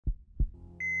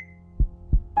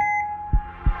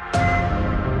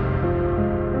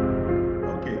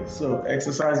So,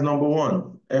 exercise number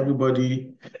one.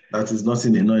 Everybody that is not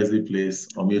in a noisy place,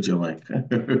 unmute your mic.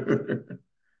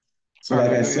 So,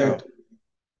 like I Hallelujah. said,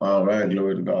 all right,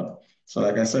 glory to God. So,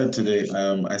 like I said today,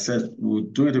 I said we'll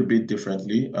do it a bit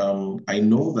differently. I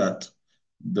know that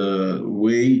the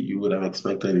way you would have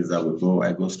expected is that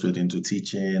I go straight into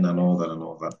teaching and all that and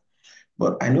all that.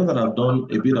 But I know that I've done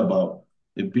a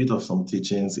bit of some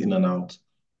teachings in and out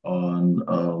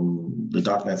on the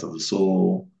darkness of the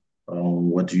soul.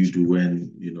 What do you do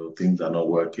when things are not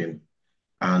working?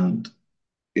 And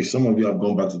if some of you have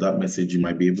gone back to that message, you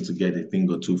might be able to get a thing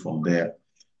or two from there.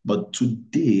 But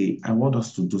today, I want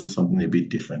us to do something a bit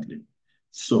differently.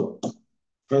 So,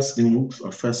 first thing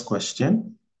or first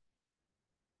question,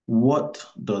 what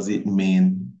does it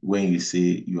mean when you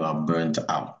say you are burnt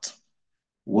out?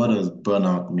 What does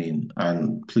burnout mean?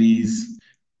 And please,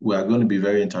 we are going to be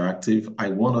very interactive. I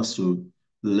want us to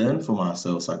learn from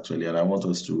ourselves, actually, and I want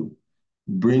us to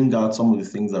bring out some of the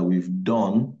things that we've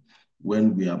done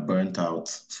when we are burnt out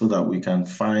so that we can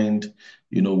find,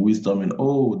 wisdom in,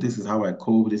 oh, this is how I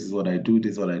cope, this is what I do,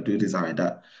 this is what I do, this is how I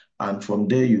that. And from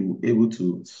there,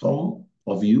 some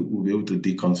of you will be able to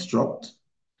deconstruct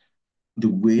the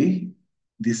way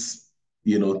this,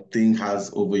 thing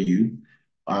has over you.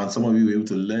 And some of you will be able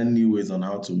to learn new ways on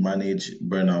how to manage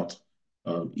burnout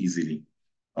easily.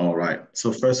 All right.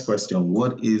 So first question,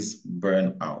 what is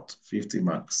burnout? 50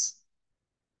 marks.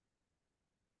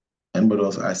 Anybody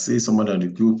else? I see someone on the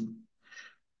group.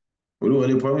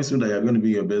 Oluwale, promise me that you're going to be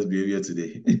your best behavior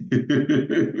today.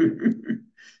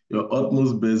 Your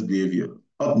utmost best behavior.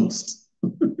 Utmost.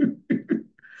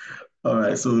 All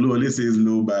right. So Oluwale says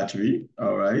low battery.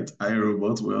 All right.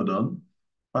 iRobot, well done.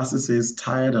 Pastor says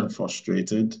tired and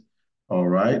frustrated. All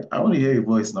right. I want to hear your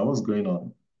voice now. What's going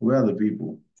on? Where are the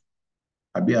people?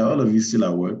 Are all of you still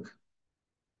at work?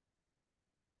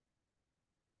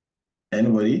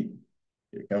 Anybody?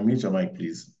 You can mute your mic,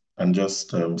 please, and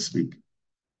just speak.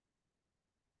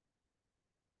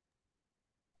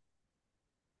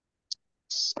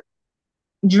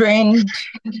 Drained.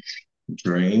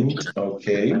 Drained.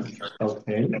 Okay.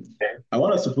 Okay. I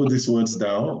want us to put these words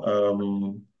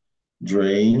down.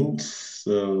 Drained,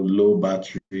 so low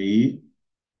battery,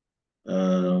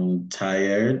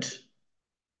 tired.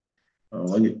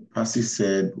 What Passy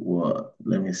said, what?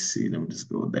 Let me see. Let me just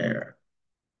go there.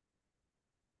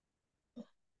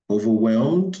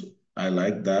 Overwhelmed. I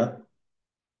like that.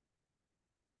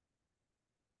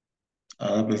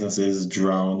 Another person says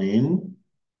drowning.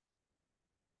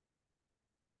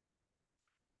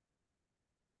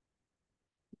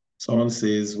 Someone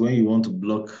says when you want to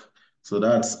block, so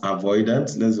that's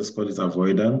avoidant. Let's just call it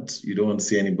avoidant. You don't want to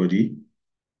see anybody.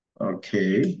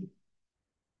 Okay.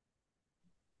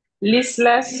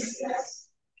 Listless.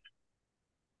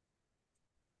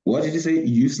 What did you say?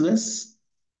 Useless?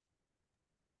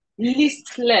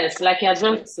 Listless. Like you're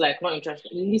just like not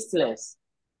interested. Listless.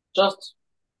 Just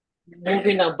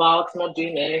moving about, not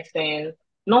doing anything,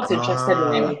 not interested in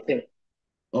Ah, anything.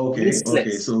 okay, okay.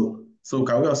 Listless. So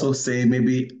can we also say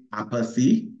maybe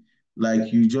apathy?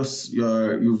 Like you've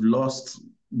lost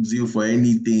zeal for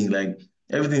anything. Like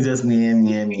everything's just meh,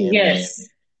 meh, meh, meh. Yes.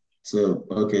 So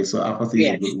okay, so apathy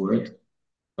is a good Yes. word.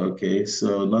 Okay,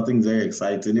 so nothing's very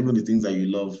exciting. Even the things that you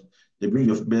love, they bring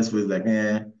your best ways like,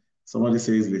 eh. Somebody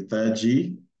says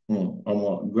lethargy.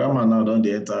 Grandma now don't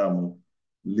they enter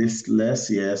listless,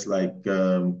 yes, like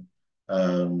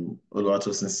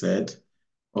Oluwatosin said.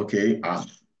 Okay,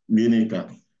 Minika,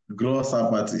 gross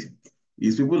apathy.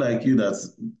 It's people like you that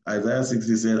Isaiah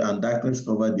 60 said, and darkness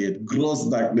covered the earth. Gross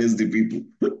darkness, the people.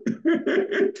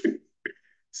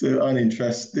 So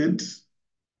uninterested.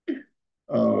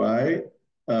 All right.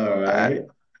 All I, right.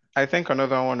 I think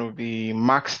another one would be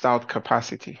maxed out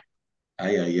capacity.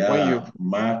 When you, Yeah,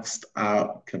 maxed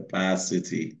out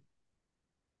capacity.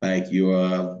 Like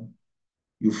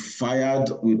you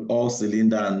fired with all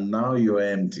cylinder and now you're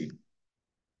empty.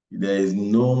 There is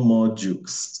no more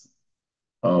jukes.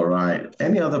 All right.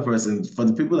 Any other person, for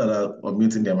the people that are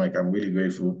unmuting their mic, I'm really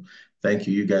grateful. Thank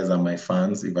you. You guys are my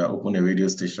fans. If I open a radio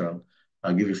station,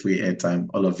 I'll give you free airtime.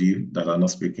 All of you that are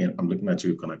not speaking, I'm looking at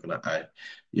you, Kona eye.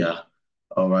 Yeah.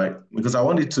 All right. Because I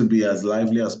want it to be as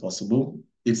lively as possible.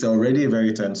 It's already a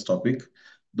very tense topic.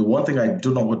 The one thing I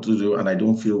do not want to do, and I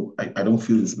don't feel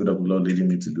the spirit of the Lord leading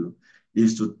me to do,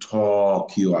 is to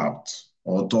talk you out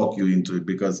or talk you into it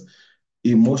because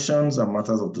emotions and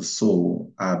matters of the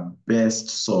soul are best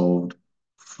solved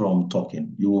from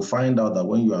talking. You will find out that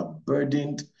when you are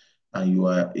burdened and you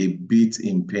are a bit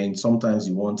in pain, sometimes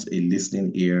you want a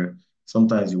listening ear.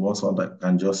 Sometimes you want someone that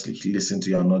can just listen to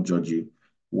you and not judge you.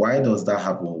 Why does that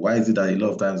happen? Why is it that a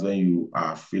lot of times when you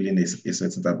are feeling a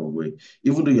certain type of way,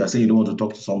 even though you are saying you don't want to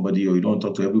talk to somebody or you don't want to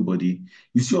talk to everybody,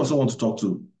 you still also want to talk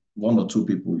to one or two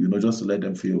people, just to let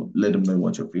them know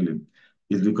what you're feeling.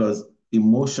 It's because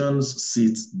emotions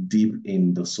sit deep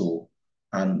in the soul.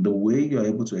 And the way you're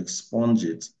able to expunge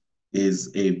it is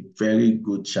a very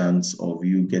good chance of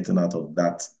you getting out of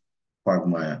that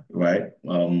quagmire, right?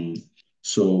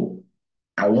 So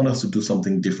I want us to do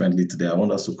something differently today. I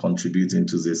want us to contribute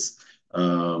into this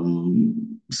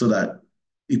so that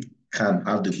it can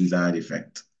have the desired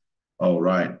effect. All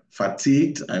right.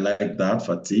 Fatigued. I like that.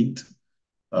 Fatigued.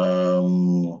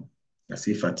 Um, I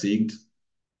see fatigued.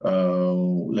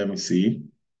 Let me see.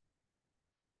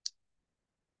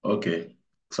 Okay.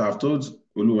 So I've told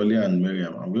Oluwale and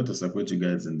Miriam, I'm going to separate you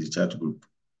guys in the chat group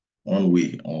one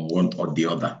way on one or the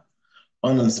other.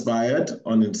 Uninspired,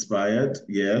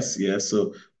 yes, yes.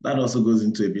 So that also goes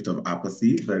into a bit of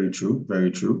apathy. Very true, very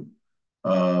true.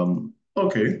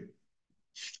 Okay.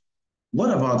 What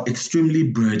about extremely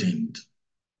burdened?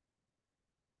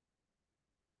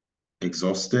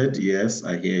 Exhausted, yes,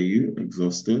 I hear you.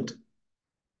 Exhausted.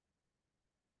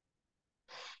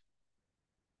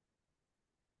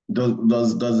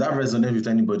 Does that resonate with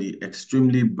anybody?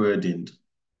 Extremely burdened.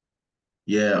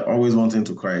 Yeah, always wanting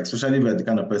to cry, especially if you're the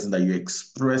kind of person that you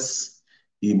express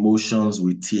emotions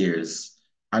with tears.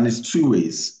 And it's two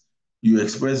ways. You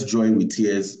express joy with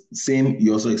tears. Same,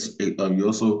 you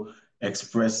also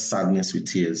express sadness with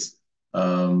tears.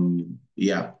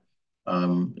 Yeah.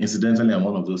 Incidentally, I'm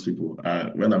one of those people.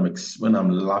 When I'm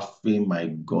laughing my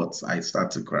guts, I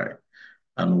start to cry.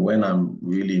 And when I'm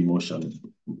really emotional,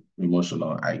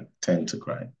 I tend to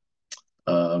cry.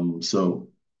 So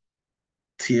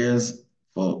tears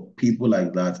for people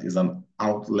like that is an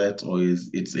outlet or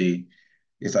it's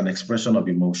an expression of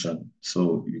emotion.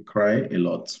 So you cry a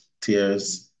lot,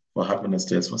 tears for happiness,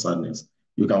 tears for sadness.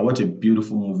 You can watch a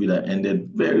beautiful movie that ended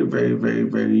very, very, very,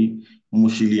 very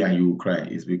mushily and you will cry.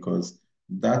 It's because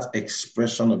that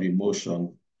expression of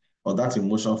emotion or that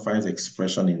emotion finds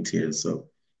expression in tears. So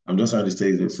I'm just trying to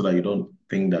say this so that you don't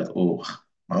think that, oh,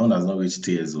 my own has not reached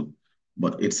tears.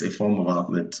 But it's a form of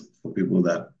outlet for people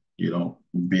that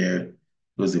bear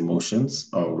those emotions.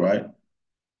 All right.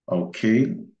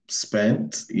 Okay.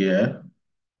 Spent. Yeah.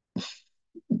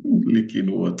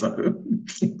 Licking water.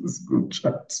 This good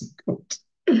chat. God.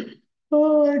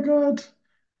 Oh my God.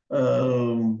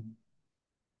 Um,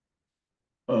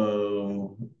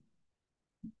 um,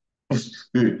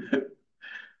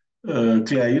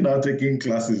 Claire, you're now taking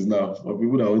classes now for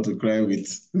people that want to cry with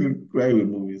cry with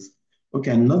movies.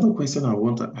 Okay, another question I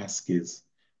want to ask is,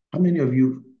 how many of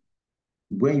you,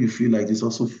 when you feel like this,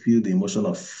 also feel the emotion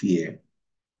of fear?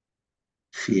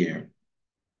 Fear.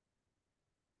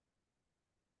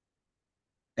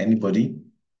 Anybody?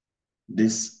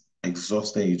 This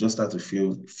exhausting, you just start to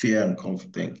feel fear and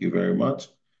confusion. Thank you very much.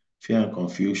 Fear and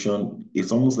confusion.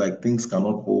 It's almost like things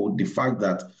cannot hold. The fact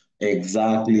that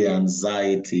exactly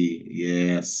anxiety,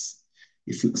 yes.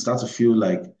 If you start to feel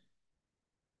like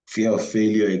fear of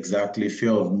failure, exactly,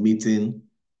 fear of meeting,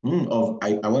 I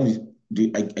want to do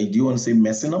you want to say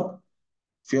messing up?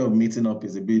 Fear of meeting up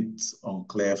is a bit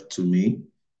unclear to me.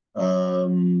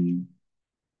 Um,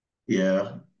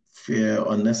 yeah, fear,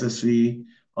 unnecessary,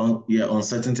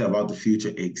 uncertainty about the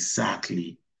future.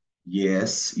 Exactly.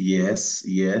 Yes, yes,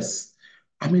 yes.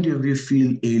 How many of you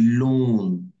feel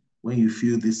alone when you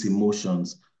feel these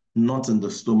emotions? Not in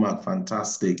the stomach,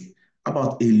 fantastic. How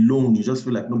about alone? You just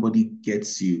feel like nobody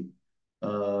gets you.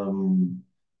 Um,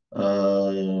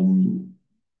 um,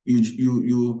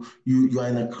 you are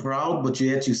in a crowd, but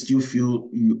yet you still feel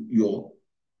you're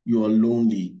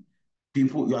lonely.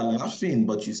 People, you are laughing,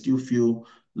 but you still feel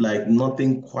like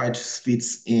nothing quite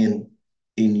fits in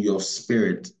your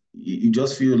spirit. You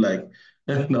just feel like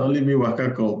now only me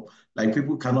waka come. Like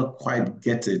people cannot quite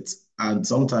get it. And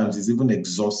sometimes it's even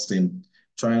exhausting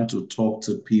trying to talk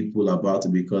to people about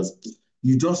it because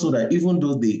you just know that even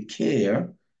though they care,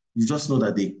 you just know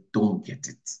that they don't get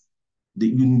it.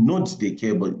 You know that they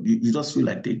care, but you just feel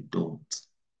like they don't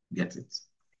get it.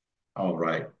 All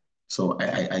right. So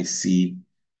I see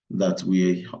that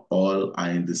we all are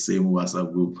in the same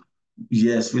WhatsApp group.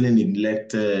 Yes, feeling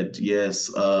neglected. Yes.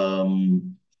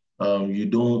 You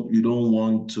don't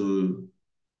want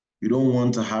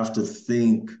to have to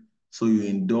think, so you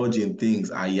indulge in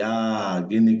things. Aya,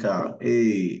 Ginika,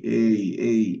 hey,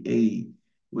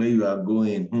 where you are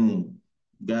going.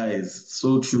 Guys,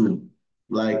 so true.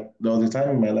 Like there was a time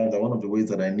in my life that one of the ways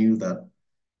that I knew that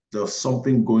there was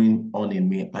something going on in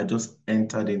me. I just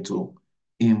entered into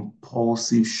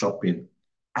impulsive shopping.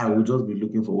 I would just be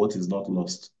looking for what is not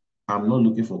lost. I'm not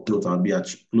looking for clothes. I'll be at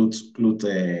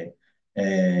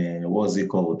what's it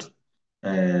called?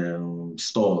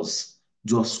 Stores,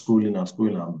 just scrolling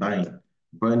and buying,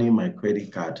 burning my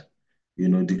credit card.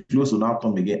 The clothes will now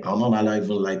come again. I'll not even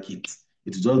like it.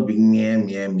 It's just be meh,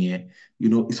 meh, meh.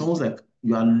 It's almost like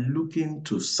you are looking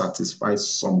to satisfy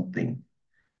something,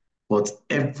 but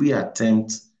every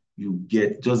attempt you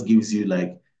get just gives you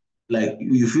like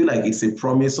you feel like it's a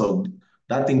promise of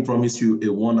that thing promised you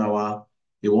a 1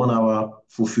 hour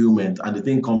fulfillment, and the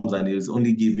thing comes and it's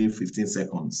only giving 15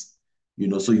 seconds.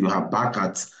 So you are back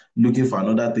at looking for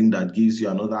another thing that gives you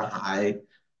another high.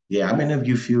 Yeah, how many of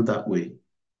you feel that way?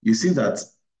 You see that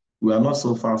we are not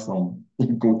so far from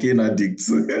cocaine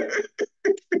addicts.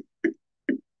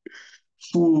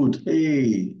 Food,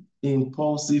 hey,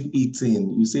 impulsive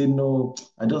eating. You say, no,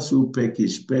 I just feel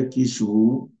peckish. Peckish,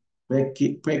 oh,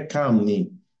 peckam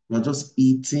ni. You're just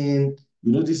eating.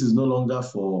 This is no longer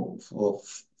for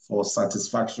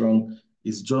satisfaction.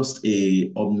 It's just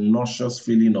a obnoxious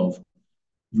feeling of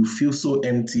you feel so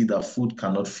empty that food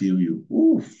cannot fill you.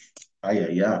 Ooh, yeah,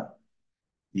 yeah,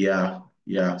 yeah,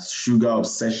 yeah. Sugar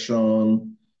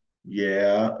obsession.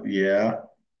 Yeah, yeah.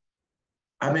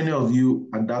 How many of you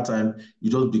at that time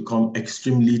you just become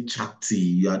extremely chatty?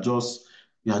 You are just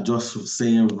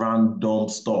saying random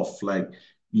stuff. Like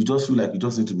you just feel like you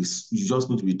just need to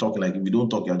be talking. Like if you don't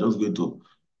talk, you're just going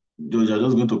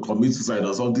to commit suicide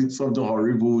or something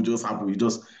horrible will just happen. You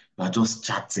are just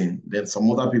chatting. Then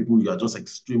some other people, you are just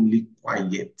extremely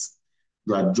quiet.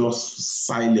 You are just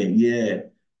silent. Yeah.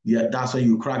 Yeah. That's when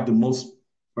you crack the most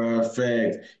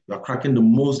perfect. You are cracking the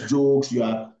most jokes.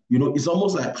 It's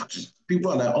almost like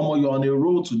people are like, oh, you're on a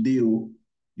roll today. Oh,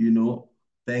 you know.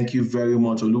 Thank you very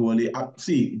much, Oluwole.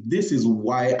 See, this is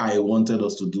why I wanted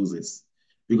us to do this.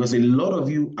 Because a lot of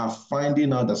you are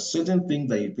finding out that certain things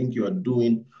that you think you are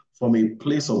doing from a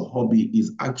place of hobby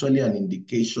is actually an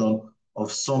indication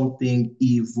of something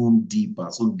even deeper.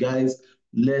 So, guys,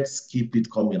 let's keep it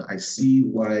coming. I see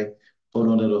why God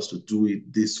wanted us to do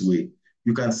it this way.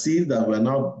 You can see that we're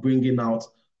now bringing out,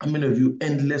 how many of you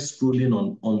endless scrolling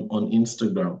on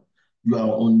Instagram? You are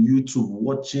on YouTube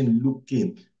watching,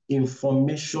 looking,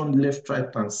 information left, right,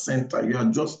 and center. You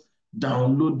are just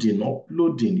downloading,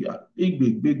 uploading. You are big,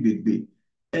 big, big, big, big.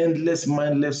 Endless,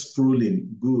 mindless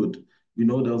scrolling. Good.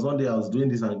 There was one day I was doing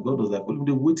this and God was like,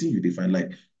 "Olumide, waiting you define.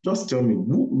 Like, just tell me,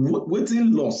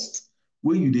 waiting lost.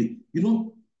 Where you did,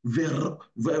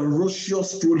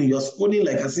 ferocious scrolling. You're scrolling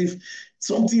like as if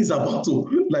something is about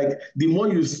to, like, the more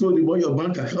you scroll, the more your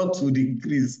bank account will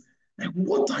increase. Like,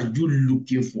 what are you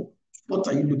looking for? What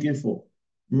are you looking for?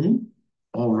 Hmm?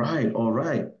 All right, all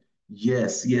right.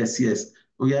 Yes, yes, yes.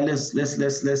 Oh yeah, let's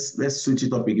switch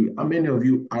it up again. How many of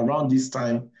you around this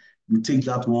time you take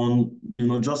that one,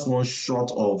 just one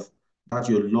shot of that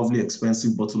your lovely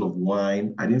expensive bottle of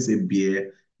wine? I didn't say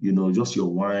beer, just your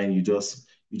wine. You just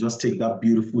take that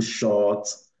beautiful shot.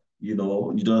 You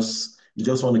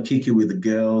just want to kick it with the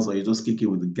girls, or you just kick it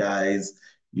with the guys.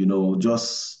 You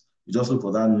just look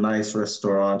for that nice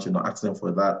restaurant. Ask them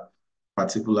for that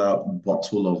particular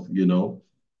bottle of,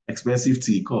 expensive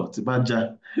tea called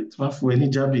Tibaja, Tibafueni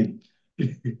Jabin.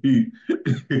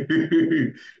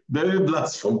 Very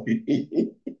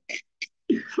blasphemy.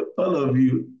 All of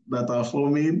you that are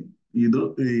forming,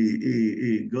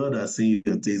 God has seen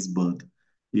your taste bud.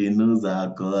 He knows that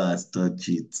alcohol has touched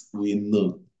it. We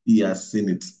know he has seen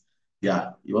it.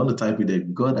 Yeah, you want to type it there.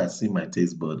 God has seen my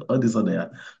taste bud. All this other,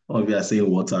 all of you are saying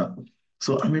water.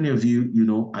 So how many of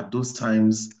you, at those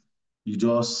times, you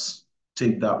just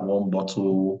take that one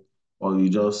bottle, or you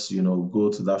just,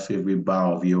 go to that favorite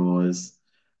bar of yours?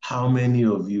 How many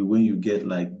of you, when you get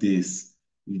like this,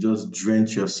 you just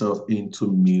drench yourself into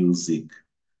music?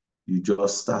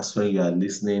 That's when you are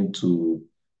listening to,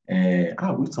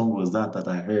 which song was that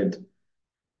I heard?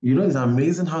 It's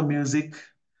amazing how music,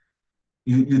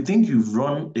 you think you've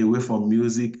run away from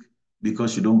music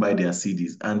because you don't buy their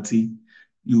CDs. Auntie,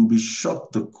 you'll be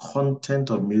shocked the content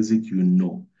of music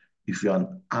if you're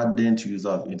an ardent user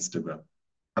of Instagram.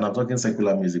 And I'm talking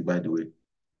secular music, by the way.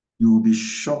 You will be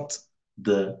shocked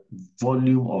the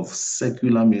volume of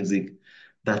secular music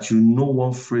that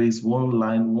one phrase, one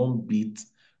line, one beat,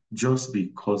 just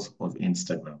because of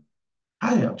Instagram.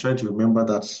 I am trying to remember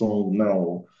that song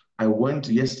now.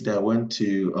 Yesterday, I went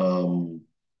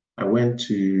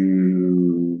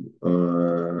to a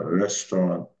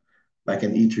restaurant, like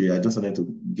an eatery. I just wanted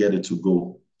to get it to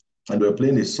go. And they were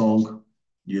playing a song,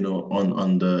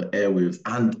 on the airwaves.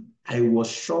 And I was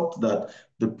shocked that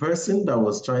the person that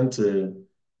was trying to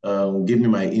give me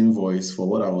my invoice for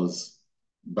what I was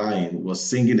buying was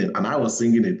singing it, and I was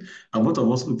singing it. And both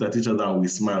of us looked at each other and we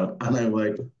smiled. And I'm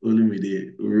like,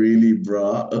 Olumide, really,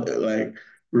 bro? Like,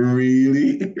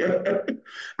 really?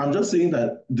 I'm just saying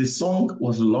that the song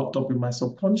was locked up in my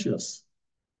subconscious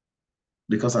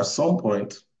because at some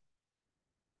point,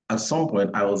 I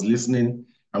was listening.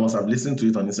 I must have listened to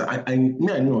it on Instagram. I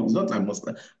know it's not. I must.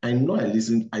 I know I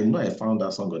listened. I know I found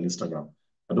that song on Instagram.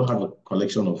 I don't have a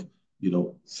collection of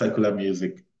secular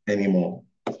music anymore.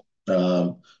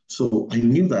 Um, so I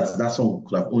knew that that song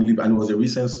could have only, and it was a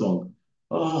recent song.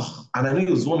 Oh, and I knew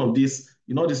it was one of these,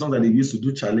 the song that they used to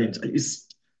do challenge. In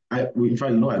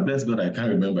fact, I bless God, I can't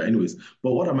remember. Anyways,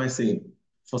 but what am I saying?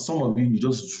 For some of you, you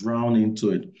just drown into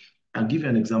it. I'll give you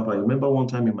an example. I remember one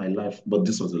time in my life, but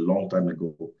this was a long time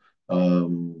ago,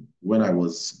 when I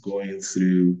was going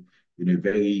through, a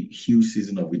very huge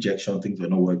season of rejection. Things were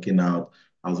not working out.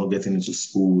 I was not getting into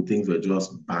school. Things were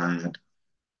just bad.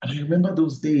 And I remember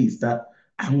those days that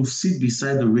I would sit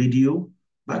beside the radio.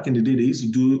 Back in the day, they used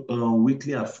to do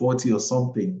weekly at 40 or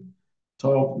something.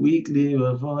 Talk weekly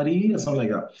at 40 or something like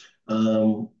that.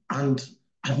 And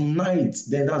at night,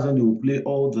 then that's when they would play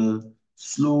all the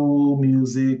slow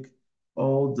music,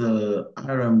 all the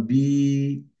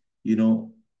R&B, you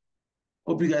know.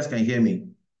 Hope you guys can hear me.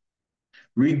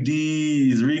 Rig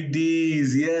these,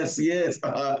 yes, yes.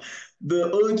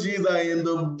 The OGs are in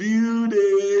the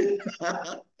building.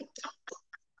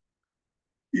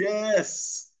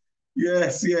 Yes.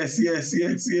 Yes, yes, yes,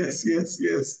 yes, yes, yes,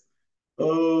 yes.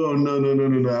 Oh, no, no, no,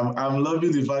 no, no. I'm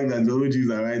loving the fact that the OGs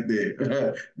are right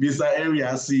there. Mr. Henry,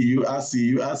 I see you, I see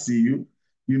you, I see you.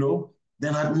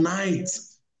 Then at night,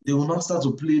 they will not start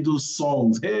to play those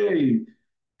songs. Hey,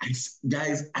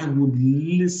 guys, I would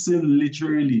listen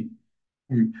literally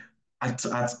at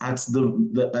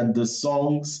the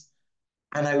songs.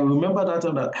 And I remember that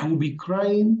time that I would be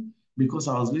crying because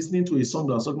I was listening to a song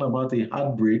that was talking about a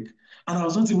heartbreak, and I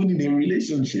was not even in a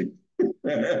relationship.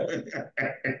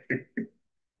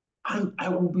 And I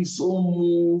would be so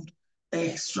moved,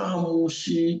 extra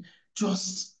mushy,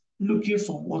 just looking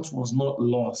for what was not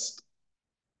lost.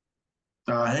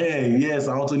 Hey, yes,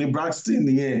 Anthony Braxton,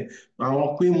 yeah.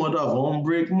 Our Queen Mother of Home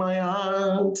Break My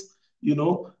Heart,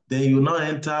 Then you now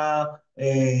enter,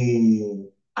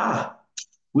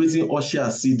 waiting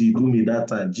Usher CD do me that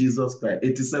time, Jesus Christ,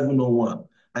 8701.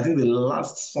 I think the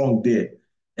last song there,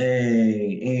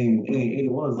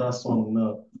 what was that song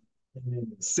now?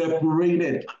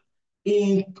 Separated.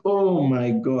 Oh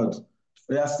my God.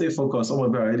 Yeah, stay focused. Some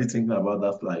of you are already thinking about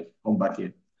that life. Come back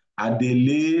here.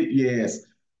 Adele, yes.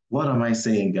 What am I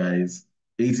saying, guys?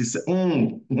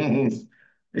 87.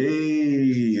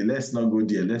 Hey, let's not go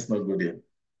there. Let's not go there.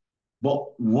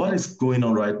 But what is going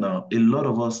on right now? A lot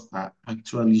of us are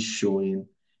actually showing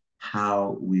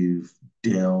how we've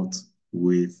dealt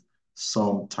with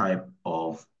some type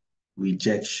of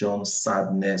rejection,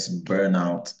 sadness,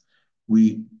 burnout.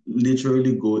 We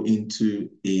literally go into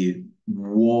a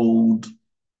world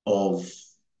of,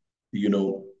 you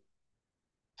know,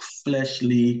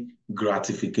 fleshly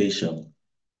gratification.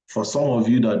 For some of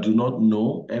you that do not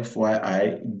know,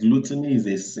 FYI, gluttony is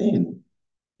a sin,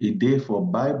 a day for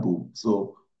Bible.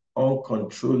 So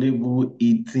uncontrollable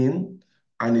eating,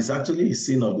 and it's actually a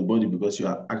sin of the body because you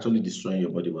are actually destroying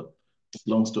your body. But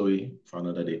long story for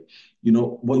another day.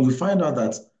 But you find out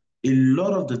that a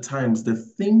lot of the times the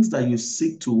things that you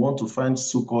seek to want to find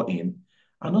succor in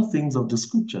are not things of the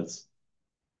scriptures.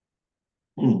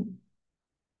 Mm,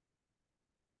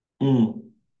 mm.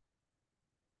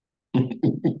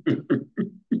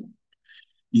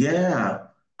 Yeah.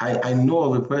 I know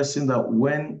of a person that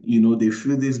when they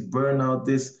feel this burnout,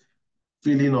 this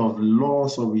feeling of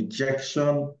loss or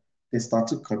rejection, they start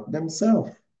to cut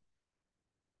themselves.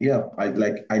 Yeah,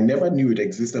 I never knew it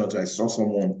existed until I saw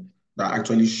someone that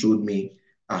actually showed me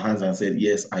her hands and said,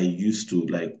 yes, I used to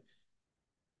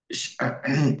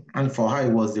and for her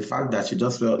it was the fact that she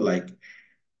just felt like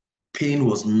pain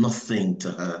was nothing to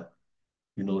her.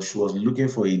 She was looking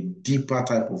for a deeper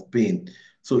type of pain.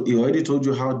 So he already told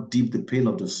you how deep the pain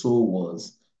of the soul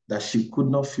was, that she could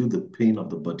not feel the pain of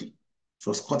the body. She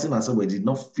was cutting herself, but it did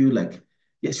not feel like,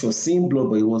 yes, she was seeing blood,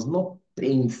 but it was not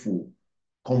painful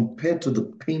compared to the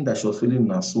pain that she was feeling in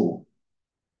her soul.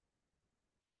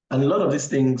 And a lot of these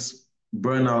things,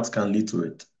 burnout can lead to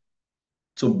it.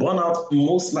 So burnout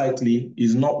most likely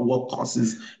is not what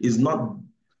causes, is not,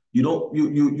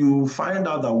 you find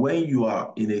out that when you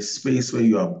are in a space where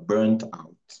you are burnt out,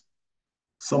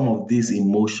 some of these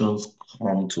emotions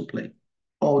come to play.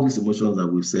 All these emotions that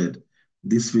we've said,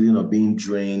 this feeling of being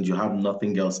drained, you have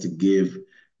nothing else to give,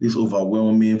 this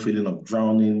overwhelming feeling of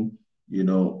drowning,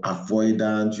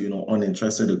 avoidant,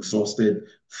 uninterested, exhausted,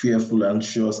 fearful,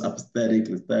 anxious, apathetic,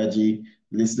 lethargy,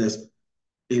 listless.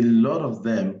 A lot of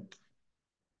them,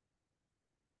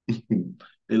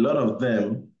 a lot of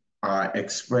them are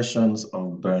expressions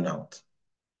of burnout.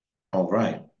 All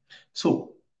right.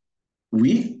 So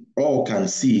we all can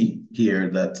see here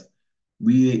that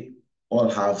we all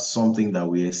have something that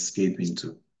we escape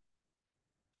into.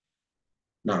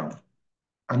 Now,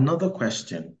 another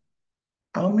question.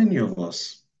 How many of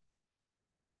us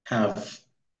have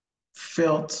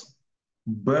felt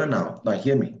burnout, now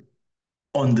hear me,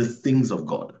 on the things of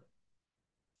God?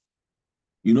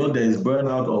 There's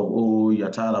burnout of, oh, you're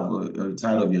tired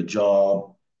of your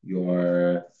job,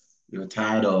 you're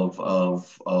tired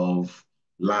of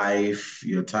life,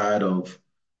 you're tired of,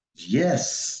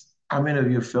 yes. How many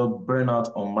of you felt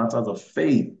burnout on matters of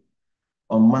faith,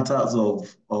 on matters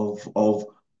of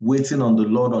waiting on the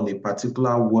Lord on a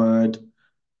particular word,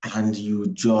 and you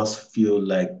just feel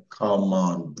like, come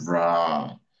on,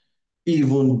 bruh.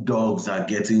 Even dogs are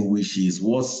getting wishes.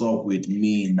 What's up with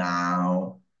me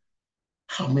now?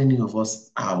 How many of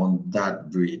us are on that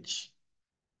bridge?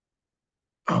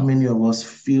 How many of us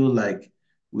feel like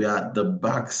we are at the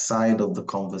backside of the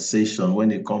conversation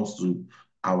when it comes to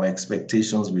our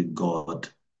expectations with God?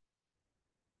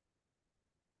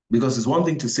 Because it's one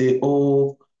thing to say,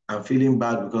 oh, I'm feeling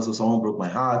bad because someone broke my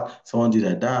heart, someone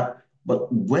did that.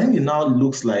 But when it now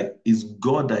looks like it's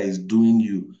God that is doing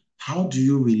you, how do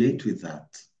you relate with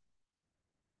that?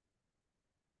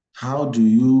 How do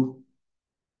you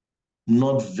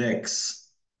not vex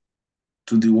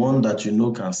to the one that you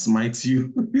know can smite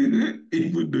you,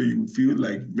 even though you feel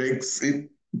like vexing?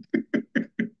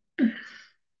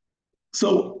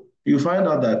 So you find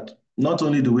out that not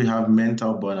only do we have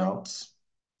mental burnouts,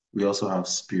 we also have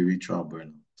spiritual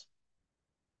burnout.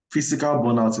 Physical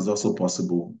burnout is also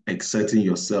possible, exerting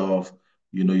yourself.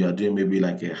 You're doing maybe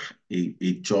like a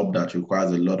job that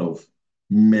requires a lot of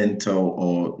mental,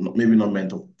 or maybe not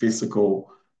mental, physical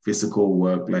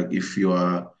work. Like if you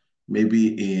are maybe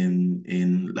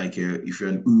in like if you're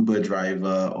an Uber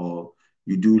driver, or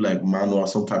you do like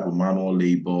some type of manual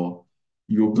labor,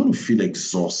 you're going to feel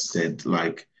exhausted.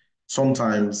 Like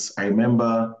sometimes I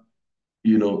remember,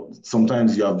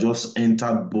 sometimes you have just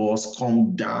entered bus,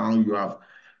 come down,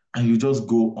 and you just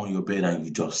go on your bed and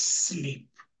you just sleep.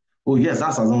 Oh, yes,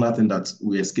 that's another thing that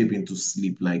we escape into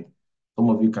sleep. Like some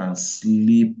of you can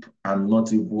sleep and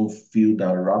not even feel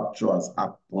that rapture has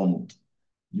happened.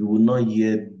 You will not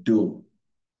hear do.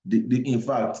 In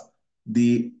fact,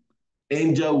 the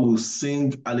angel will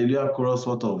sing Hallelujah chorus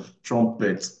sort of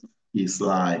trumpet. It's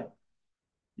like,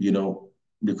 you know,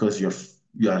 because you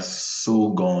are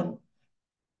so gone.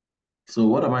 So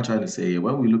what am I trying to say here?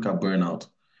 When we look at burnout,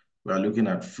 we are looking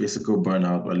at physical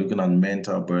burnout, we're looking at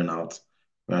mental burnout,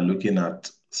 we are looking at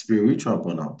spiritual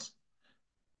burnout.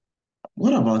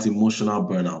 What about emotional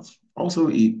burnout? Also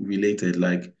related,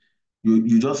 like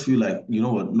you just feel like, you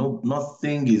know what, no,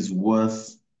 nothing is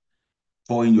worth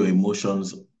pouring your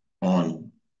emotions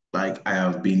on. Like I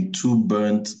have been too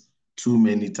burnt too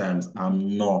many times.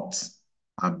 I'm not.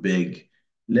 I beg.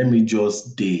 Let me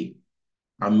just day.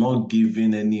 I'm not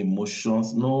giving any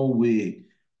emotions. No way.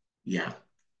 Yeah.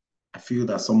 I feel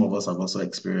that some of us have also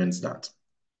experienced that.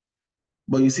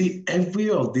 But you see, every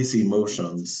of these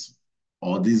emotions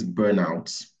or these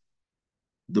burnouts,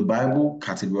 the Bible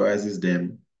categorizes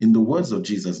them in the words of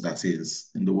Jesus, that is,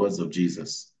 in the words of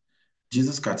Jesus.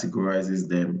 Jesus categorizes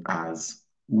them as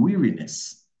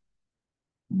weariness.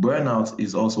 Burnout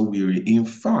is also weary. In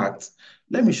fact,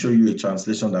 let me show you a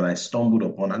translation that I stumbled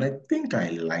upon, and I think I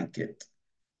like it.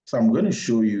 So I'm going to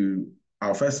show you,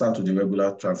 I'll first start with the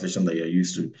regular translation that you're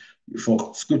used to.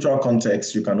 For scriptural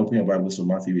context, you can open your Bibles to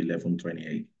Matthew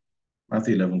 11:28.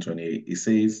 Matthew 11:28. It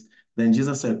says, then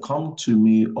Jesus said, come to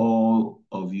me, all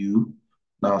of you.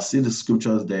 Now see the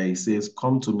scriptures there. It says,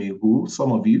 come to me, who?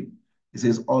 Some of you. It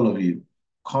says, all of you.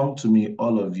 Come to me,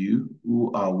 all of you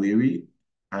who are weary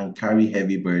and carry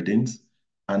heavy burdens,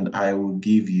 and I will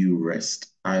give you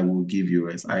rest. I will give you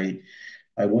rest. I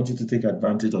want you to take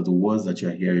advantage of the words that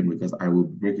you're hearing, because I will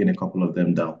break in a couple of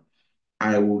them down.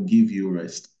 I will give you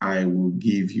rest. I will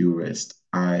give you rest.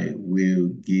 I will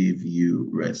give you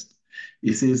rest.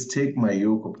 It says, take my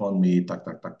yoke upon me, tak,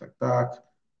 tak, tak, tak, tak,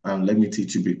 and let me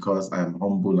teach you, because I am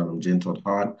humble and I'm gentle at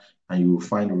heart, and you will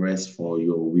find rest for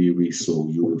your weary soul.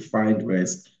 You will find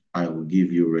rest. I will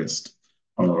give you rest.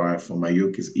 All right, for my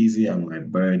yoke is easy and my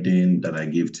burden that I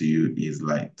give to you is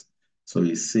light. So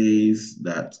it says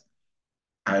that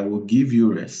I will give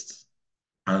you rest.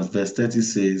 And verse 30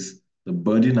 says, the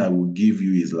burden I will give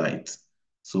you is light.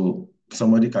 So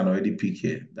somebody can already pick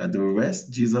here that the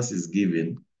rest Jesus is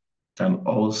giving can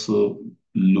also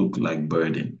look like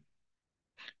burden.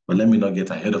 But let me not get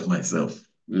ahead of myself.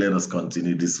 Let us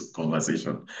continue this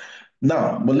conversation.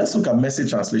 Now, but let's look at message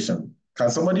translation. Can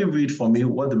somebody read for me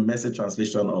what the message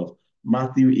translation of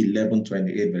Matthew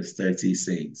 11:28 verse 30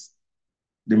 says?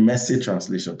 The message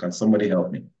translation. Can somebody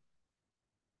help me?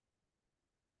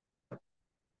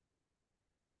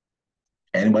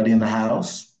 Anybody in the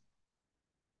house?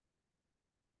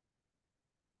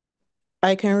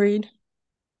 I can read.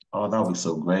 Oh, that would be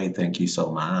so great. Thank you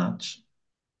so much.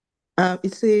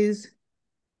 It says,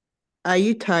 are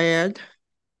you tired,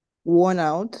 worn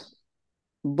out,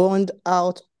 burned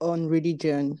out on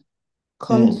religion?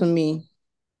 Come to me.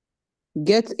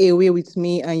 Get away with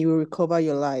me and you will recover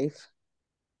your life.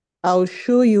 I'll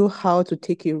show you how to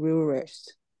take a real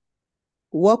rest.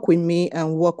 Walk with me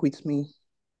and walk with me.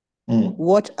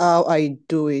 Watch how I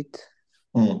do it.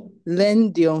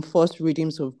 Learn the unforced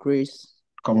rhythms of grace.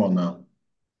 Come on now.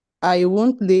 I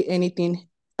won't lay anything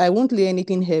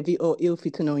heavy or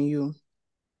ill-fitting on you.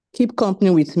 Keep company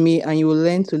with me and you will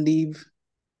learn to live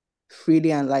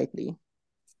freely and lightly.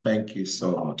 Thank you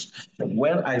so much.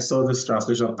 When I saw this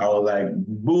translation, I was like,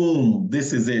 boom,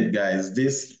 this is it, guys.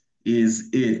 This is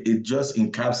it. It just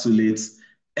encapsulates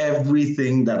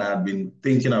everything that I've been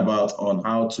thinking about on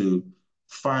how to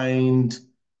find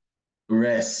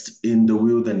rest in the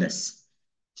wilderness.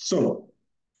 So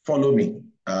follow me,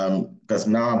 because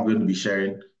now I'm going to be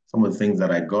sharing some of the things that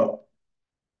I got.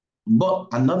 But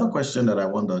another question that I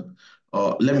wondered,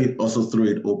 let me also throw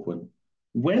it open.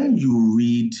 When you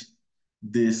read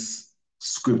this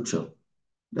scripture,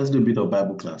 let's do a bit of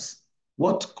Bible class.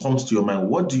 What comes to your mind?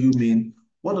 What do you mean?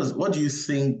 What do you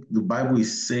think the Bible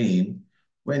is saying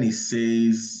when it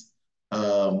says,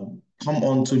 come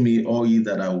unto me, all ye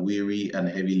that are weary and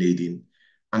heavy laden,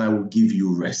 and I will give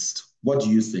you rest? What do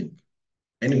you think?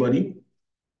 Anybody?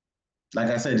 Like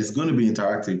I said, it's going to be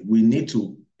interactive. We need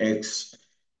to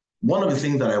one of the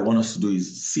things that I want us to do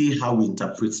is see how we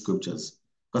interpret scriptures.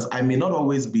 Because I may not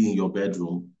always be in your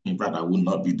bedroom. In fact, I will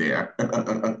not be there,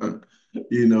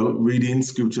 reading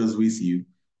scriptures with you.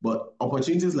 But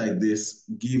opportunities like this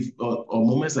or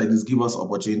moments like this give us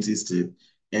opportunities to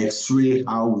x-ray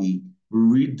how we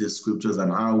read the scriptures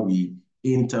and how we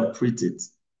interpret it.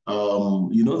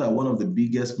 You know that one of the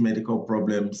biggest medical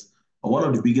problems, or one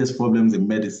of the biggest problems in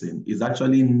medicine is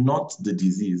actually not the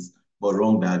disease, but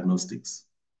wrong diagnostics.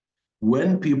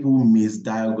 When people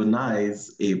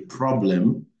misdiagnose a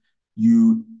problem,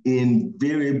 you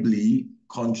invariably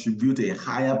contribute a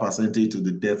higher percentage to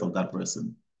the death of that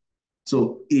person.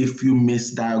 So if you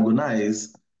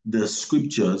misdiagnose the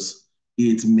scriptures,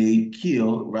 it may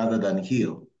kill rather than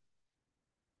heal.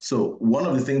 So one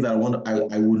of the things that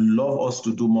I would love us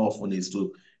to do more often is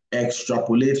to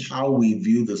extrapolate how we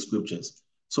view the scriptures.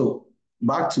 So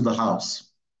back to the house.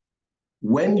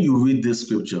 When you read this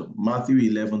scripture, Matthew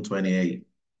 11:28,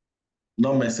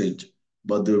 not message,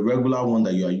 but the regular one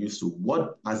that you are used to,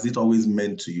 what has it always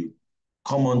meant to you?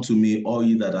 Come unto me, all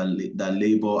ye that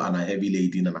labor and are heavy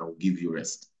laden, and I will give you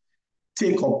rest.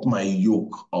 Take up my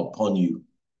yoke upon you.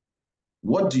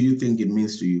 What do you think it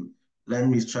means to you? Let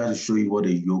me try to show you what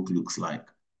a yoke looks like.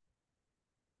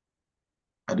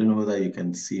 I don't know whether you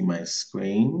can see my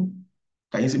screen.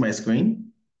 Can you see my screen?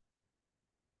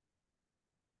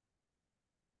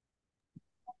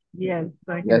 Yes,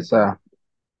 Yes, sir.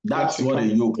 That's what a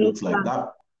yoke looks like. That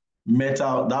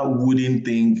metal, that wooden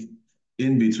thing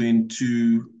in between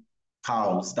two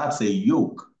cows, that's a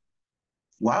yoke.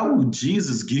 Why would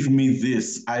Jesus give me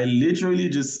this? I literally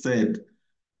just said,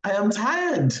 I am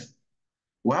tired.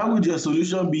 Why would your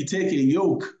solution be take a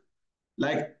yoke?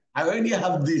 Like, I already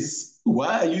have this.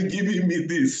 Why are you giving me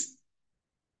this?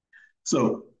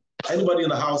 So, anybody in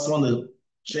the house want to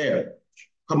share?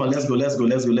 Come on, let's go, let's go,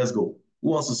 let's go, let's go. Who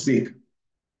wants to speak?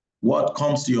 What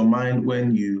comes to your mind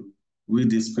when you read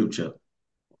this scripture?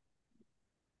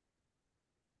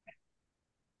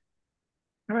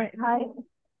 All right. Hi.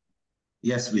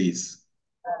 Yes, please.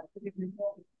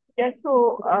 Yeah,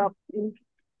 so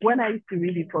when I used to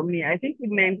read it for me, I think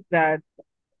it meant that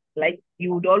like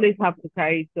you would always have to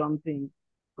carry something.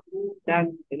 That's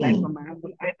like for my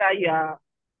example, either you are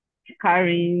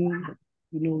carrying,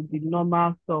 the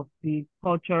normal stuff, the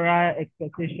cultural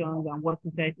expectations and what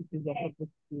society says you're supposed to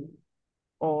do,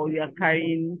 or you are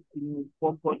carrying,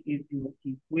 what God gives you,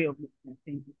 his way of looking at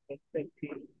things, his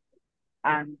perspective.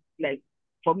 And like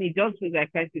for me, just as I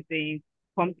try to say,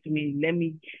 come to me, let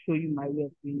me show you my way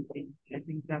of doing things. I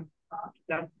think that's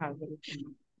how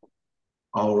everything.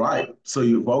 All right. So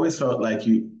you've always felt like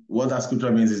what that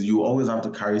scripture means is you always have to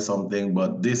carry something,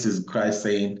 but this is Christ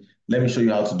saying, let me show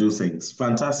you how to do things.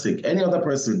 Fantastic. Any other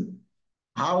person?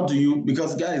 How do you,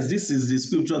 because guys, this is the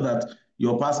scripture that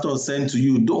your pastor sent to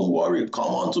you. Don't worry, come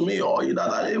on to me, all you that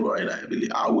are labor and I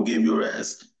believe I will give you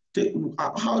rest.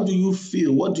 How do you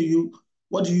feel? What do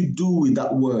you do with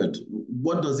that word?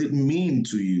 What does it mean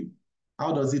to you?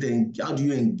 How do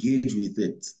you engage with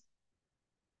it?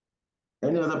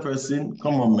 Any other person?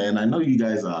 Come on, man. I know you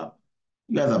guys are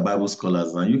Bible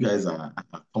scholars and you guys are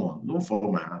come on, don't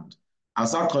fall my hand. I'll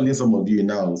start calling some of you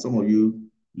now, some of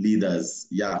you leaders.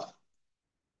 Yeah,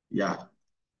 yeah.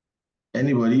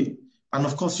 Anybody? And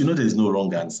of course, you know there's no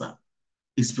wrong answer.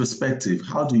 It's perspective.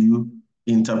 How do you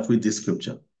interpret this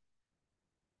scripture?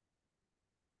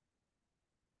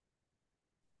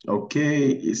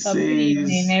 Okay, it Good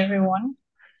evening, says, everyone.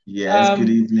 yes, good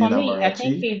evening, For me, I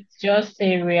think Amarachi. it's just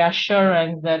a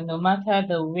reassurance that no matter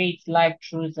the weight life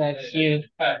throws at you,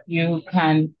 you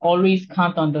can always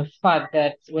count on the fact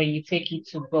that when you take it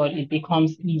to God, it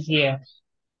becomes easier.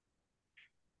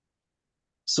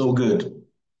 So good.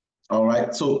 All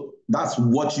right. So that's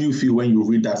what you feel when you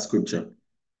read that scripture.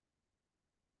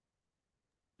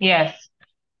 Yes.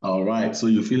 All right. So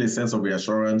you feel a sense of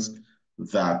reassurance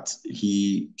that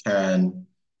he can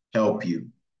help you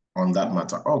on that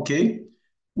matter. Okay.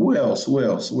 Who else? Who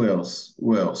else? Who else?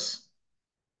 Who else?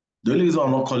 The only reason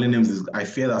I'm not calling names is I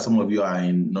fear that some of you are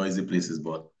in noisy places,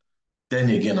 but then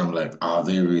again, I'm like, are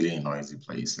they really in noisy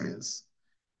places?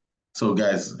 So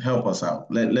guys, help us out.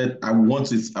 I want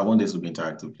this to be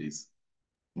interactive, please.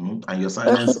 And your Okay.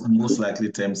 silence most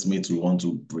likely tempts me to want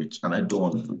to preach, and I don't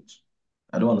want to preach.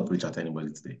 I don't want to preach at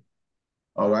anybody today.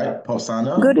 All right,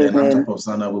 Popsana. Good Then after evening.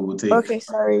 Popsana, we will take. Okay,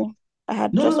 sorry. I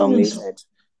had No, just no, no. unmuted.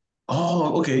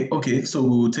 Oh, okay, okay. So we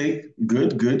will take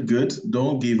good, good, good.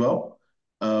 Don't give up.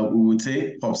 We will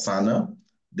take Popsana.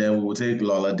 Then we will take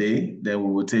Lola Day. Then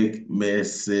we will take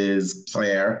Mrs.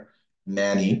 Claire,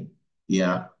 Nanny.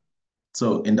 Yeah.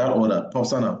 So in that order,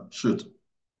 Popsana, shoot.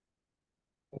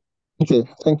 Okay,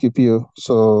 thank you, Pio.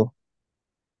 So,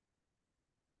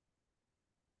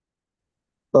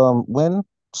 when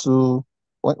two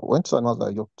when two animals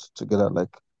are yoked together,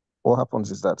 like what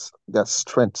happens is that their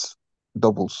strength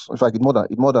doubles. In fact, it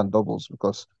more than doubles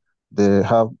because they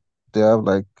have they have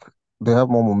like they have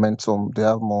more momentum, they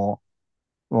have more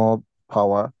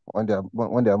power when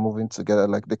when they are moving together.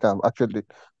 Like they can actually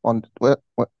on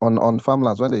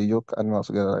farmlands when they yoke animals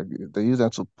together, like they use them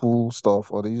to pull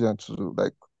stuff or they use them to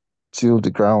like till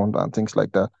the ground and things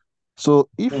like that. So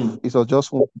if Mm, it was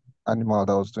just one animal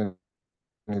that was doing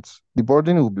it, the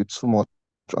burden would be too much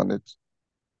on it.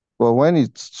 But when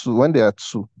they are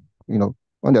two, you know,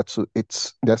 when they're two,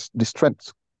 it's there's the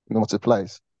strength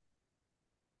multiplies.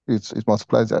 It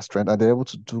multiplies their strength and they're able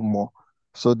to do more.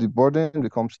 So the burden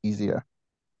becomes easier.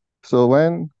 So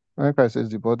when Christ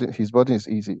says his burden is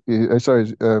easy,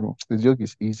 the yoke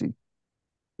is easy.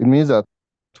 It means that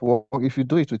if you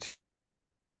do it with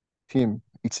him,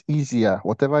 it's easier.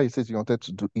 Whatever he says you wanted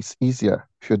to do, it's easier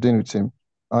if you're doing with him.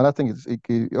 Another thing is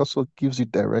it also gives you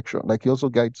direction. Like he also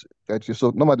guides you.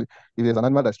 So normally, if there's an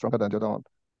animal that's stronger than the other one,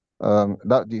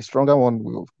 that the stronger one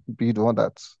will be the one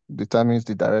that determines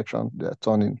the direction they're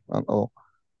turning and all.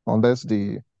 Unless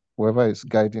the whoever is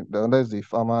guiding, unless the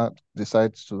farmer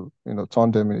decides to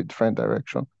turn them in a different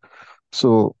direction.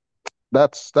 So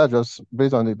that's just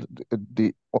based on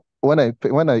the when I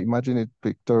imagine it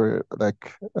pictorial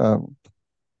like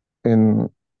in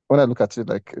when I look at it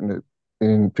like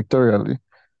in pictorially,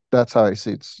 that's how I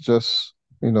see it. It's just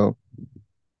you know,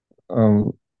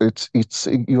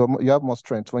 you have more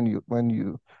strength when you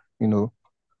you know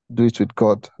do it with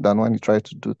God than when you try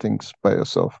to do things by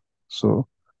yourself. So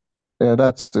yeah,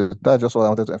 that's just what I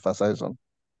wanted to emphasize on.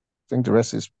 I think the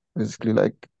rest is basically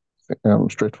like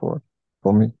straightforward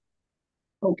for me.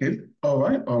 okay. All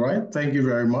right. All right. Thank you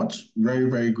very much. Very,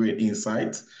 very great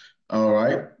insight. All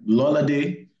right. Lola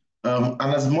Day. And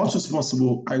as much as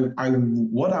possible,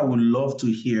 what I would love to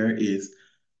hear is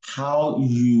how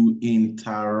you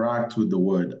interact with the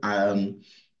word.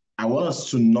 I want us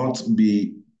to not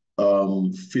be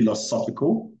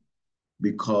philosophical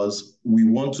because we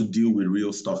want to deal with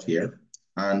real stuff here.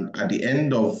 And at the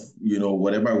end of,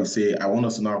 whatever we say, I want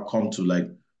us to now come to like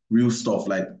real stuff.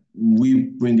 Like we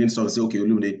bring in stuff and say, okay,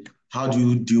 Olumide, how do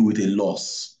you deal with a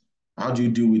loss? How do you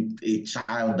deal with a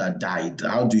child that died?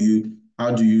 How do you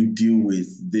deal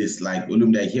with this? Like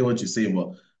Olumide, I hear what you're saying,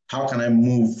 but how can I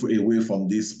move away from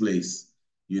this place?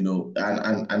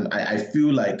 And I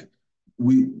feel like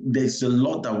there's a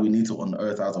lot that we need to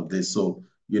unearth out of this. So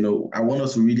I want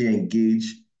us to really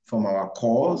engage from our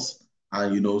cause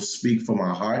and, speak from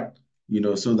our heart,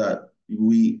 so that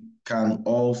we can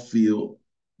all feel,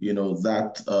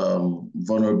 that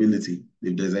vulnerability,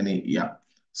 if there's any, yeah.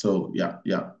 So, yeah,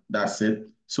 that's it.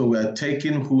 So we're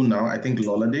taking who now? I think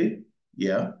Lolade.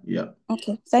 Yeah, yeah.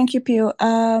 Okay, thank you, Pio.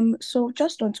 So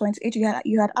just on 28,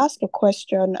 you had asked a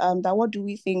question, that what do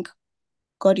we think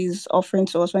God is offering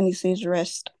to us when he says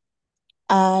rest?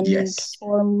 And Yes.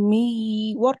 for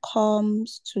me, what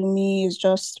comes to me is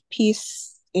just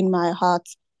peace in my heart.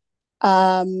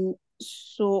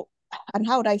 So, and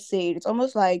how would I say it? It's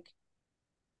almost like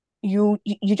you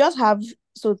just have,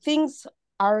 so things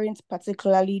aren't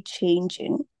particularly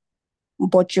changing,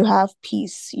 but you have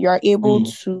peace. You are able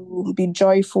Mm. to be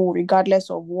joyful regardless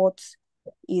of what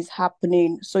is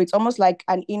happening. So it's almost like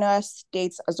an inner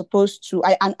state as opposed to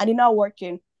an inner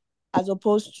working as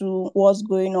opposed to what's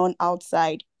going on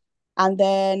outside. And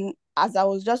then as I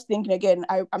was just thinking again,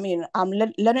 I mean, I'm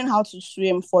learning how to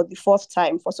swim for the fourth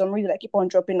time. For some reason, I keep on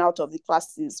dropping out of the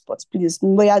classes. But please,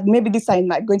 maybe this time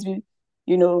like going to be,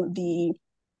 the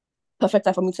perfect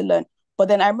time for me to learn. But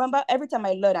then I remember every time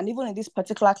I learn, and even in this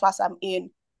particular class I'm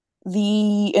in,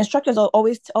 the instructors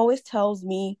always tells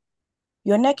me,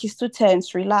 your neck is too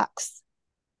tense, relax.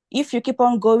 If you keep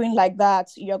on going like that,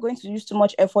 you're going to use too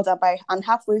much effort, and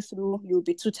halfway through you'll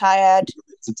be too tired.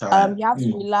 Too tired. You have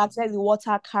to relax, let the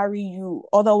water carry you.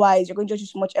 Otherwise, you're going to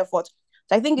use too much effort.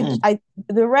 So I think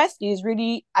the rest is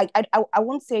really, I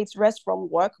won't say it's rest from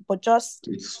work, but just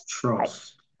It's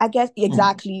trust. I guess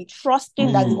exactly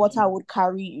trusting that the water would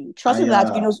carry you, trusting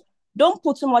that don't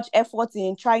put too much effort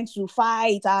in trying to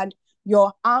fight and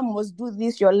your arm must do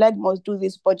this, your leg must do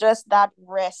this, but just that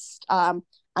rest.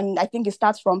 And I think it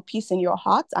starts from peace in your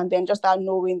heart, and then just that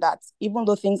knowing that even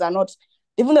though things are not,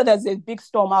 even though there's a big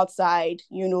storm outside,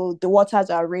 the waters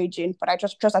are raging, but I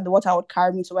just trust that the water would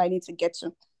carry me to where I need to get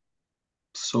to.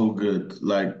 So good.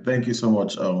 Like, thank you so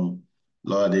much,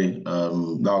 Lade.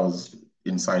 That was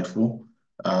insightful.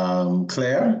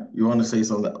 Claire, you want to say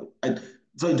something?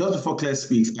 So just before Claire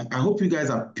speaks, I hope you guys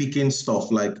are picking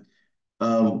stuff like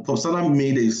Popsana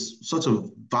made a such a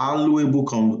valuable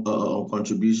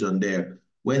contribution there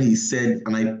when he said,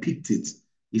 and I picked it.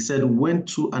 He said, when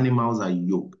two animals are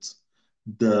yoked,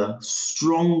 the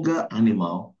stronger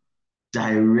animal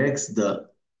directs the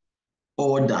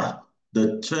order,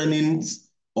 the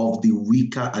turnings of the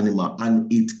weaker animal,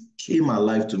 and it came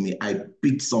alive to me. I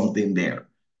picked something there.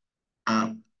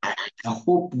 I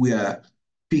hope we are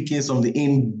picking something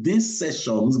in these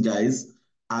sessions, guys,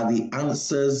 are the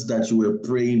answers that you were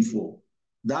praying for.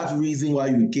 That reason why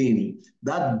you came,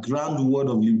 that grand word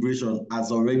of liberation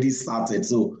has already started.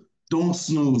 So don't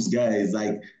snooze, guys.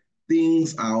 Like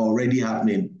things are already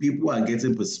happening. People are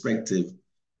getting perspective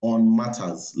on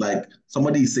matters. Like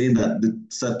somebody is saying that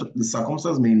the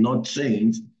circumstance may not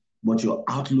change, but your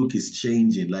outlook is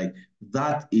changing. Like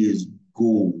that is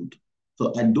gold.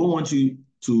 So I don't want you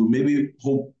to maybe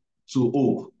hope to,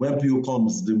 oh, when Pio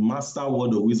comes, the master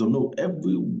word of wisdom. No,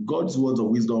 every God's word of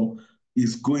wisdom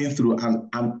is going through.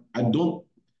 And I don't,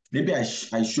 maybe I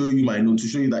show you my note to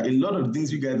show you that a lot of the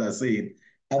things you guys are saying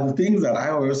are the things that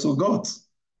I also got.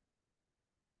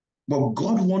 But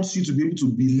God wants you to be able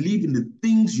to believe in the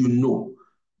things you know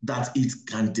that it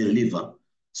can deliver.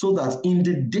 So that in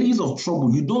the days of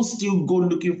trouble, you don't still go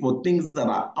looking for things that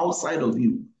are outside of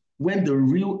you when the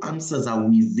real answers are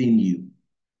within you.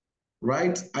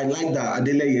 Right? I like that,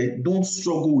 Adeleye. Don't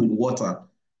struggle with water.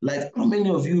 Like, how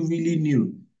many of you really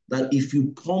knew that if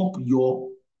you pump your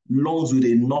lungs with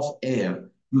enough air,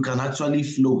 you can actually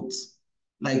float?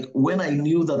 Like, when I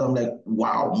knew that, I'm like,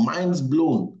 wow, mind's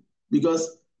blown.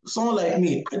 Because someone like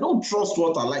me, I don't trust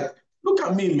water. Like, look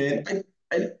at me, man.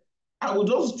 I would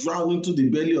just drown into the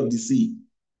belly of the sea.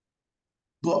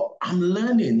 But I'm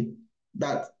learning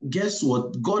that guess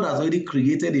what? God has already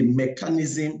created a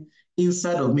mechanism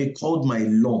inside of me called my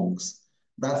lungs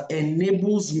that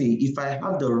enables me, if I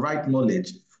have the right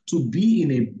knowledge, to be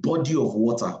in a body of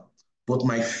water. But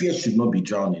my fear should not be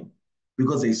drowning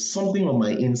because there's something on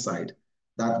my inside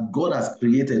that God has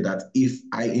created that if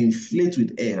I inflate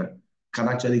with air, can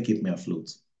actually keep me afloat.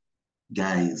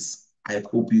 Guys, I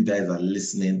hope you guys are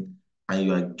listening and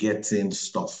you are getting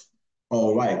stuff.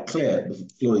 All right, Claire, the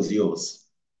floor is yours.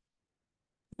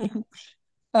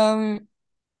 Um,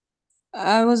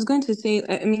 I was going to say,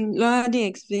 I mean, Lade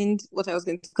explained what I was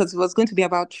going to, because it was going to be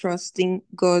about trusting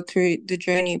God through the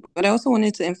journey. But I also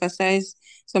wanted to emphasize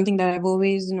something that I've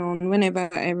always known whenever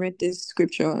I read this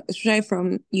scripture, especially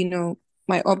from,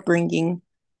 my upbringing.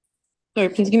 Sorry,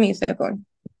 please give me a second.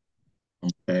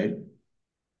 Okay.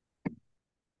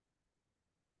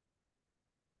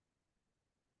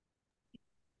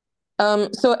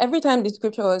 So every time the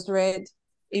scripture was read,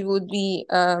 it would be,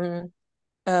 are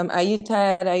you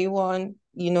tired? Are you worn?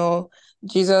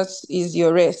 Jesus is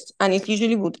your rest. And it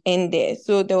usually would end there.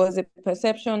 So there was a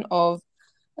perception of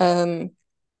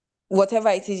whatever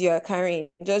it is you are carrying,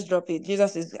 just drop it.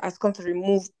 Jesus has come to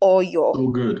remove all your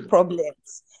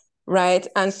problems, right?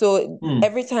 And so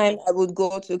every time I would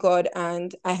go to God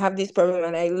and I have this problem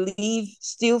and I leave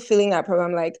still feeling that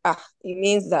problem, like, it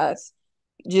means that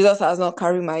Jesus has not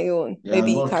carried my own.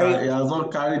 Maybe he has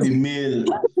not carried the mail.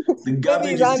 The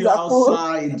garbage his is hands still are full.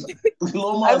 outside.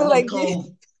 Loma I has feel not like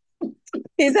come.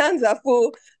 his hands are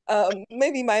full.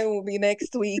 Maybe mine will be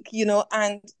next week,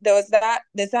 and there's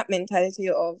that mentality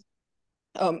of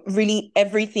really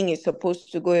everything is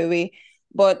supposed to go away.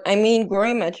 But I mean,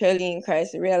 growing maturely in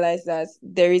Christ, I realize that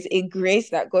there is a grace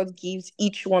that God gives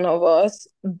each one of us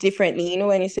differently.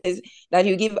 When he says that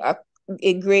you give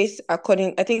a grace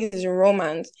according, I think it's in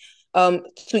Romans,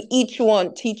 to each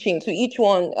one teaching, to each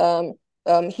one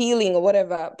healing or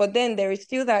whatever. But then there is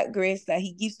still that grace that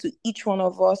he gives to each one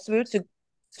of us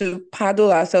to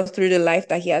paddle ourselves through the life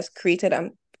that he has created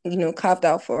and carved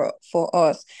out for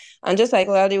us. And just like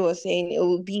Olade was saying, it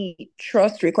will be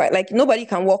trust required. Like, nobody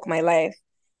can walk my life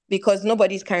because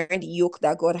nobody's carrying the yoke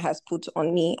that God has put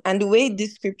on me. And the way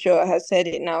this scripture has said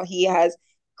it now, he has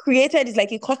created, it's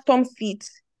like a custom fit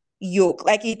yoke.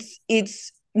 Like,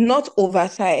 it's not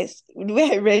oversized. The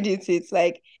way I read it, it's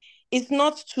like, it's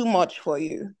not too much for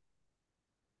you.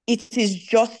 It is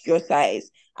just your size.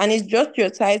 And it's just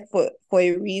your size for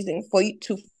a reason, for you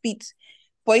to fit,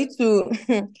 for you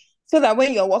to so that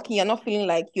when you're walking, you're not feeling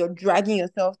like you're dragging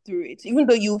yourself through it. Even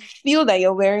though you feel that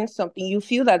you're wearing something, you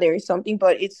feel that there is something,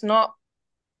 but it's not.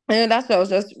 And that's why I was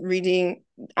just reading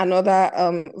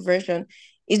another version.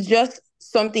 It's just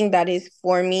something that is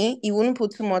for me. It wouldn't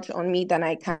put too much on me than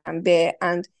I can bear.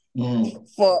 And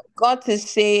for God to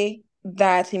say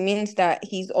that, it means that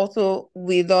he's also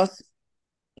with us,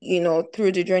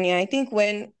 through the journey. I think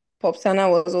when Popsana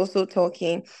was also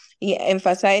talking, he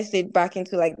emphasized it back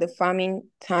into like the farming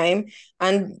time.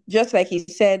 And just like he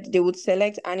said, they would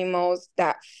select animals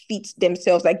that fit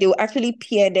themselves. Like, they will actually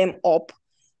pair them up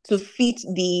to fit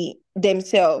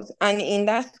themselves. And in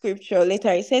that scripture later,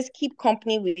 it says, keep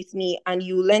company with me and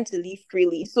you learn to live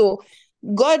freely. So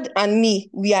God and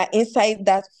me, we are inside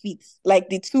that fit, like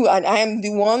the two, and I am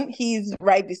the one, he's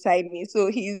right beside me. So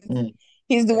he's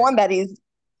the one that is,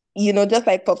 just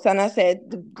like Popsana said,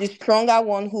 the stronger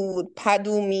one who would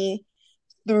paddle me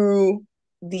through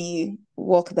the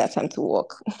walk that I'm to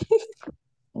walk.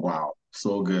 Wow.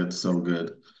 So good. So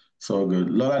good. So good.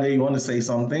 Lola, you want to say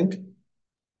something?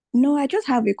 No, I just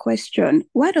have a question.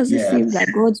 Why does it seem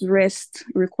like God's rest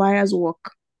requires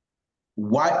work?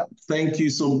 Why? Thank you.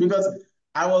 So, because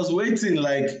I was waiting,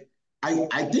 like,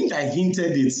 I think I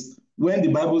hinted it when the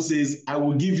Bible says, I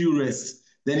will give you rest.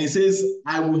 Then it says,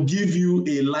 I will give you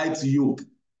a light yoke.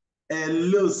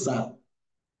 Hello, sir.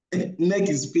 Neck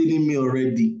is paining me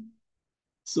already.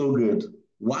 So good.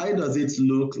 Why does it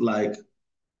look like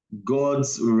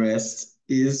God's rest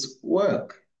is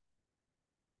work?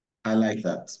 I like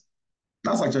that.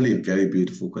 That's actually a very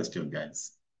beautiful question,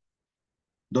 guys.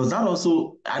 Does that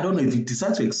also, I don't know if you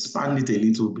decide to expand it a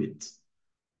little bit,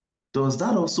 does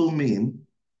that also mean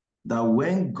that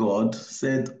when God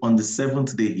said on the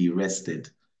seventh day he rested,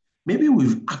 maybe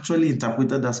we've actually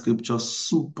interpreted that scripture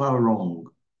super wrong?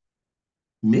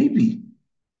 Maybe.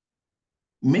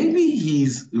 Maybe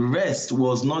his rest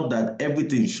was not that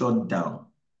everything shut down.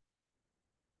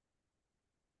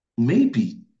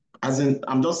 Maybe. As in,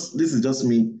 this is just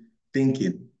me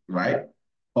thinking, right?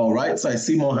 All right, so I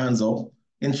see more hands up.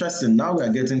 Interesting. Now we are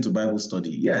getting to Bible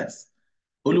study. Yes.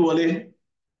 Oluwole.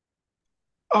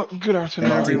 Oh, good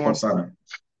afternoon, And I'll take everyone. Popsana.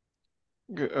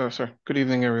 Good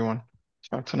evening, everyone.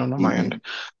 It's afternoon on my end.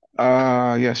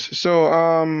 Yes.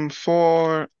 So,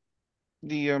 for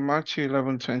the Matthew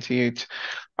 11:28,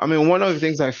 I mean, one of the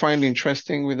things I find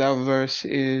interesting with that verse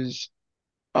is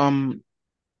the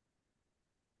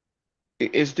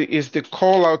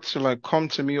call out to, like, come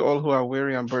to me, all who are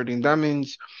weary and burdened. That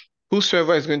means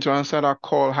whosoever is going to answer that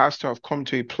call has to have come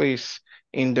to a place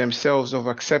in themselves of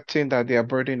accepting that they are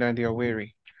burdened and they are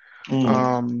weary.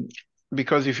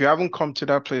 Because if you haven't come to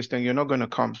that place, then you're not going to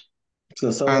come. So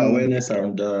self-awareness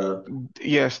and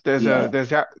yes, there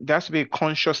has to be a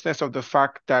consciousness of the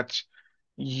fact that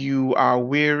you are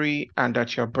weary and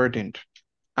that you're burdened,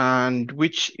 and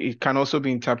which it can also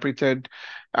be interpreted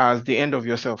as the end of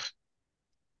yourself.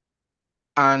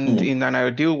 And in an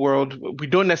ideal world, we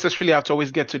don't necessarily have to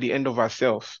always get to the end of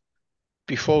ourselves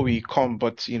before we come,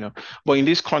 but in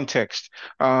this context,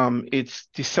 it's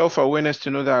the self-awareness to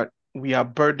know that we are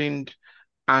burdened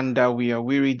and that we are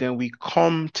weary. Then we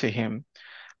come to him,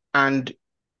 and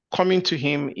coming to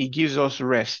him, he gives us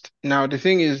rest. Now the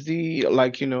thing is,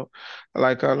 like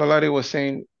Lalade was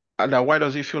saying, that why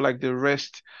does it feel like the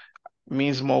rest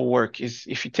means more work. Is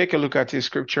if you take a look at it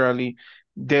scripturally,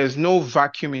 there's no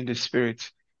vacuum in the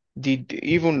spirit.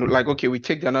 Even like, okay, we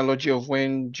take the analogy of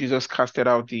when Jesus casted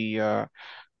out the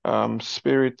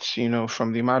spirit,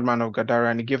 from the madman of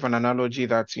Gadara, and he gave an analogy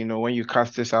that, when you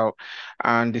cast this out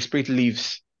and the spirit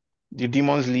leaves, the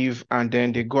demons leave, and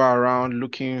then they go around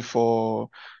looking for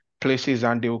places,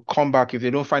 and they will come back. If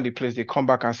they don't find the place, they come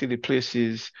back and see the place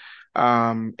is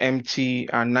empty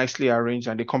and nicely arranged,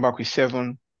 and they come back with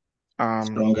seven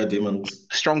Stronger demons.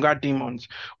 stronger demons,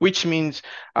 which means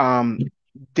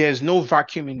there's no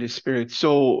vacuum in the spirit.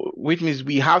 So, which means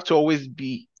we have to always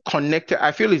be connected.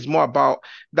 I feel it's more about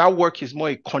that work is more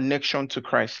a connection to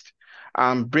Christ,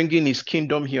 bringing his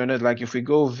kingdom here on earth. Like if we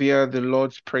go via the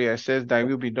Lord's Prayer, it says, "Thy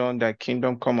will be done, thy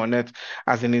kingdom come on earth,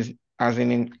 as it's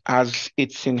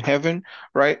in heaven,"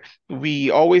 right? We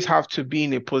always have to be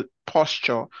in a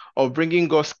posture of bringing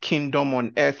God's kingdom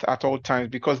on earth at all times,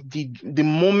 because the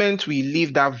moment we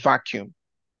leave that vacuum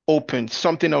open,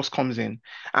 something else comes in,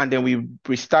 and then we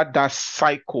restart that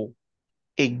cycle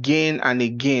again and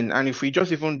again. And if we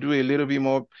just even do a little bit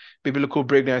more biblical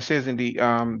breakdown, it says in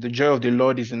the joy of the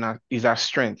Lord is our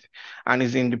strength, and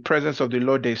is in the presence of the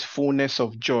Lord there's fullness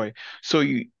of joy. So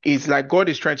it's like God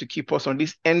is trying to keep us on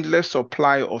this endless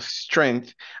supply of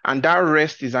strength, and that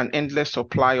rest is an endless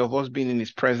supply of us being in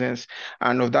his presence,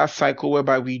 and of that cycle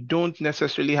whereby we don't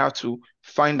necessarily have to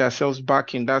find ourselves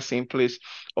back in that same place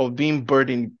of being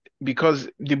burdened, because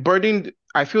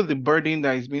I feel the burden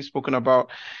that is being spoken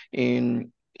about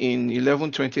in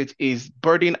 11:28 is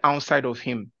burden outside of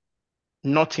him,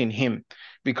 not in him,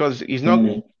 because he's not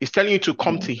he's telling you to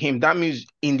come to him. That means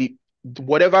in the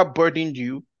whatever burdened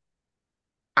you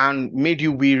and made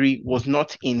you weary was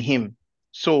not in him.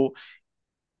 So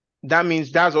that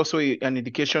means that's also an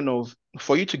indication of,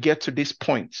 for you to get to this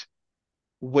point,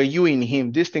 were you in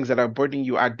him, these things that are burdening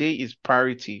you, are they his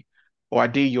priority or are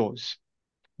they yours?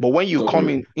 But when you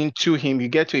come into him, you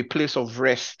get to a place of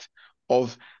rest,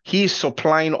 of he's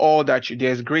supplying all that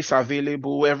there's grace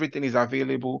available, everything is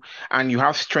available, and you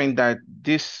have strength that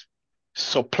this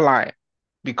supply,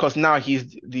 because now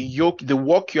he's the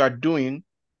work you are doing,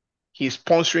 he's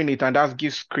sponsoring it, and that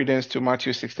gives credence to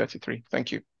Matthew 6:33.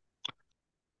 Thank you.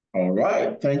 All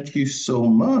right. Thank you so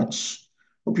much.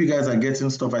 Hope you guys are getting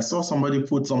stuff. I saw somebody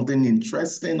put something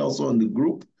interesting also in the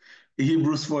group.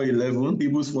 Hebrews 4:11.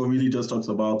 Hebrews 4 really just talks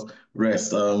about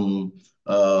rest. Yeah.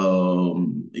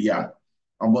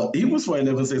 But Hebrews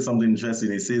 4:11 says something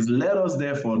interesting. It says, "Let us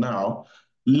therefore now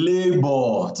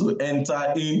labor to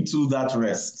enter into that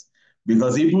rest."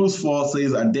 Because Hebrews 4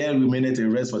 says, "And there remaineth a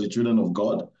rest for the children of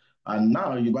God." And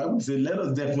now the Bible says, "Let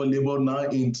us therefore labor now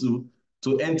to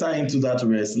enter into that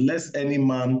rest, lest any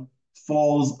man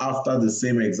falls after the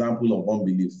same example of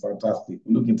unbelief." Fantastic.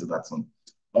 Look into that one.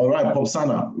 All right,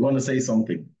 Popsana, you want to say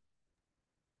something?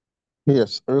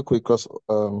 Yes, real quick, because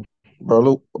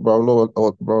Braulo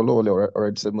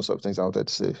already said most of the things I wanted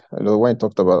to say. I know when he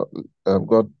talked about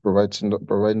God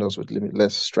providing us with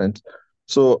limitless strength.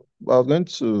 So I was going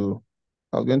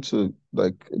to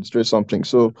like illustrate something.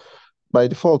 So by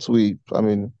default,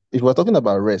 if we're talking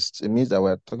about rest, it means that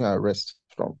we're talking about rest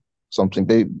from something,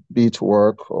 be it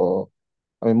work or,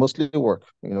 mostly work.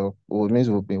 It means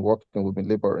we've been working, we've been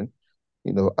laboring,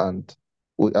 and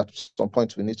at some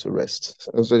point we need to rest.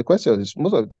 So the question is,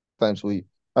 most of the times the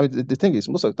thing is,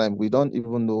 most of the time we don't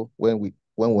even know when we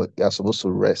are supposed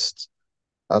to rest,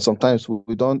 and sometimes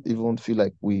we don't even feel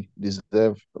like we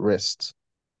deserve rest.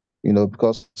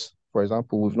 Because, for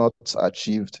example, we've not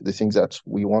achieved the things that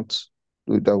we want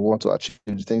to achieve,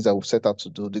 the things that we've set out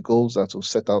to do, the goals that we've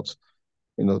set out,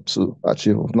 to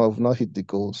achieve. We've not hit the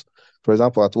goals. For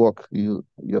example, at work, you're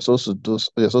supposed to do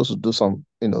some,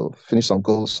 finish some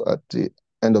goals at the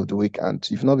end of the week, and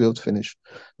if you'll not be able to finish,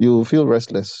 you will feel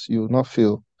restless. You know,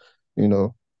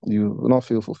 you will not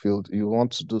feel fulfilled. You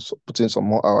want to put in some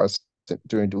more hours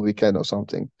during the weekend or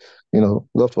something.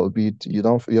 God forbid you're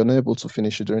not able to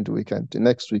finish it during the weekend. The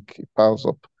next week it piles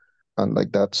up and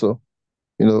like that. So,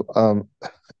 you know, um,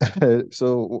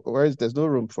 so whereas there's no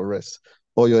room for rest,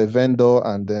 or you're a vendor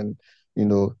and then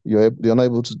you're not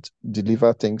able to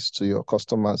deliver things to your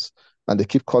customers, and they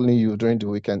keep calling you during the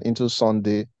weekend into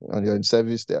Sunday, and you're in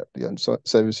service there,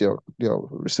 service, you're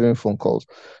receiving phone calls.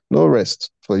 No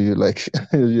rest for you, like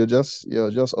you're just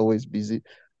always busy,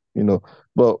 you know.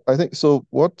 But I think so.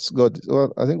 I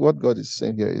think what God is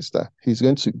saying here is that He's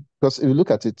going to, because if you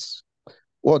look at it,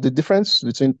 the difference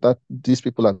between that these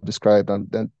people have described and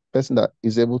then person that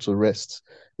is able to rest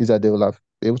is that they will have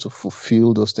be able to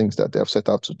fulfill those things that they have set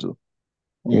out to do,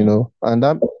 and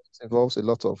that involves a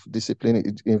lot of discipline.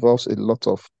 It involves a lot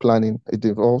of planning. It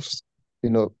involves, you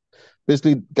know,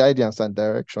 basically guidance and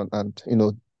direction, and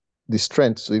the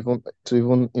strength to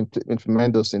even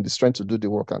implement those things, the strength to do the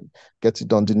work and get it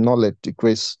done, the knowledge, the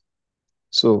grace.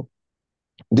 So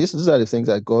these are the things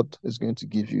that God is going to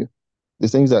give you, the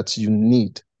things that you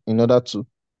need in order to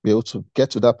be able to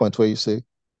get to that point where you say,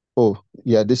 "Oh,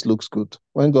 yeah, this looks good."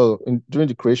 When during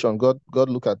the creation, God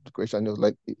looked at the creation and he was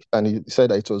like, and he said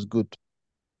that it was good.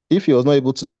 If he was not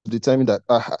able to determine that,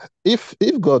 if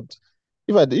God,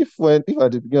 if at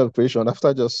the beginning of creation,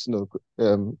 after just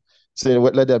saying,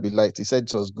 "Let there be light," he said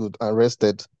it was good and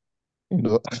rested, you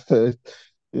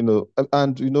know,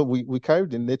 and we carry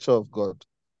the nature of God.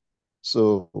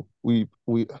 So we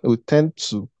tend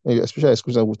to, especially as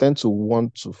Christians, we tend to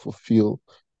want to fulfill,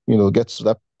 get to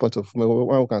that point of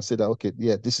when we can say that, okay,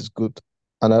 yeah, this is good,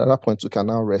 and at that point we can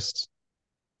now rest.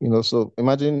 So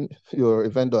imagine you're a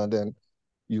vendor and then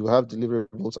you have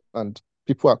deliverables and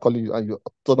people are calling you and you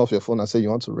turn off your phone and say you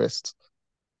want to rest.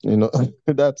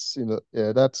 That's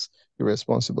yeah, that's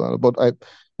irresponsible. But I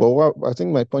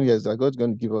think my point here is that God's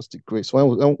going to give us the grace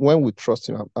when we trust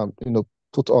Him and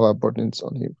put all our burdens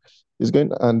on Him. He's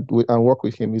going and work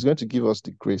with Him. He's going to give us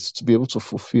the grace to be able to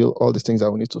fulfill all the things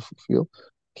that we need to fulfill,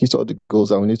 hit all the goals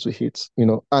that we need to hit.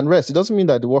 And rest. It doesn't mean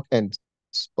that the work ends,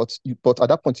 but at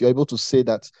that point you're able to say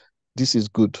that this is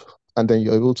good, and then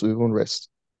you're able to even rest.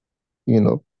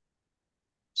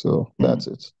 So that's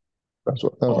it. That's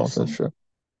what I wanted to share.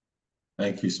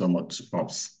 Thank you so much,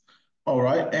 Pops. All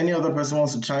right. Any other person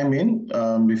wants to chime in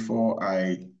before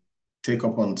I take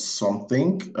up on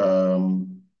something?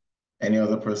 Any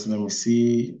other person? Let me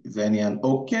see. Is there any?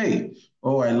 Okay.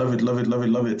 Oh, I love it, love it, love it,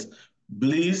 love it.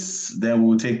 Bliss, then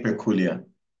we'll take Peculiar.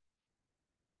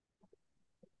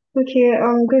 Okay,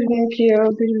 good evening,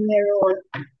 Pio. Good evening,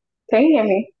 everyone. Can you hear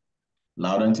me?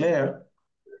 Loud and clear.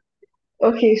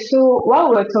 Okay, so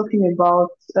while we're talking about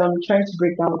trying to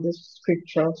break down this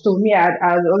scripture, so me,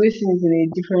 I'd always seen it in a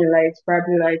different light,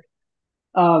 probably like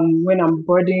when I'm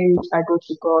burdened, I go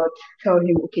to God, tell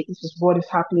him, okay, this is what is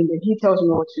happening, then he tells me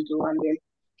what to do, and then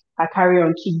I carry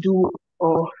on to do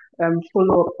or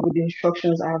follow up with the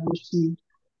instructions I have received.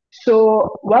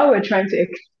 So while we're trying to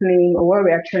explain or while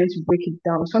we are trying to break it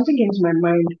down, something came to my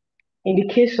mind in the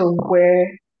case of where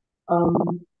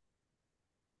um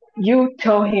you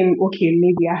tell him, okay,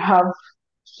 maybe I have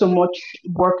so much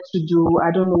work to do, I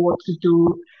don't know what to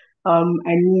do, I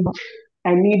need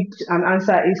an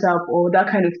answer ASAP or that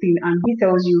kind of thing, and he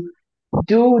tells you,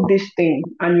 do this thing,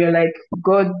 and you're like,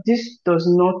 God, this does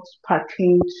not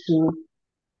pertain to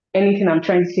anything I'm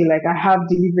trying to say. Like I have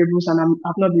deliverables and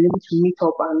I've not been able to meet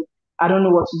up and I don't know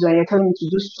what to do. And you're telling me to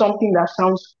do something that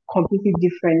sounds completely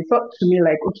different. It felt to me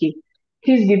like, okay,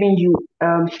 he's giving you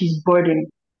his burden,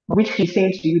 which he's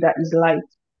saying to you that is light.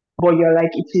 But you're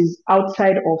like, it is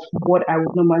outside of what I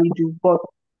would normally do. But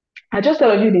I just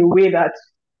thought of it in a way that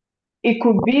it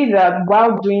could be that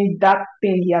while doing that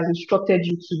thing he has instructed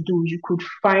you to do, you could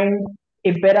find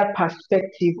a better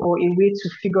perspective or a way to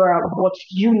figure out what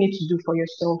you need to do for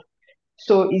yourself.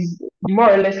 So it's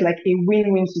more or less like a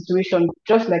win-win situation,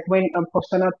 just like when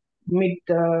Postana made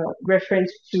the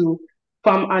reference to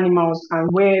farm animals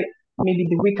and where maybe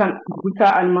the weaker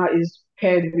animal is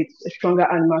paired with a stronger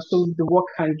animal so the work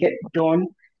can get done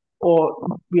or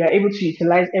we are able to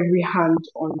utilize every hand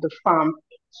on the farm.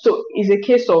 So it's a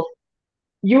case of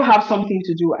you have something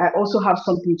to do, I also have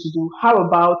something to do. How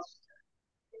about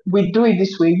we do it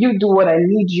this way? You do what I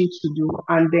need you to do,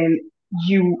 and then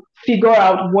you figure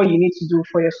out what you need to do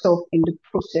for yourself in the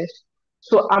process.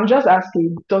 So I'm just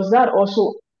asking, does that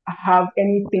also have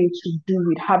anything to do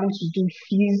with having to do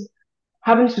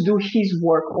his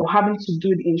work or having to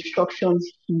do the instructions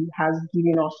he has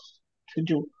given us to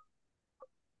do?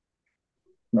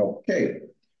 Okay.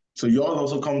 So yours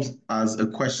also comes as a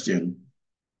question.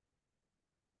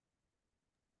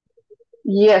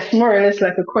 Yes, more or less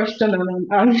like a question and an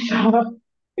answer.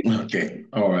 Okay.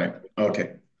 All right.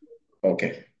 Okay.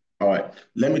 Okay. All right.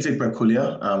 Let me take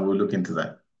Peculiar and we'll look into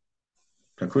that.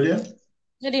 Peculiar?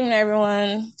 Good evening,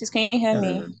 everyone. Just can you hear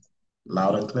me?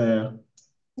 Loud and clear.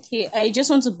 Okay, I just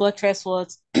want to buttress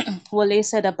what Wale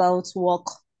said about work.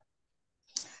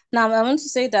 Now, I want to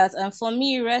say that for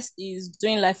me, rest is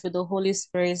doing life with the Holy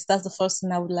Spirit. That's the first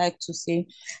thing I would like to say.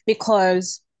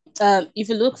 Because if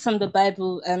you look from the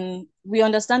Bible, we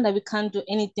understand that we can't do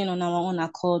anything on our own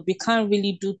accord. We can't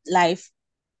really do life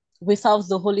without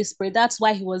the Holy Spirit. That's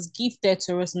why he was gifted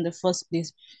to us in the first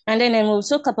place. And then we'll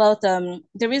talk about the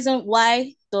reason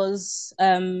why does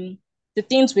the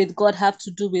things with God have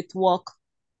to do with work.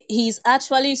 He's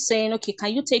actually saying, okay,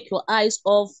 can you take your eyes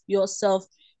off yourself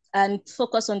and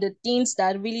focus on the things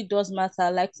that really does matter?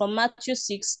 Like from Matthew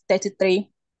 6:33,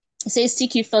 It says,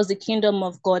 seek ye first the kingdom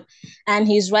of God and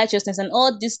his righteousness, and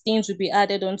all these things will be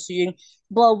added unto you.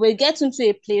 But we get into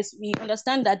a place, we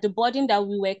understand that the burden that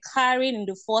we were carrying in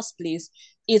the first place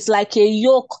is like a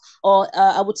yoke, or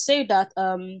I would say that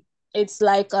it's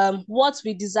like what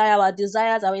we desire, our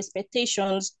desires, our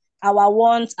expectations, our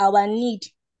wants, our need.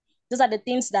 Those are the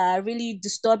things that are really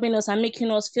disturbing us and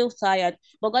making us feel tired.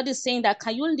 But God is saying that,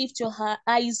 can you lift your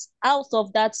eyes out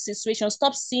of that situation?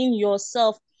 Stop seeing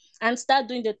yourself and start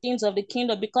doing the things of the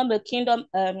kingdom. Become a kingdom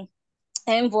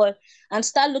envoy and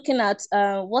start looking at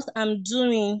what I'm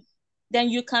doing. Then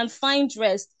you can find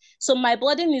rest. So my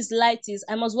burden is light, is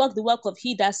I must work the work of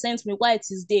he that sent me while it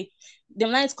is day. The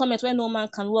night cometh where no man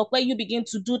can work, where you begin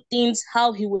to do things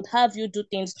how he would have you do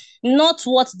things, not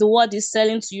what the world is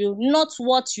selling to you, not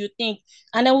what you think.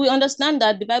 And then we understand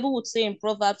that the Bible would say in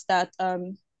Proverbs that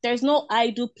there's no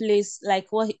idle place, like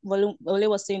what Wole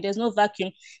was saying. There's no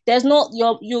vacuum. There's no,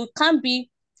 you can't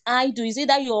be idle. Is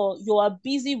either you are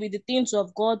busy with the things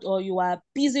of God, or you are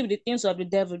busy with the things of the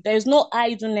devil. There is no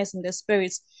idleness in the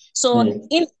spirit. So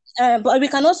in but we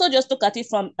can also just look at it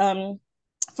from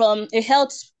a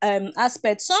health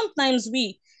aspect. Sometimes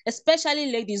we,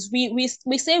 especially ladies,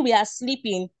 we say we are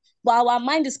sleeping, but our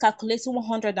mind is calculating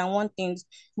 101 things.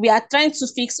 We are trying to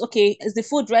fix, okay, is the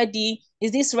food ready?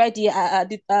 Is this ready?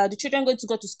 The children going to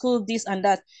go to school? This and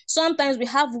that. Sometimes we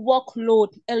have workload,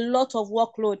 a lot of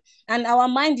workload, and our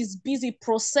mind is busy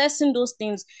processing those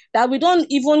things that we don't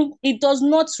even, it does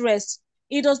not rest.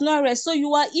 It does not rest. So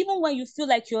you are, even when you feel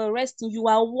like you're resting, you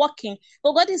are working.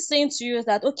 But God is saying to you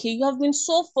that, okay, you have been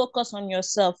so focused on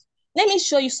yourself. Let me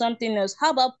show you something else.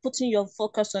 How about putting your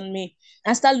focus on me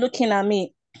and start looking at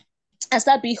me and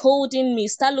start beholding me,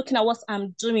 start looking at what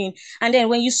I'm doing. And then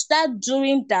when you start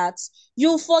doing that,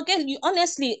 you forget, you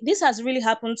honestly, this has really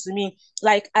happened to me.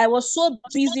 Like I was so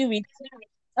busy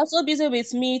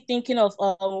with me thinking of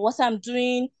what I'm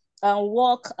doing,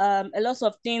 work, a lot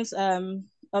of things,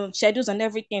 schedules and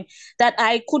everything, that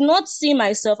I could not see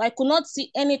myself. I could not see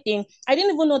anything. I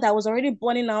didn't even know that I was already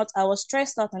burning out. I was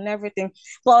stressed out and everything.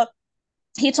 But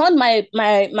he turned my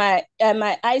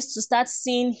eyes to start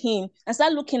seeing him and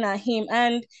start looking at him.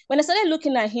 And when I started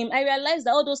looking at him, I realized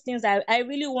that all those things I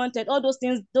really wanted, all those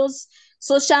things, those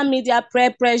social media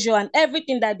pressure and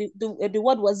everything that the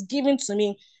world was giving to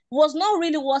me, was not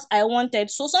really what I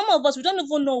wanted. So some of us, we don't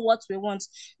even know what we want.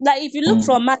 Like if you look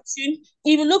from Matthew,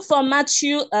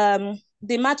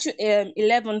 the Matthew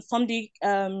 11 from the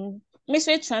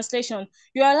Message translation,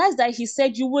 you realize that he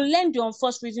said you will learn the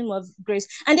unforced rhythm of grace.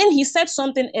 And then he said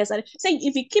something else, saying,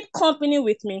 if you keep company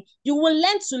with me, you will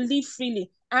learn to live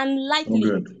freely and lightly. So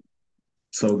good.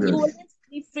 So good. You will learn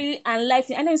to live freely and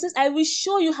lightly. And then he says, I will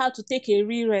show you how to take a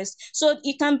real rest. So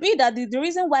it can be that the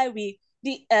reason why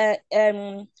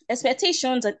the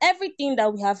expectations and everything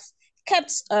that we have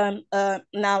kept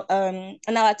now on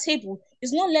our table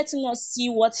is not letting us see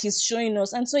what he's showing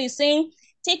us. And so he's saying,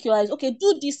 take your eyes, okay,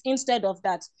 do this instead of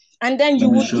that. And then Let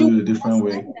me show you a different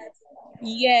way. that.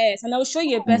 Yes, and I will show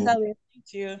you a better way.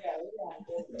 Thank you.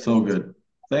 So good.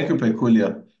 Thank you,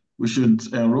 Peculiar. We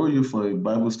should enroll you for a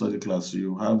Bible study class.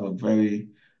 You have a very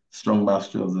strong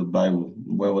mastery of the Bible.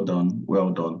 Well done. Well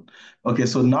done. Okay,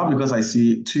 so now because I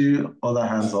see two other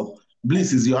hands up,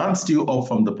 Bliss, is your hand still up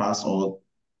from the past, or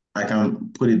I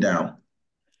can put it down?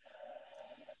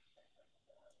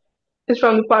 It's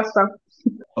from the pastor.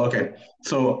 Okay,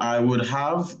 so I would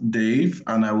have Dave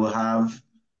and I will have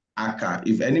Aka.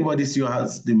 If anybody still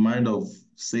has the mind of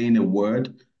saying a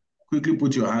word, quickly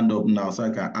put your hand up now so I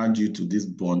can add you to this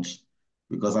bunch.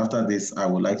 Because after this, I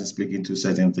would like to speak into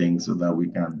certain things so that we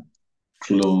can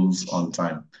close on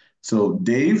time. So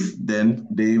Dave, then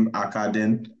Dave, Aka,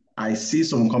 then I see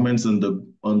some comments on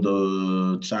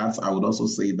the chat. I would also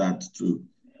say that too.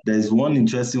 There's one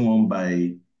interesting one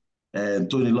by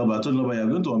Tony Loba. Tony Loba, you're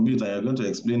going to unmute and you're going to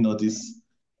explain all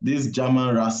this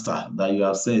German Rasta that you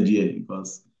have said here,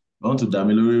 because I want to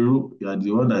Damiloru, you are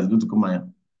the one that is going to come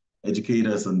and educate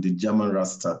us on the German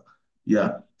Rasta.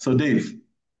 Yeah. So Dave,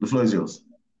 the floor is yours.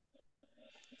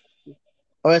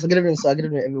 All right, so good evening, sir. Good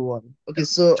evening, everyone. Okay,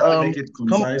 so Try to make it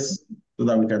concise so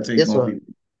that we can take yes, more sir.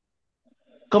 people.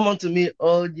 Come unto me,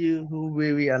 all you who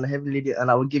weary and heavy laden, and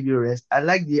I will give you rest. I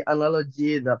like the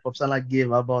analogy that Popsana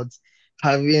gave about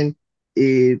having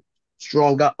a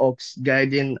stronger ox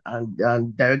guiding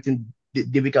and directing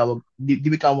the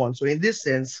weaker one. So in this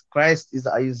sense, Christ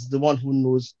is the one who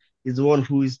knows, is the one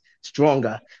who is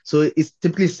stronger. So it's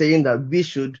typically saying that we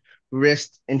should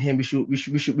rest in him. We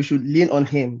should lean on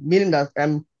him. Meaning that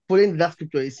following that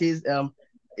scripture, it says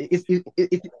it's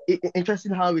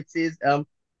interesting how it says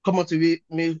come unto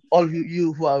me, all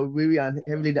you who are weary and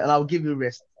heavy laden, and I'll give you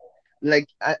rest.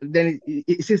 then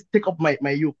it says, take up my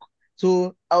yoke.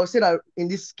 So I would say that in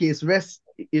this case, rest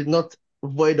is not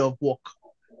void of work.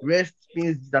 Rest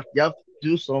means that you have to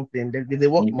do something. The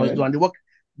work you must do,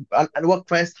 Okay. and what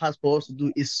Christ has for us to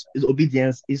do is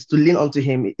obedience, is to lean onto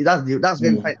Him. That's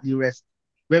when we find the rest,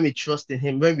 when we trust in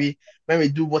Him, when we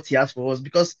do what He has for us.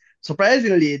 Because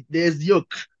surprisingly, there's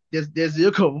yoke. There's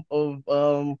yoke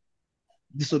of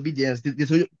disobedience,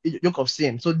 the yoke of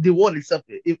sin. So the word itself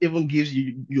even gives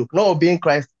you yoke. Not obeying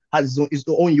Christ has his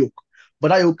own yoke, but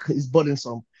that yoke is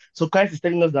burdensome. So Christ is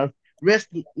telling us that rest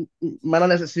might not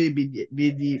necessarily be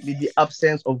the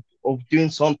absence of doing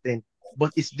something,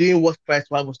 but it's doing what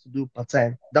Christ wants us to do part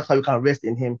time. That's how we can rest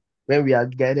in Him when we are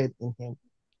guided in Him.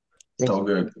 Thank So you.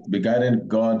 good. Be guided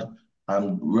God,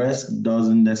 and rest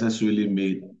doesn't necessarily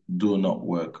mean do not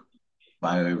work.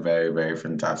 Very, very, very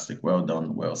fantastic. Well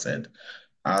done. Well said.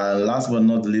 Last but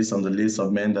not least on the list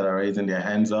of men that are raising their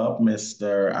hands up,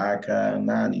 Mr.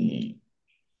 Akanani.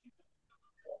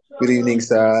 Good evening,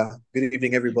 sir. Good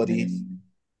evening, everybody.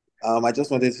 I just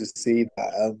wanted to say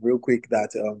that real quick that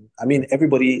I mean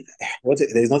everybody.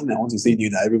 There's nothing I want to say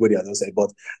new that everybody has not said,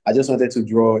 but I just wanted to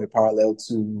draw a parallel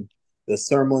to the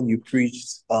sermon you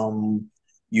preached.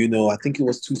 I think it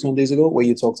was 2 Sundays ago where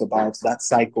you talked about that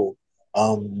cycle.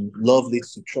 Love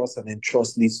leads to trust, and then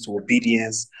trust leads to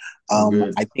obedience.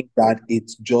 Good. I think that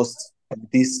it just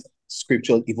this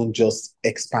scripture even just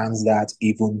expands that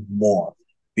even more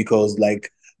because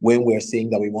like when we're saying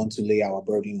that we want to lay our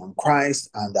burden on Christ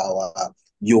and our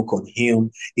yoke on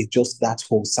Him, it's just that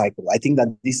whole cycle. I think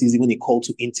that this is even a call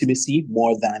to intimacy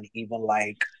more than even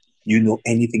like,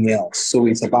 anything else. So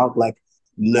it's about like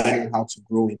learning how to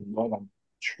grow in love and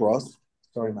trust.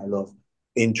 Sorry, my love,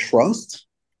 in trust.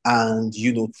 And,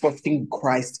 trusting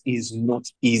Christ is not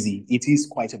easy. It is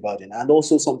quite a burden. And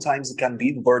also sometimes it can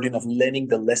be the burden of learning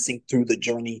the lesson through the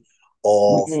journey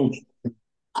of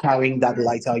carrying that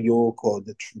lighter yoke or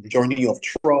the journey of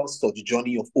trust or the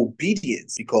journey of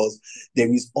obedience because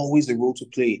there is always a role to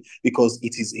play because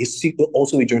it's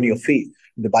also a journey of faith.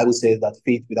 The Bible says that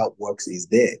faith without works is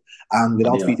dead, and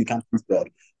without faith you can't please God,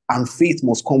 and faith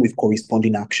must come with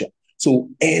corresponding action. So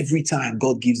every time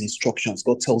God gives instructions,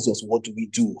 God tells us what do we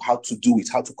do, how to do it,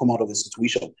 how to come out of a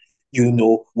situation,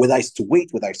 whether it's to wait,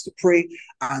 whether it's to pray,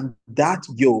 and that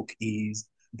yoke is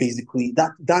basically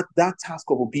that task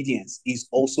of obedience is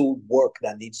also work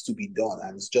that needs to be done,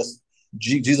 and it's just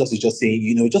Jesus is just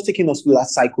saying, just taking us through that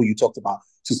cycle you talked about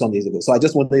 2 Sundays ago. So I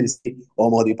just wanted to say,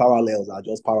 the parallels are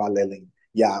just paralleling.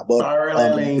 Yeah, but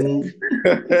Paralleling.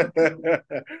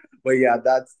 but yeah,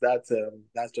 that's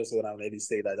just what I'm ready to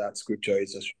say. That scripture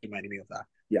is just reminding me of that.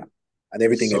 Yeah, and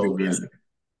everything So everybody good. said.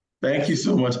 Thank you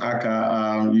so much,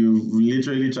 Aka. You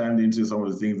literally chimed into some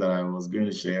of the things that I was going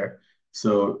to share.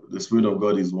 So the Spirit of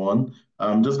God is one.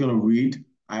 I'm just going to read.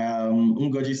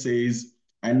 Ngoji says,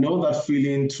 I know that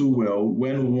feeling too well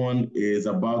when one is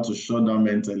about to shut down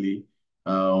mentally.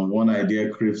 One idea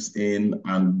creeps in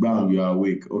and bam, you are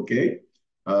awake. Okay.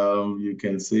 You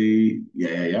can say,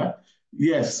 yeah.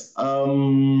 Yes.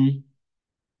 Tony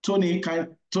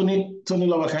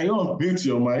Lover, can you unmute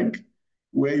your mic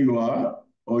where you are,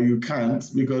 or you can't?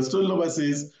 Because Tony Lover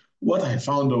says, what I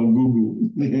found on Google.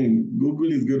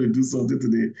 Google is going to do something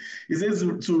today. It says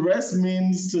to rest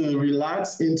means to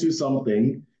relax into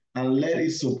something and let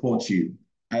it support you.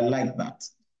 I like that.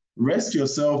 Rest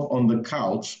yourself on the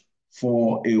couch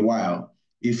for a while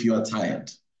if you're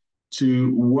tired.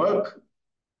 To work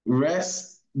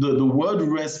rest, the word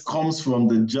rest comes from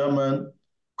the German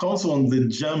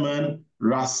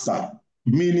Rasta,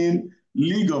 meaning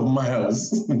League of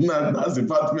Miles. Now that's the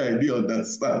part where I didn't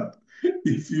understand.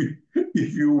 If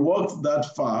you walked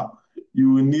that far,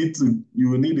 you will need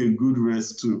a good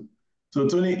rest too. So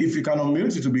Tony, if you can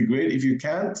unmute, it will be great. If you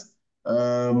can't,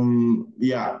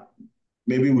 yeah,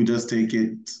 maybe we just take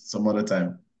it some other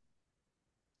time.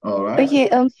 All right. Okay,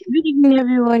 good evening,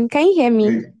 everyone. Can you hear me?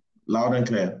 Great. Loud and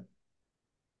clear.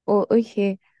 Oh,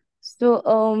 okay.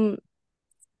 So,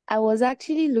 I was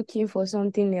actually looking for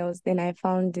something else, then I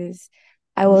found this.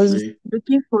 I was See,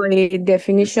 looking for a just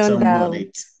definition tell me on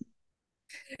it.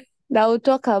 that will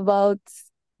talk about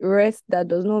rest that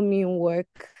does not mean work.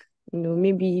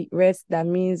 Maybe rest that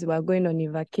means we're going on a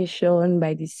vacation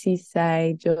by the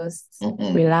seaside, just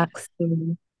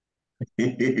relaxing.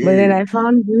 But then I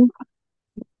found you.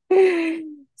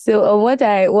 So,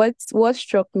 what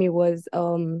struck me was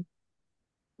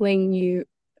when you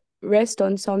rest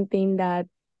on something that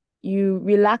you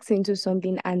relax into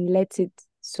something and let it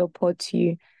support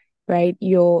you, right?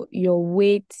 Your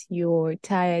weight, your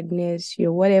tiredness,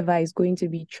 your whatever is going to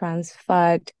be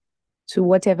transferred to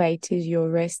whatever it is you're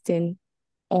resting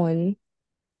on.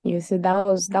 So that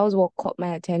was what caught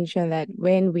my attention, that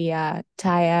when we are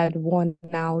tired, worn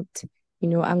out,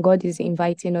 and God is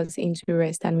inviting us into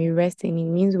rest and we rest in it,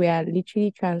 means we are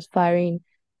literally transferring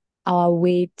our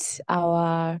weight,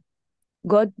 our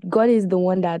God is the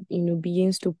one that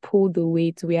begins to pull the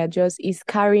weight. Is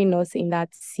carrying us in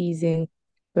that season,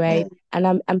 right? And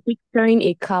I'm picturing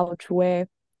a couch where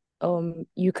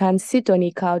you can sit on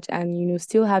a couch and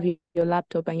still have your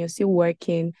laptop and you're still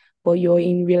working, but you're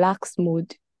in relaxed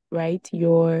mode, right?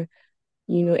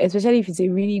 Especially if it's a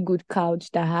really good couch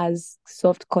that has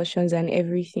soft cushions and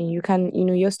everything, you're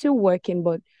still working,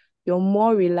 but you're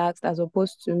more relaxed as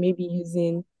opposed to maybe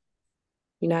using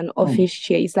an office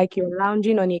chair. It's like you're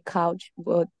lounging on a couch,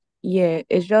 but yeah,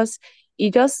 it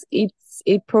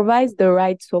provides the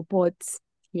right support.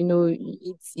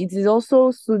 It is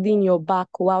also soothing your back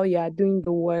while you are doing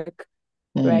the work,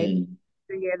 right?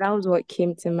 So yeah, that was what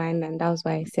came to mind, and that was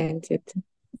why I sent it.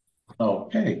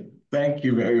 Okay, thank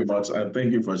you very much, and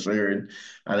thank you for sharing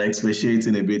and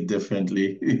expatiating a bit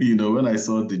differently. When I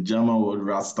saw the German word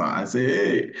Rasta, I say,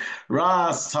 hey,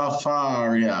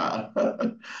 Rastafaria.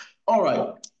 All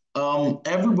right.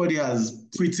 Everybody has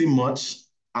pretty much,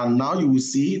 and now you will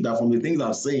see that from the things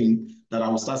I'm saying, that I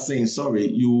will start saying sorry,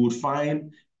 you will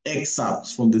find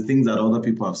excerpts from the things that other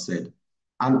people have said.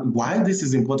 And why this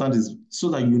is important is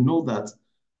so that you know that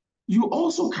you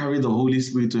also carry the Holy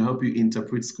Spirit to help you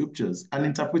interpret scriptures and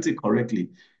interpret it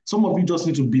correctly. Some of you just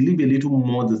need to believe a little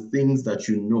more the things that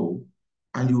you know,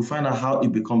 and you'll find out how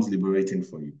it becomes liberating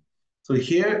for you. So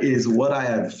here is what I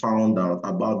have found out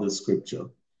about the scripture.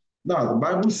 Now, the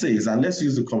Bible says, and let's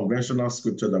use the conventional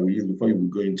scripture that we use before we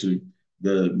go into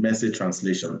the message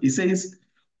translation. It says,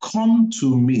 "Come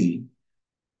to me,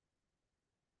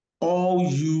 all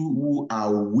you who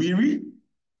are weary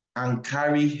and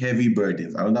carry heavy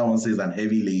burdens." Another one says, "and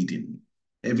heavy laden."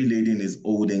 Heavy laden is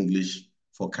Old English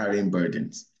for carrying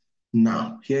burdens.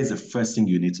 Now, here's the first thing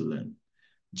you need to learn.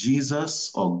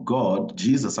 Jesus, or God,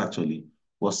 Jesus actually,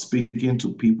 was speaking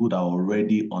to people that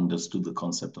already understood the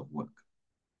concept of work.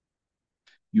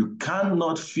 You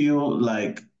cannot feel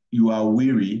like you are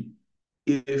weary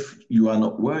if you are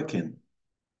not working.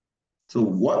 So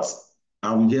what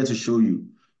I'm here to show you,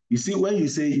 you see, when you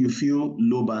say you feel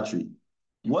low battery,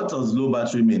 what does low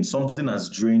battery mean? Something has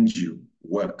drained you,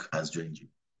 work has drained you.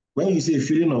 When you say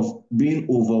feeling of being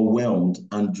overwhelmed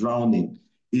and drowning,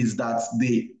 is that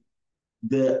the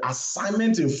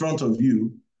assignment in front of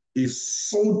you is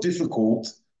so difficult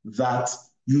that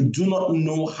you do not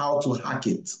know how to hack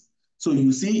it. So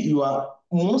you see, you are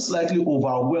most likely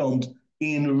overwhelmed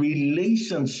in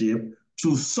relationship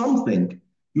to something.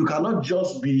 You cannot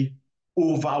just be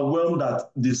overwhelmed that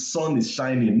the sun is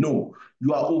shining. No,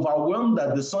 you are overwhelmed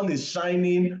that the sun is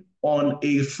shining on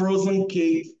a frozen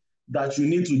cake that you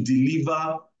need to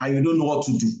deliver and you don't know what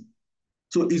to do.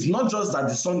 So it's not just that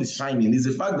the sun is shining, it's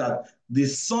the fact that the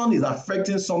sun is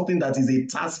affecting something that is a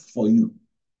task for you.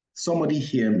 Somebody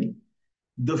hear me.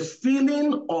 The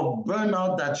feeling of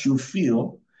burnout that you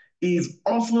feel is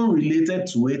often related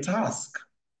to a task.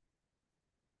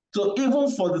 So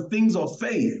even for the things of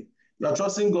faith, you're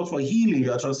trusting God for healing,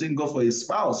 you're trusting God for a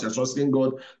spouse, you're trusting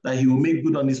God that He will make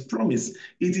good on His promise.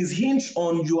 It is hinged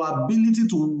on your ability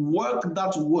to work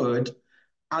that word,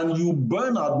 and you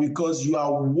burn out because you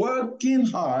are working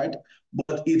hard,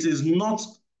 but it is not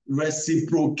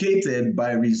reciprocated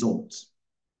by results.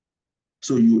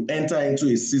 So you enter into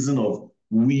a season of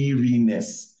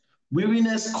weariness.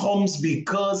 Weariness comes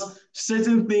because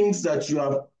certain things that you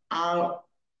have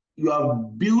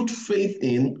built faith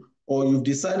in, or you've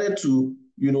decided to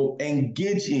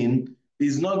engage in,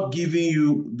 is not giving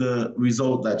you the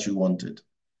result that you wanted.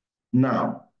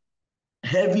 Now,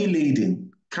 heavy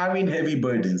laden, carrying heavy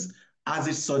burdens, as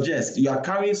it suggests, you are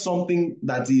carrying something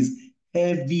that is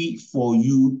heavy for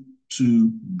you to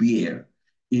bear.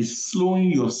 It's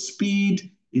slowing your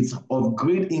speed, it's of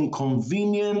great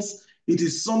inconvenience. It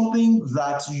is something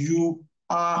that you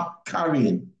are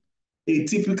carrying. A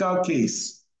typical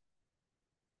case,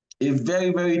 a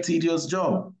very, very tedious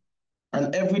job,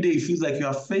 and every day it feels like you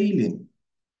are failing.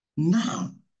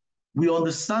 Now, we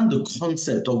understand the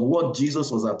concept of what Jesus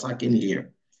was attacking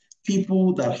here.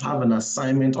 People that have an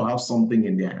assignment or have something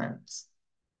in their hands.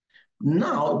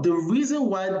 Now, the reason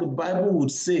why the Bible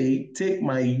would say, take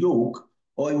my yoke,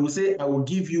 or it will say, I will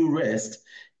give you rest,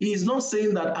 is not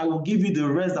saying that I will give you the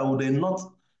rest that would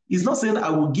not, it's not saying I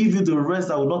will give you the rest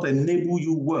that will not enable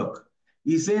you work.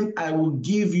 He's saying, I will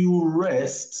give you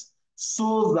rest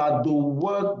so that the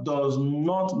work does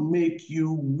not make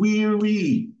you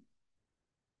weary.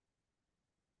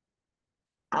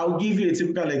 I'll give you a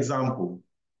typical example.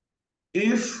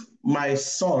 If my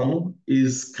son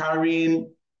is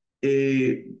carrying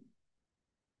a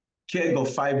keg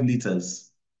of 5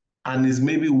 liters and is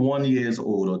maybe 1 year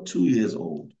old or 2 years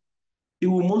old, it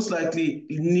will most likely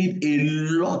need a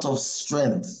lot of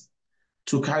strength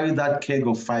to carry that keg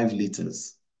of 5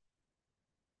 liters,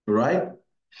 right?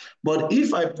 But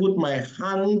if I put my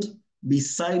hand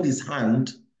beside his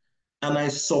hand and I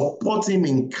support him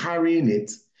in carrying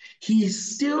it,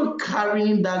 he's still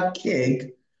carrying that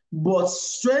keg, but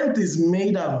strength is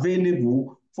made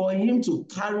available for him to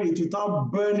carry it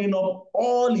without burning up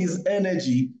all his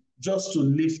energy just to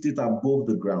lift it above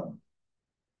the ground.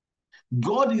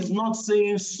 God is not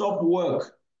saying stop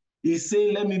work. He's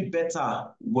saying let me better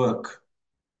work.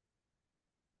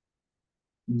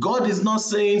 God is not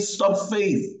saying stop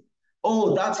faith.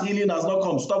 Oh, that healing has not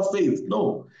come. Stop faith.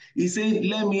 No. He's saying,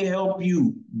 let me help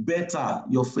you better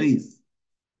your faith.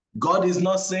 God is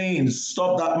not saying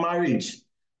stop that marriage.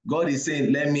 God is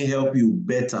saying, let me help you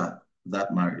better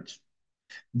that marriage.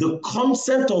 The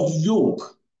concept of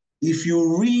yoke, if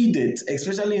you read it,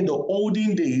 especially in the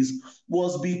olden days,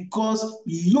 was because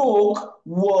yoke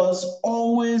was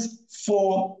always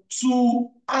for two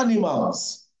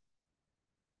animals.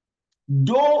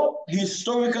 Though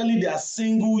historically they are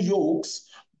single yokes,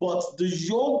 but the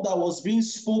yoke that was being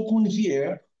spoken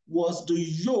here was the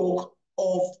yoke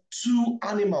of two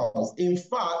animals. In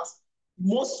fact,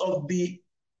 most of the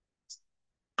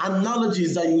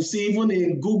analogies that you see even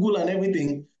in Google and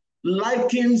everything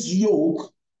likens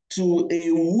yoke to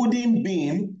a wooden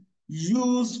beam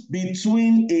used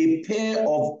between a pair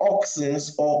of oxen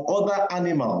or other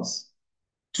animals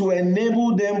to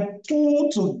enable them pull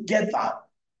together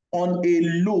on a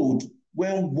load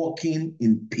when walking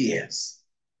in pairs.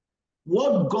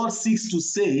 What God seeks to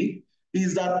say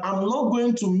is that I'm not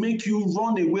going to make you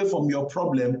run away from your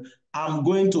problem. I'm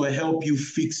going to help you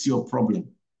fix your problem.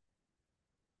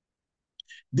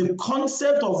 The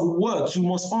concept of work, you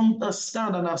must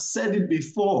understand, and I've said it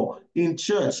before in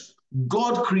church,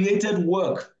 God created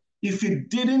work. If he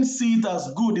didn't see it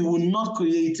as good, he would not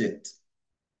create it.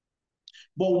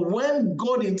 But when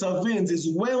God intervenes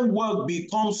is when work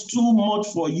becomes too much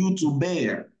for you to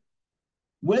bear.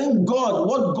 What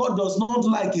God does not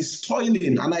like is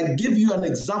toiling. And I give you an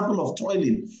example of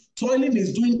toiling. Toiling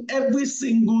is doing every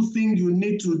single thing you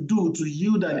need to do to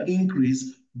yield an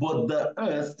increase, but the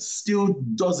earth still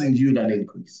doesn't yield an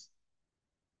increase.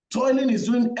 Toiling is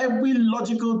doing every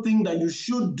logical thing that you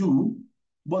should do,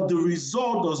 but the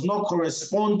result does not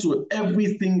correspond to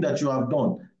everything that you have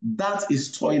done. That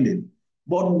is toiling.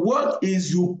 But work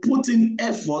is you put in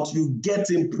effort, you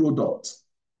get in product.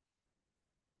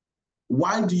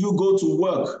 Why do you go to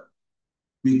work?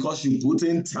 Because you put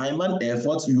in time and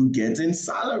effort, you get in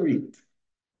salary.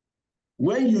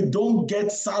 When you don't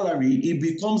get salary, it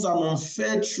becomes an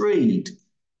unfair trade.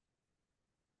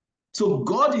 So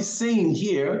God is saying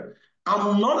here,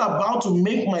 I'm not about to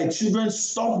make my children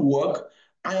stop work.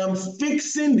 I am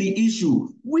fixing the issue,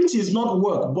 which is not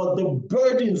work, but the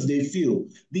burdens they feel,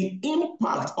 the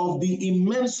impact of the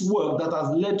immense work that has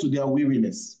led to their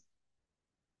weariness.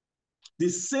 The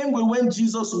same way when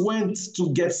Jesus went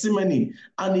to Gethsemane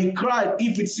and he cried,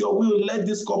 if it's your will, let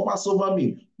this cup pass over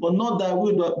me, but not thy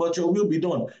will, but your will be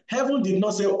done. Heaven did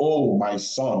not say, oh, my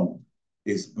son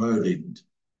is burdened.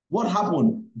 What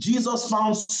happened? Jesus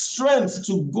found strength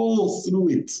to go through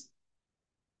it.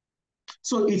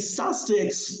 So it starts to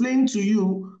explain to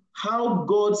you how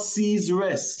God sees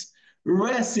rest.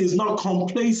 Rest is not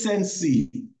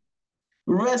complacency.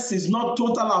 Rest is not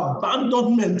total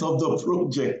abandonment of the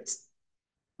project.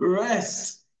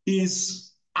 Rest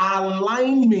is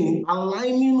aligning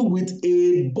with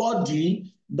a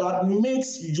body that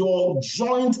makes your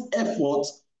joint effort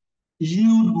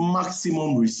yield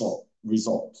maximum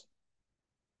result.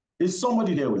 Is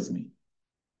somebody there with me?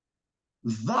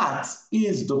 That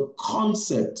is the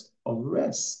concept of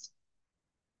rest.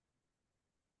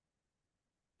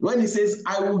 When he says,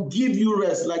 I will give you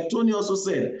rest, like Tony also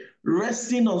said,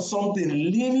 resting on something,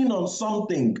 leaning on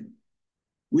something.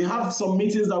 We have some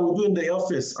meetings that we do in the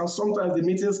office, and sometimes the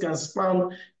meetings can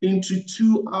span into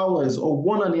 2 hours or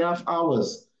 1.5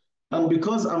 hours. And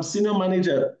because I'm senior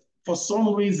manager, for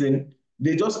some reason,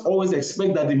 they just always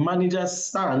expect that the manager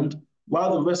stand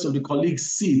while the rest of the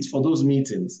colleagues sit for those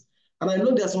meetings. And I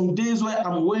know there are some days where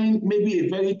I'm wearing maybe a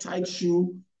very tight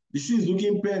shoe. The shoe is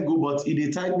looking painful, but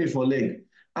it tight me for leg.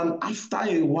 And after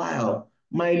a while,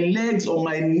 my legs or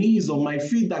my knees or my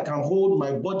feet that can hold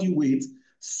my body weight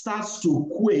starts to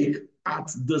quake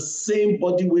at the same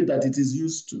body weight that it is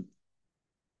used to.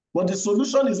 But the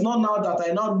solution is not now that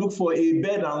I now look for a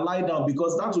bed and lie down,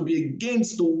 because that would be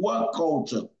against the work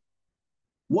culture.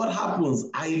 What happens?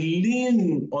 I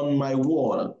lean on my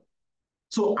wall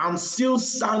So I'm still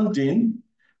standing,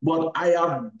 but I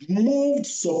have moved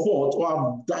support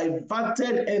or I've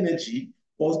diverted energy,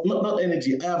 or not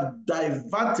energy, I have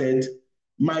diverted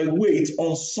my weight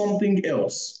on something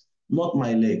else, not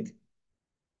my leg.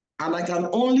 And I can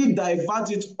only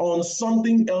divert it on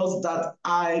something else that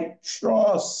I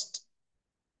trust.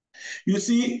 You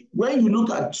see, when you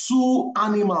look at two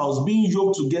animals being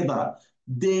yoked together,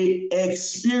 they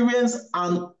experience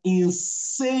an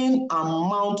insane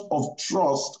amount of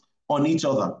trust on each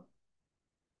other.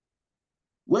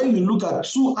 When you look at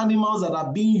two animals that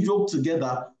are being yoked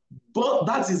together, but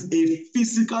that is a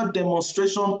physical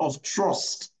demonstration of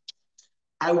trust.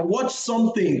 I watched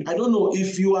something, I don't know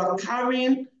if you are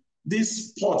carrying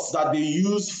these pots that they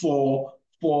use for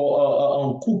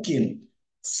cooking,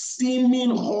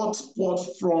 steaming hot pot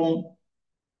from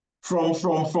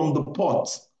the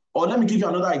pot. Or let me give you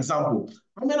another example.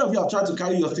 How many of you have tried to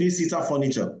carry your three-seater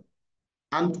furniture?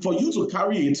 And for you to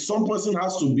carry it, some person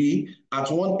has to be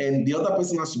at one end, the other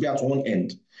person has to be at one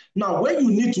end. Now, when you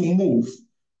need to move,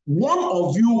 one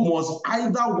of you must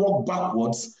either walk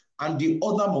backwards and the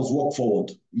other must walk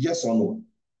forward. Yes or no?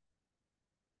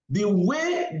 The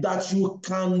way that you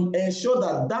can ensure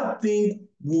that that thing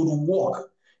would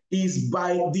work is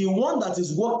by the one that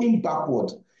is walking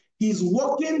backward. He's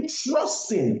walking,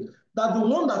 trusting that the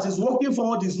one that is walking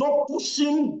forward is not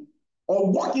pushing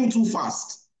or walking too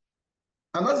fast.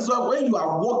 And that is why when you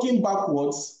are walking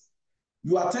backwards,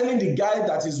 you are telling the guy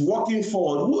that is walking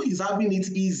forward who is having it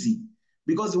easy.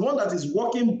 Because the one that is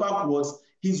walking backwards,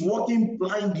 he's walking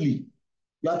blindly.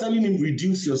 You are telling him,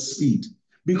 reduce your speed.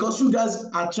 Because you guys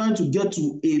are trying to get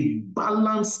to a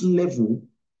balanced level,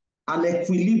 an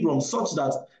equilibrium, such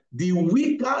that the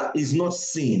weaker is not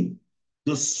seen,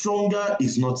 the stronger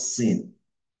is not seen.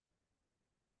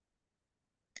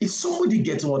 Is somebody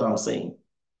getting what I'm saying?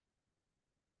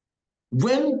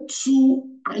 When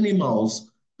two animals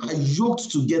are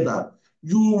yoked together,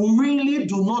 you really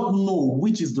do not know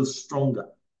which is the stronger.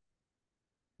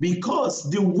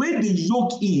 Because the way the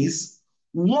yoke is,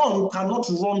 one cannot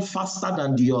run faster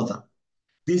than the other.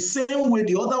 The same way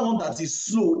the other one that is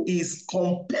slow is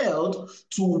compelled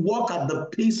to walk at the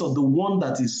pace of the one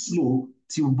that is slow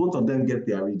till both of them get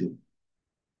their rhythm.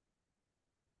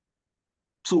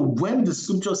 So when the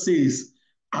scripture says,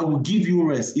 I will give you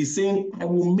rest, it's saying, I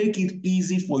will make it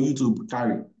easy for you to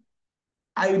carry.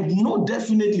 I know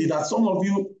definitely that some of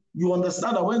you, you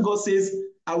understand that when God says,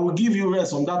 I will give you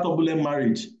rest on that turbulent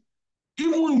marriage,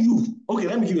 even you, okay,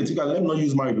 let me give you a ticket. Let me not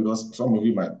use marriage because some of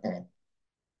you might.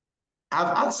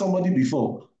 I've asked somebody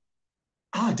before,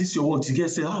 this your work. You get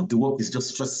say, the work is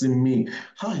just stressing me.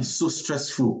 It's so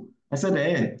stressful. I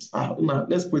said, nah,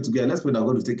 let's pray together. Let's pray that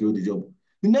God will take away the job.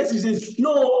 The next he says,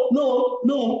 no, no,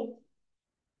 no.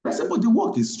 I said, but the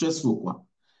work is stressful.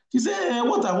 He said,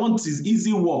 what I want is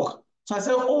easy work. So I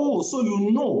said, so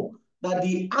you know that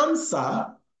the answer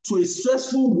to a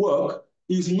stressful work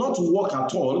is not to work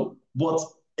at all, but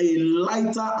a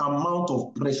lighter amount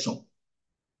of pressure.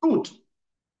 Good.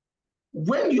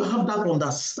 When you have that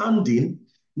understanding,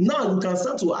 now you can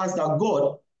start to ask that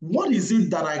God, what is it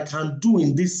that I can do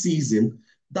in this season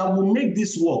that will make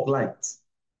this work light?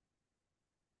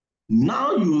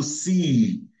 Now you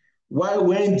see why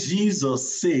when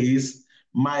Jesus says,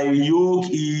 my yoke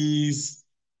is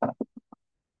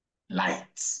light.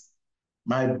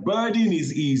 My burden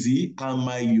is easy and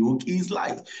my yoke is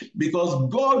light. Because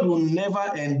God will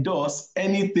never endorse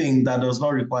anything that does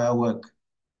not require work.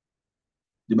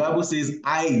 The Bible says,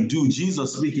 I do,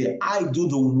 Jesus speaking, I do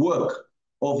the work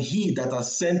of he that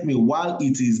has sent me while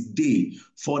it is day,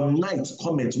 for night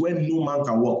cometh when no man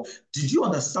can walk. Did you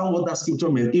understand what that scripture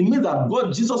meant? It means that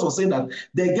God, Jesus was saying that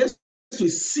there gets to a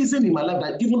season in my life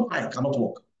that even I cannot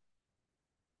walk.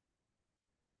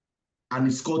 And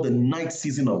it's called the night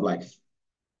season of life.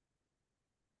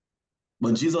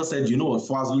 But Jesus said, you know what,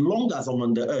 for as long as I'm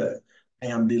on the earth, I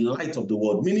am the light of the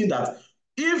world. Meaning that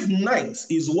if night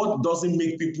is what doesn't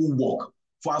make people walk,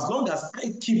 for as long as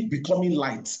I keep becoming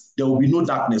light, there will be no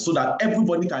darkness, so that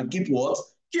everybody can keep what?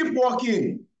 Keep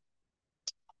walking.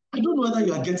 I don't know whether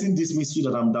you are getting this mystery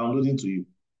that I'm downloading to you.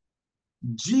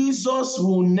 Jesus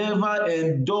will never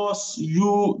endorse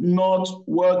you not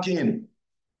working.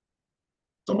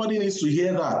 Somebody needs to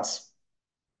hear that.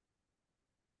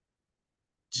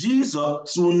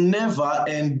 Jesus will never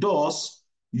endorse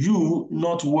you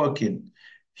not working.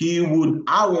 He would,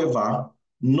 however,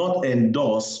 not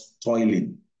endorse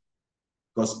toiling,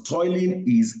 because toiling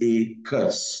is a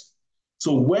curse.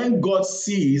 So when God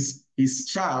sees his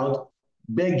child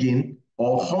begging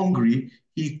or hungry,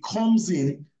 he comes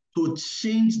in to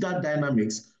change that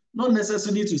dynamics Not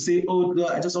necessarily to say, oh,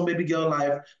 I just want baby girl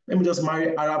life. Let me just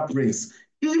marry Arab prince.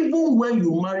 Even when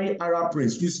you marry Arab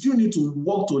prince, you still need to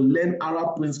work to learn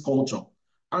Arab prince culture,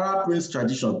 Arab prince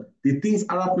tradition, the things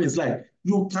Arab prince like.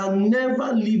 You can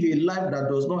never live a life that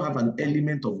does not have an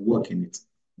element of work in it.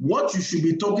 What you should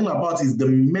be talking about is the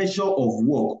measure of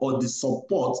work or the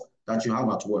support that you have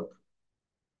at work.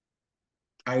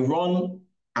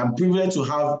 I'm privileged to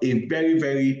have a very,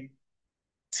 very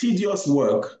tedious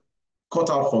work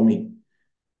cut out for me.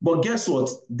 But guess what?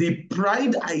 The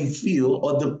pride I feel,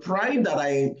 or the pride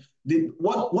that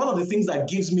one of the things that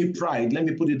gives me pride, let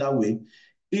me put it that way,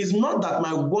 is not that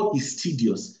my work is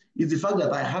tedious. It's the fact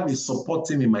that I have a support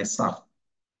team in my staff,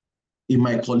 in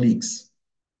my colleagues,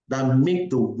 that make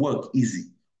the work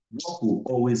easy. Work will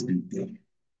always be there.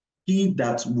 He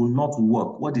that will not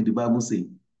work, what did the Bible say?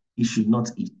 He should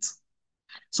not eat.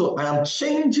 So I am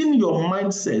changing your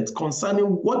mindset concerning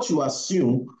what you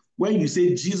assume when you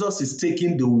say Jesus is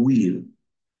taking the wheel.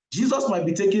 Jesus might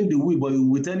be taking the wheel, but he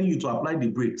will be telling you to apply the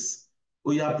brakes.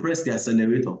 Oh, yeah, press the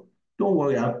accelerator. Don't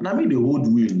worry, I'm not the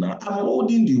hold wheel now. I'm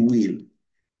holding the wheel.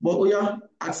 But oh, yeah,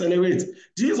 accelerate.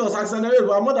 Jesus, accelerate.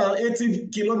 We're more than 80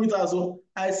 kilometers. So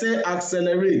I say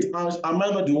accelerate. Am I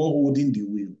not the one holding the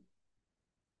wheel?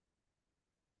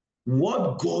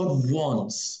 What God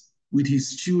wants with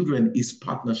his children is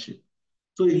partnership.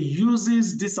 So he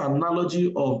uses this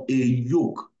analogy of a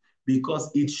yoke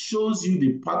because it shows you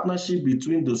the partnership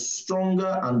between the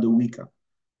stronger and the weaker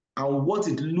and what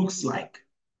it looks like.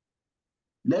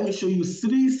 Let me show you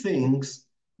 3 things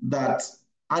that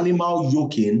animal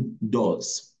yoking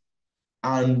does.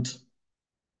 And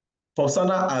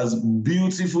Pausana has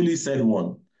beautifully said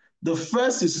one. The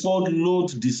first is called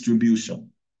load distribution.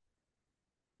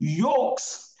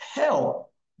 Yokes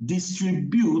help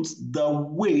distribute the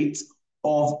weight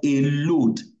of a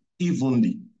load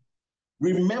evenly.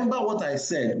 Remember what I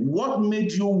said. What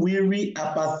made you weary,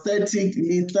 apathetic,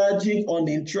 lethargic,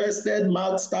 uninterested,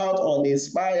 maxed out,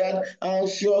 uninspired,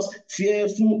 anxious,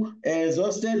 fearful,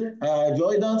 exhausted,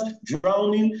 avoidant,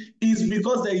 drowning, is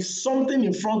because there is something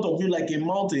in front of you like a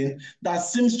mountain that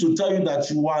seems to tell you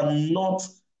that you are not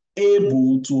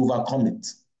able to overcome it.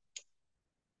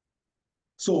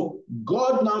 So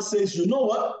God now says, you know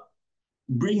what?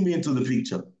 Bring me into the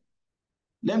picture.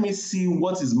 Let me see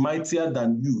what is mightier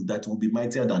than you that will be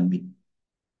mightier than me.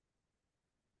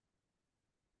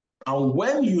 And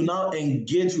when you now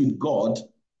engage with God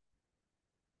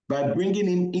by bringing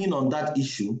him in on that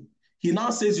issue, he now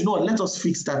says, you know what, let us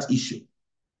fix that issue.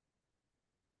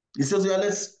 He says, yeah,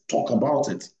 let's talk about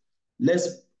it.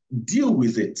 Let's deal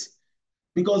with it.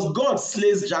 Because God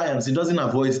slays giants, he doesn't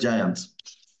avoid giants.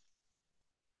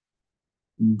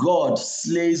 God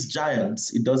slays giants,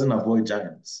 he doesn't avoid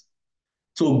giants.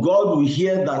 So God will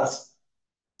hear that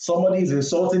somebody is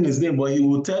insulting his name, but he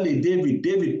will tell David,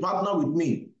 David, partner with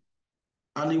me.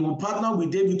 And he will partner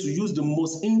with David to use the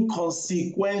most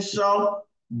inconsequential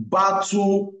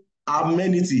battle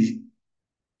amenity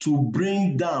to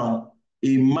bring down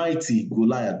a mighty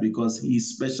Goliath because he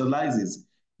specializes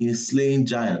in slaying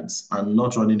giants and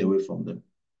not running away from them.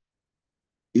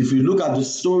 If you look at the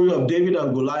story of David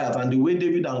and Goliath and the way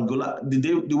David and Goliath,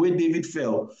 the way David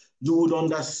fell, you would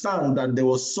understand that there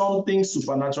was something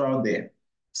supernatural there.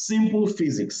 Simple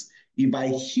physics. If I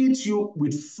hit you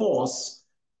with force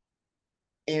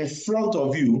in front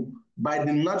of you, by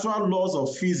the natural laws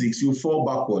of physics, you fall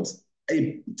backwards.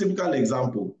 A typical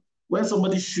example, when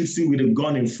somebody shoots you with a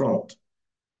gun in front,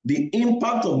 the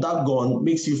impact of that gun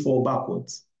makes you fall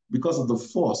backwards because of the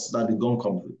force that the gun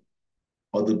comes with,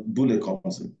 or the bullet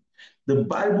comes in. The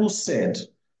Bible said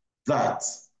that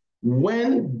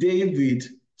when David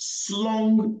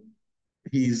slung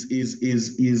his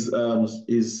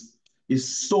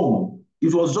stone,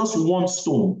 it was just one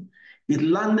stone. It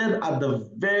landed at the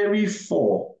very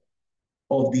fore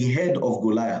of the head of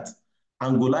Goliath,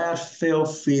 and Goliath fell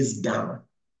face down.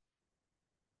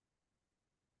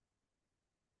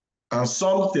 And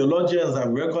some theologians have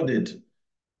recorded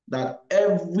that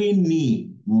every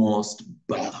knee must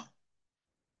bow.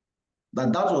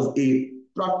 That was a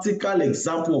practical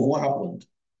example of what happened.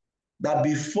 That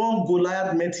before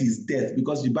Goliath met his death,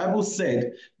 because the Bible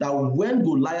said that when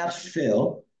Goliath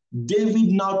fell,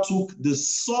 David now took the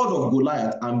sword of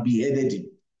Goliath and beheaded him.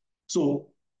 So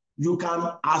you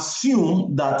can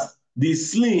assume that the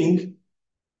sling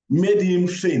made him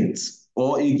faint,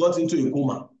 or he got into a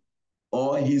coma,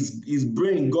 or his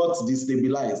brain got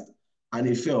destabilized and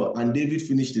he fell, and David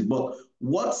finished it. But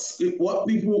what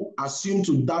people assume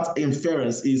to that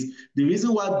inference is the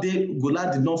reason why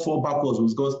Goliath did not fall backwards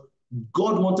was because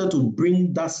God wanted to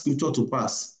bring that scripture to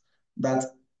pass, that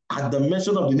At the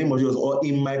mention of the name of Jesus, or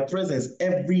in my presence,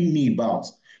 every knee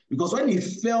bows. Because when he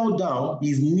fell down,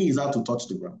 his knees had to touch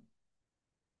the ground.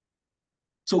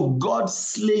 So God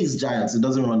slays giants, he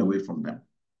doesn't run away from them.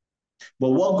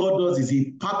 But what God does is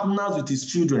he partners with his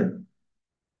children.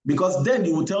 Because then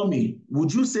you will tell me,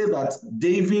 would you say that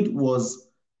David was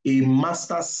a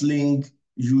master sling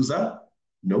user?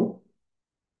 No.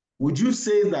 Would you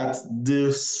say that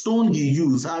the stone he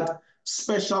used had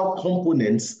special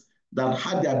components that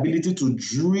had the ability to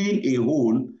drill a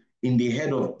hole in the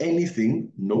head of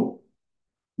anything? No.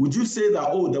 Would you say that,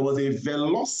 oh, there was a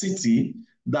velocity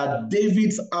that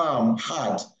David's arm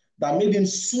had that made him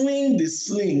swing the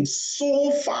sling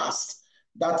so fast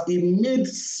that it made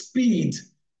speed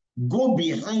go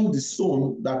behind the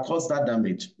stone that caused that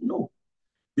damage? No.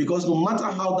 Because no matter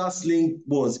how that sling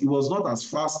was, it was not as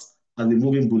fast as a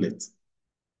moving bullet.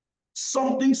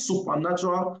 Something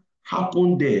supernatural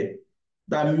happened there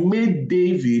that made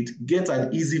David get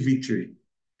an easy victory.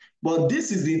 But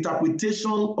this is the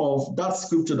interpretation of that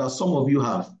scripture that some of you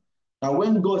have. That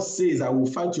when God says, I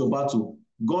will fight your battle,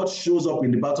 God shows up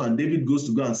in the battle and David goes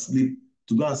to go and sleep,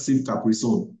 to go and sip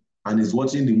Capri-Sun and is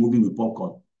watching the movie with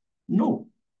popcorn. No.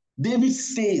 David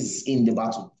stays in the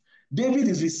battle. David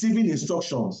is receiving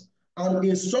instructions, and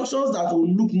instructions that will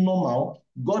look normal,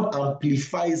 God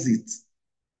amplifies it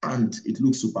and it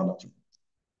looks supernatural.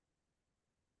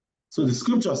 So the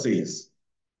scripture says,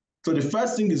 so the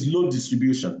first thing is load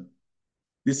distribution.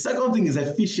 The second thing is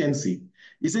efficiency.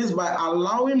 It says by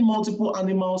allowing multiple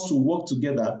animals to work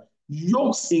together,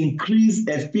 yokes increase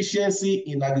efficiency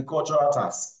in agricultural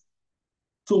tasks.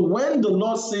 So when the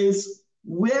Lord says,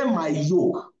 wear my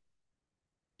yoke,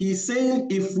 he's saying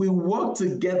if we work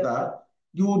together,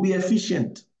 you will be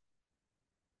efficient.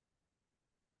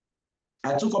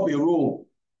 I took up a role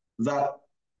that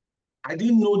I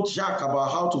didn't know jack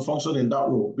about how to function in that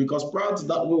role, because prior to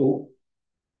that role,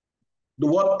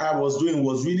 what I was doing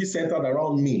was really centered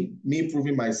around me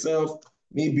proving myself,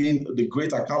 me being the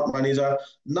great account manager.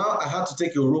 Now I had to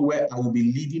take a role where I will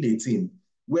be leading a team,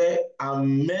 where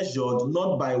I'm measured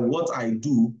not by what I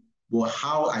do, but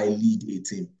how I lead a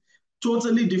team.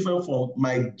 Totally different from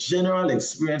my general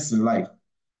experience in life.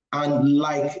 And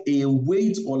like a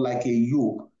weight or like a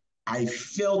yoke, I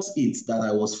felt it that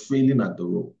I was failing at the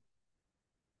role,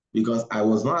 because I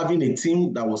was not having a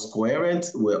team that was coherent.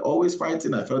 We're always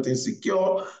fighting. I felt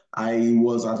insecure. I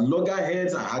was at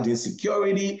loggerheads. I had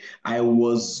insecurity. I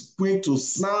was quick to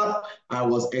snap. I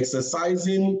was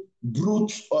exercising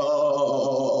brute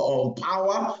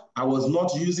power. I was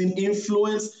not using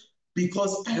influence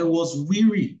because I was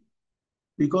weary,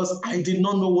 because I did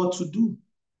not know what to do.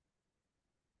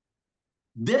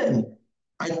 Then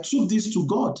I took this to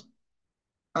God.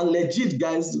 And legit,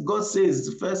 guys, God says,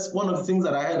 the first one of the things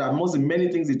that I heard, amongst the many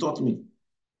things he taught me,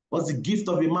 was the gift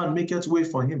of a man maketh way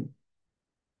for him.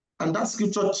 And that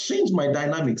scripture changed my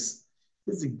dynamics.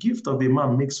 It's the gift of a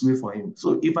man makes way for him.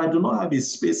 So if I do not have a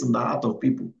space in the heart of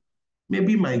people,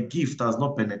 maybe my gift has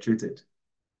not penetrated.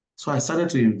 So I started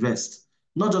to invest,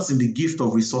 not just in the gift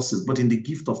of resources, but in the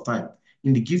gift of time,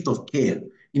 in the gift of care,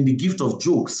 in the gift of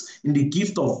jokes, in the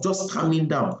gift of just calming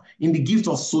down, in the gift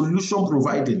of solution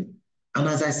providing. And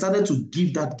as I started to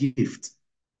give that gift,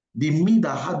 the me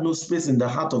that had no space in the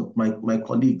heart of my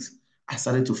colleagues, I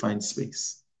started to find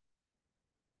space.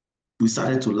 We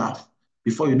started to laugh.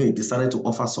 Before you know it, they started to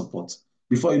offer support.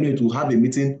 Before you know it, we'll have a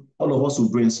meeting, all of us will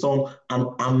brainstorm, and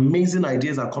amazing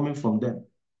ideas are coming from them.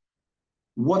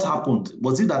 What happened?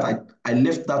 Was it that I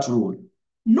left that role?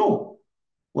 No.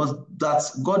 Was that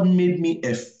God made me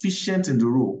efficient in the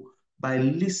role by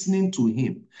listening to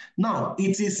him. Now,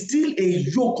 it is still a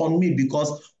yoke on me,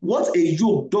 because what a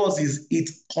yoke does is it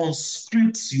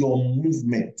constricts your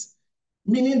movement,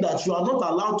 meaning that you are not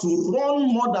allowed to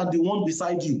run more than the one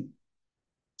beside you.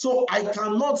 So I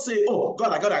cannot say, oh,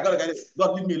 God, I got it.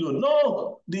 God, leave me alone.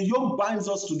 No, the yoke binds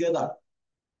us together.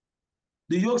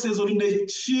 The yoke says,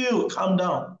 Olumide, chill, calm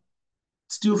down.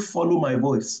 Still follow my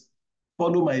voice.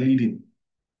 Follow my leading.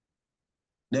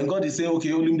 Then God is saying, okay,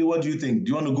 Olumide, what do you think? Do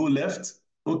you want to go left?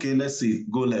 Okay, let's see,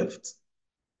 go left.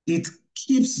 It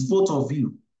keeps both of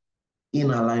you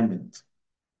in alignment.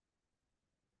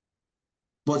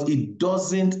 But it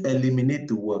doesn't eliminate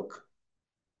the work.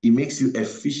 It makes you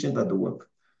efficient at the work.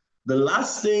 The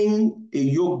last thing a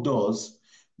yoke does,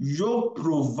 yoke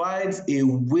provides a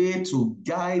way to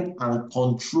guide and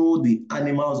control the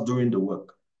animals during the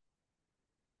work.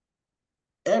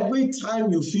 Every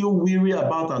time you feel weary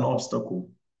about an obstacle,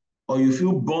 or you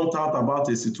feel burnt out about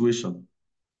a situation,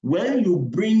 when you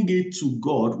bring it to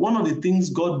God, one of the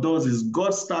things God does is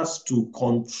God starts to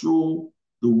control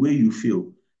the way you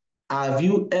feel. Have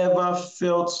you ever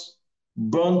felt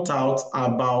burnt out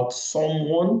about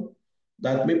someone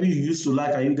that maybe you used to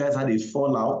like and you guys had a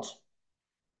fallout,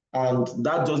 and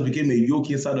that just became a yoke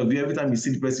inside of you. Every time you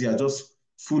see the person, you're just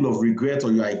full of regret,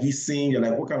 or you are hissing, you're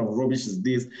like, what kind of rubbish is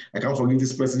this? I can't forgive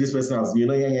this person. This person has,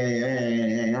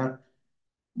 yeah.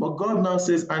 But God now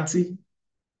says, Auntie,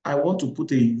 I want to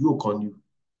put a yoke on you.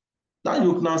 That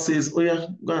yoke now says, oh yeah,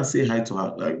 go and say hi to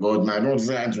her. Like, God, now I don't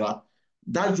say hi to her.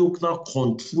 That yoke now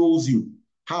controls you.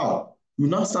 How? You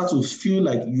now start to feel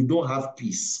like you don't have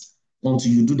peace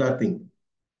until you do that thing.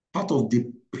 Part of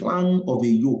the plan of a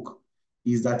yoke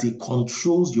is that it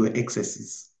controls your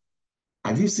excesses.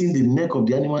 Have you seen the neck of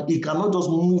the animal? It cannot just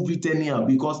move it anyhow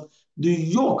because the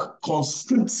yoke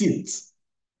constricts it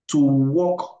to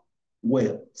walk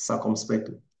well,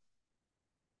 circumspectly.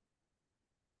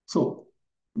 So,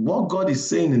 what God is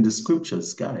saying in the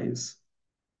scriptures, guys,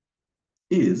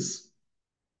 is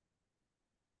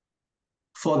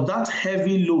for that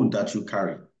heavy load that you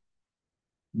carry,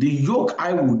 the yoke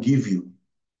I will give you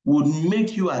would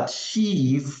make you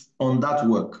achieve on that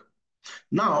work.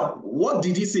 Now, what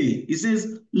did he say? He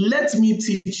says, let me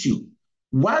teach you.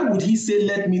 Why would he say,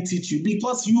 let me teach you?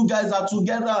 Because you guys are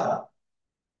together.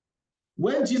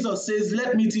 When Jesus says,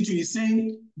 let me teach you, he's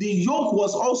saying, the yoke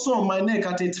was also on my neck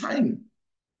at a time.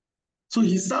 So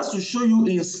he starts to show you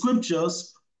in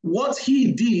scriptures what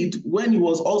he did when he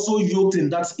was also yoked in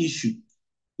that issue.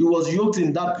 He was yoked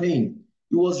in that pain.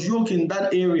 He was yoked in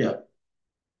that area.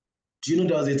 Do you know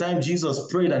there was a time Jesus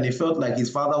prayed and he felt like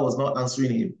his father was not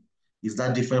answering him? Is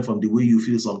that different from the way you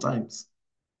feel sometimes?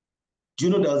 Do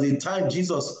you know there was a time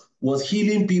Jesus was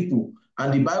healing people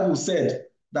and the Bible said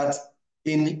that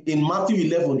in Matthew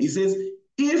 11, it says,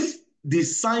 if the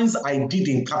signs I did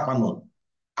in Capernaum,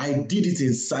 I did it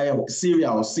in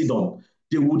Syria or Sidon,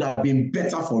 they would have been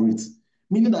better for it.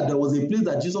 Meaning that there was a place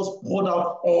that Jesus poured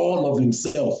out all of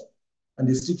himself and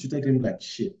they still treated him like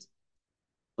shit.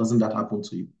 Doesn't that happen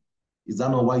to you? Is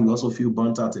that not why you also feel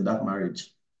burnt out in that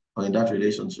marriage or in that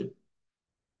relationship?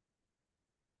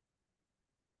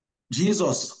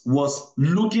 Jesus was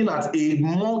looking at a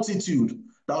multitude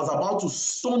that was about to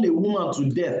stone a woman to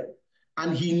death.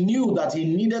 And he knew that he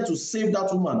needed to save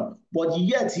that woman. But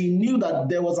yet he knew that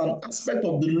there was an aspect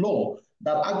of the law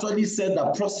that actually said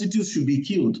that prostitutes should be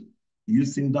killed. You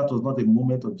think that was not a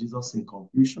moment of Jesus in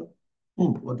conclusion?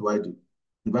 What do I do?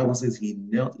 The Bible says he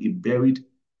knelt, he buried,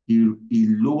 he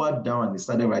lowered down and he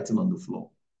started writing on the floor.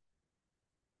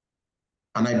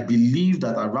 And I believe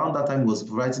that around that time he was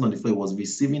writing on the floor, he was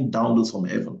receiving downloads from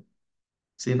heaven,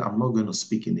 saying, I'm not going to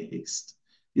speak in a haste.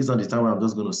 This is not the time where I'm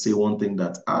just going to say one thing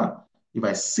that, if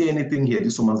I say anything here,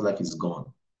 this woman's life is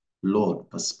gone. Lord,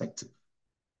 perspective.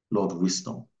 Lord,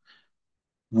 wisdom.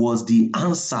 Was the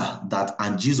answer that,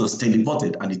 and Jesus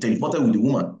teleported, and he teleported with the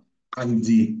woman, and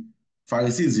the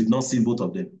Pharisees did not see both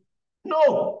of them.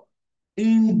 No!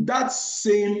 In that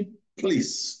same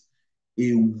place,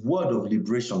 a word of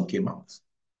liberation came out.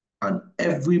 And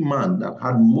every man that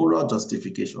had moral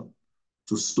justification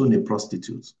to stone a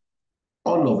prostitute,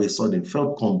 all of a sudden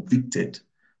felt convicted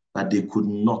that they could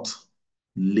not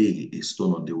lay a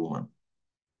stone on the woman.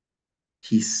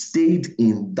 He stayed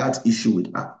in that issue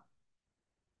with her.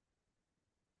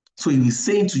 So he is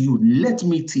saying to you, let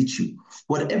me teach you.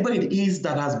 Whatever it is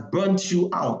that has burnt you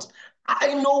out,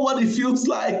 I know what it feels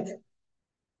like,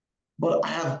 but I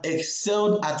have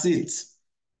excelled at it.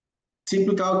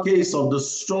 Typical case of the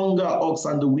stronger ox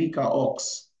and the weaker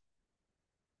ox.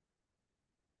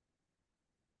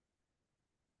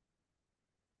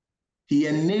 He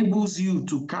enables you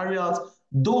to carry out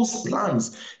those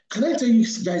plans. Can I tell you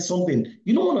guys something?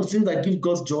 You know, one of the things that gives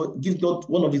God joy, gives God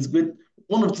one of the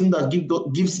things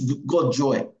that gives God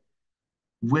joy,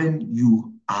 when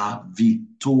you are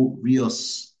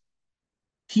victorious.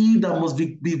 He that must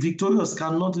be victorious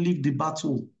cannot leave the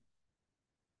battle.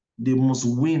 They must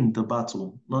win the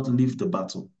battle, not leave the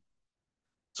battle.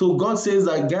 So God says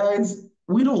that, guys,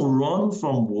 we don't run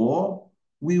from war,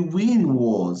 we win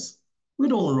wars. We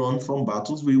don't run from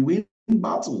battles, we win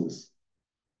battles.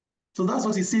 So that's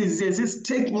what he says. He says,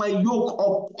 take my yoke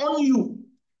upon you.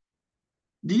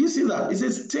 Do you see that? He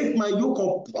says, take my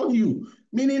yoke upon you.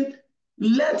 Meaning,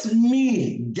 let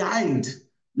me guide.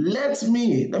 Let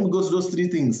me go to those three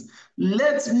things.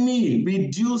 Let me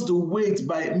reduce the weight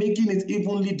by making it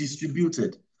evenly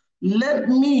distributed. Let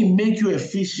me make you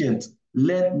efficient.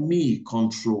 Let me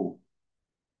control.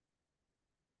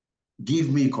 Give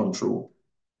me control.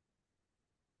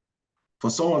 For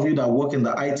some of you that work in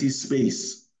the IT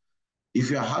space, if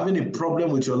you're having a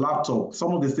problem with your laptop,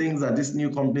 some of the things that these new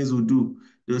companies will do,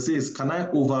 they'll say is, can I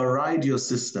override your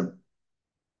system?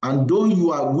 And though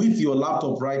you are with your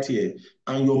laptop right here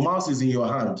and your mouse is in your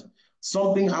hand,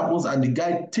 something happens and the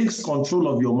guy takes control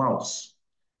of your mouse,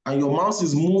 and your mouse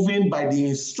is moving by the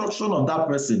instruction of that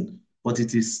person, but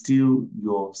it is still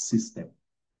your system.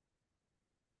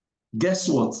 Guess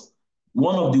what?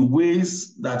 One of the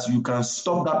ways that you can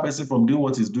stop that person from doing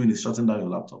what he's doing is shutting down your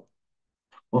laptop.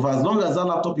 But for as long as that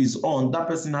laptop is on, that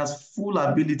person has full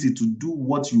ability to do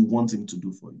what you want him to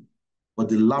do for you. But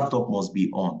the laptop must be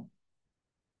on.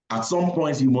 At some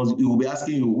point, he will be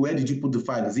asking you, where did you put the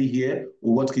file? Is it here?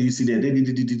 Or what can you see there?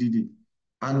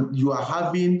 And you are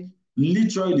having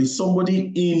literally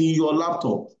somebody in your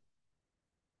laptop,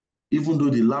 even though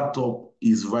the laptop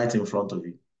is right in front of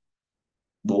you.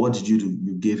 But what did you do?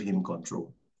 You gave him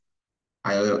control.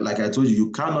 Like I told you,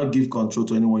 you cannot give control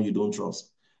to anyone you don't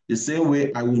trust. The same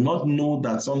way, I will not know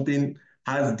that something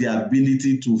has the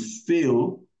ability to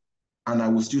fail, and I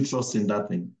will still trust in that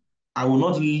thing. I will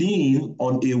not lean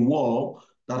on a wall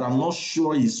that I'm not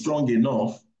sure is strong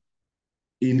enough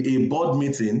in a board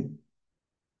meeting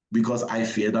because I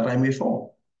fear that I may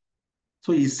fall.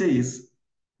 So he says,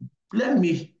 let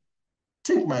me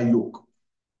take my yoke.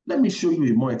 Let me show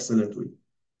you a more excellent way.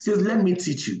 He says, let me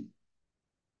teach you.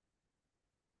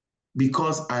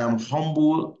 Because I am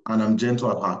humble and I'm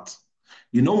gentle at heart.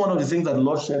 You know, one of the things that the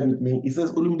Lord shared with me, he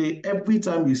says, Olumide, every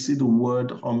time you see the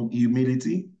word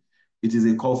humility, it is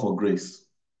a call for grace.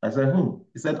 I said,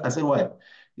 I said, why?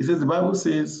 He says, the Bible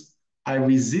says, I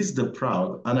resist the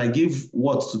proud and I give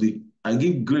I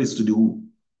give grace to the who?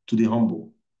 To the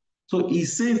humble. So he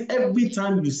says, every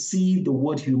time you see the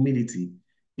word humility,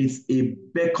 it's a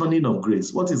beckoning of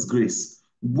grace. What is grace?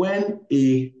 When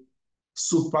a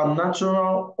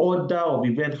supernatural order of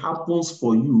event happens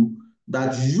for you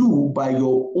that you, by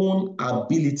your own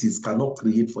abilities, cannot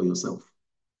create for yourself.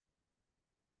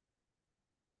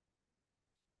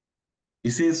 He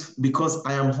says, because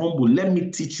I am humble, let me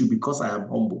teach you because I am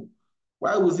humble.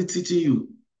 Why was he teaching you?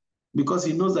 Because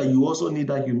he knows that you also need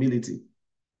that humility.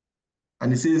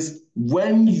 And he says,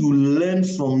 when you learn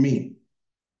from me,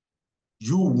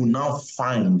 you will now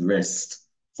find rest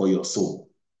for your soul.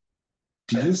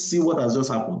 Do you see what has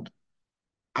just happened?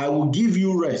 I will give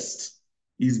you rest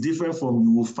is different from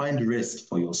you will find rest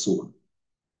for your soul.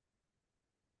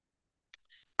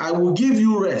 I will give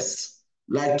you rest,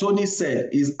 like Tony said,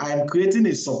 is I'm creating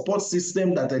a support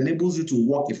system that enables you to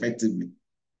work effectively.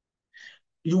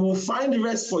 You will find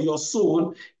rest for your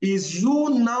soul is you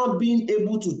now being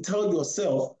able to tell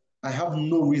yourself, I have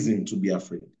no reason to be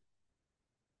afraid.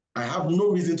 I have no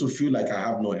reason to feel like I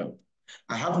have no help.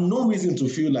 I have no reason to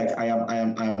feel like I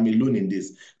am alone in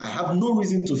this. I have no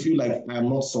reason to feel like I am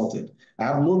not sorted. I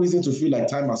have no reason to feel like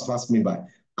time has passed me by.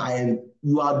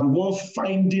 You are the one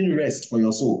finding rest for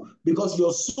your soul because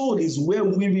your soul is where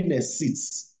weariness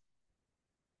sits.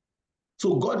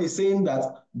 So God is saying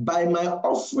that by my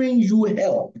offering you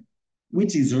help,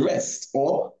 which is rest,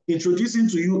 or introducing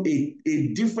to you a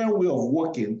different way of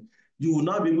working, you will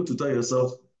not be able to tell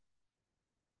yourself,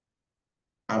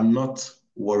 I'm not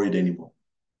worried anymore.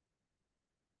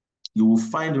 You will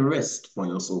find rest for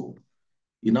your soul.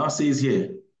 He now says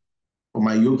here, for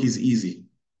my yoke is easy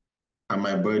and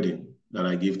my burden that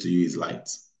I give to you is light.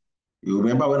 You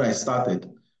remember when I started,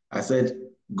 I said,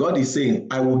 God is saying,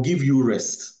 I will give you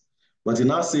rest. But he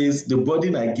now says, the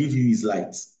burden I give you is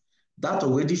light. That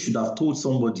already should have told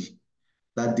somebody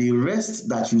that the rest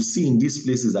that you see in these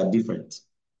places are different.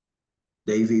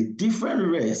 There is a different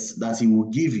rest that he will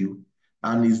give you,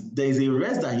 and there is a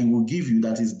rest that he will give you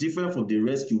that is different from the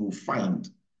rest you will find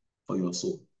for your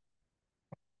soul.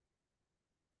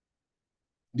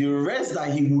 The rest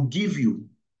that he will give you,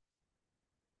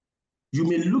 you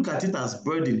may look at it as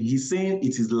burden. He's saying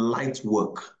it is light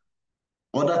work.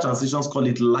 Other translations call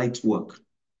it light work.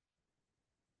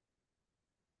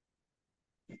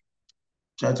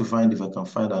 Try to find if I can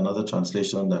find another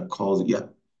translation that calls it,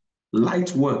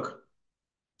 light work.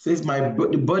 It says,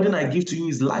 the burden I give to you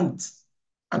is light,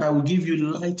 and I will give you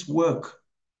light work.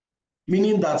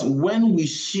 Meaning that when we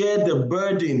share the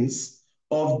burdens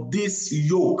of this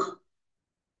yoke,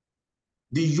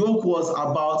 the yoke was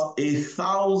about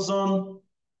 1,000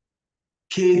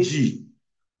 kg.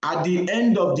 At the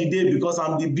end of the day, because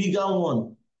I'm the bigger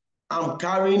one, I'm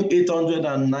carrying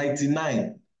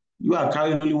 899. You are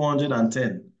carrying only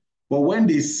 110. But when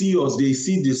they see us, they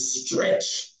see the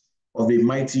stretch of a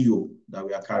mighty yoke that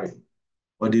we are carrying.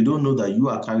 But they don't know that you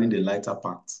are carrying the lighter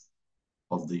part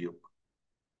of the yoke.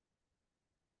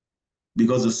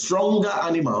 Because the stronger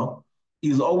animal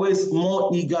is always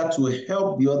more eager to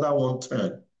help the other one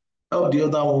turn, help the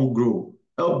other one grow,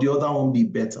 help the other one be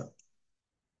better.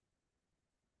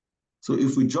 So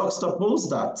if we juxtapose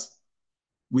that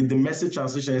with the Message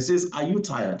translation, it says, are you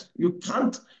tired? You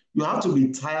have to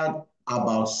be tired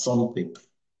about something.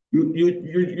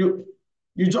 You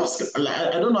just,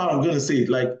 I don't know how I'm going to say it.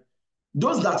 Like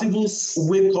those that even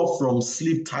wake up from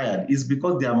sleep tired is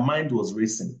because their mind was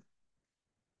racing.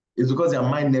 It's because their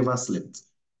mind never slept.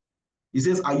 He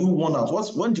says, are you worn out?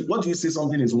 What do you say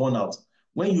something is worn out?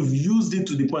 When you've used it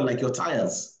to the point, like your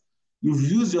tires. You've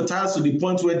used your tires to the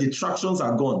point where the tractions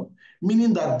are gone,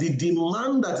 meaning that the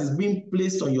demand that is being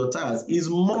placed on your tires is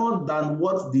more than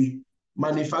what the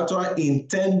manufacturer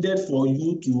intended for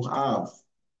you to have.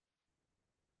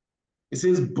 It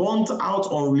says, burnt out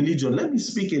on religion. Let me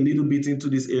speak a little bit into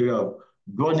this area of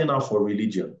burning out for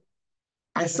religion.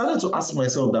 I started to ask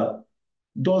myself that,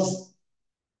 does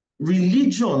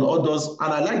religion or does,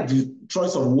 and I like the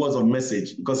choice of words of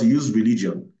message because he used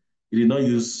religion. He did not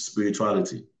use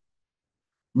spirituality.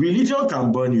 Religion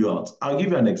can burn you out. I'll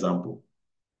give you an example.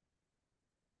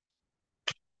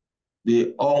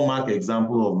 The hallmark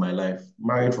example of my life,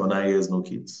 married for 9 years, no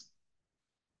kids.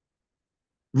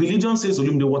 Religion says,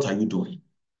 Olumide, what are you doing?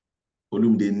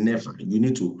 Olumide, never. You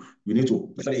need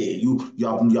to pray. You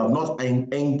have not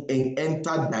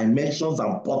entered dimensions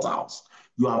and portals.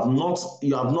 You have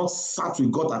not sat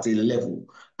with God at a level.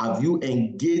 Have you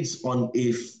engaged on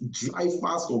a dry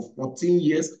fast of 14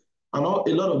 years? And a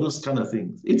lot of those kind of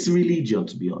things. It's religion,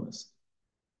 to be honest.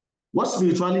 What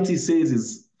spirituality says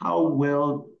is, how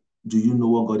well do you know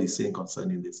what God is saying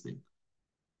concerning this thing?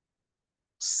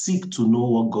 Seek to know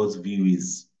what God's view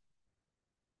is.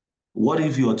 What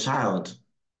if your child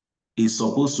is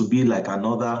supposed to be like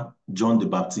another John the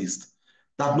Baptist?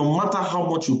 That no matter how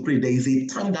much you pray, there is a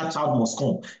time that child must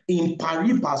come in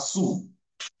pari passu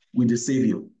with the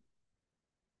Savior.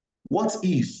 What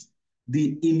if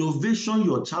the innovation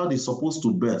your child is supposed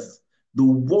to birth, the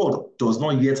world has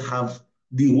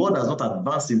not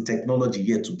advanced in technology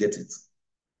yet to get it?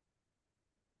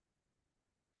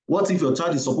 What if your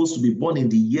child is supposed to be born in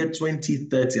the year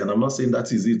 2030? And I'm not saying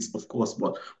that is it, of course,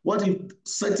 but what if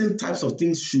certain types of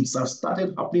things should have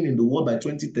started happening in the world by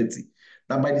 2030?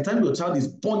 That by the time your child is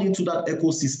born into that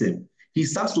ecosystem, he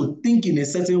starts to think in a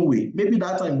certain way. Maybe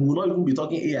that time we will not even be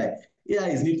talking AI. AI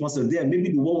is new concept there.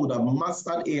 Maybe the world would have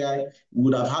mastered AI,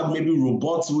 would have had maybe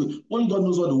robots. Only God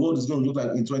knows what the world is going to look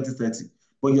like in 2030.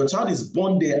 But your child is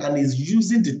born there and is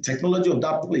using the technology of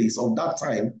that place, of that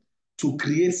time, to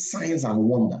create signs and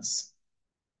wonders.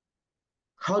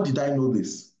 How did I know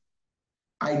this?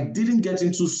 I didn't get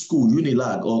into school,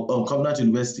 Unilag or Covenant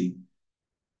University.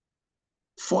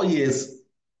 4 years.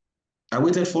 I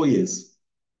waited 4 years.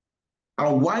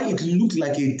 And why it looked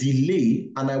like a delay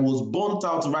and I was burnt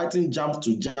out writing jam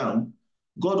to jam,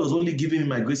 God was only giving me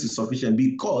my grace is sufficient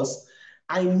because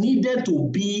I needed to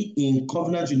be in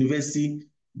Covenant University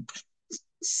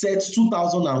set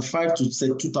 2005 to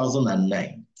set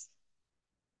 2009.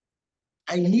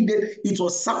 It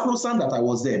was sacrosanct that I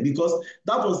was there because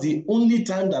that was the only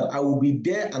time that I will be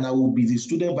there and I will be the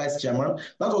student vice chairman.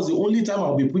 That was the only time I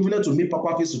will be privileged to meet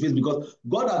Papa face to face because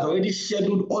God had already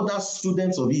scheduled other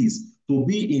students of his to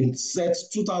be in set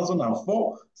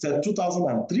 2004, set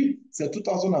 2003, set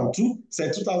 2002,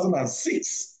 set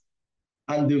 2006.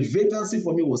 And the vacancy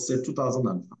for me was set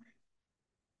 2005.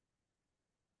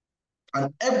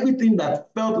 And everything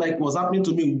that felt like was happening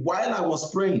to me while I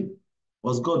was praying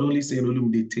was God only saying,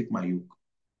 Olumide, take my yoke.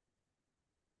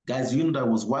 Guys, you know that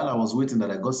was while I was waiting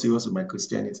that I got serious with my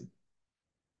Christianity.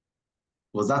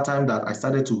 It was that time that I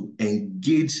started to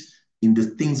engage in the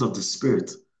things of the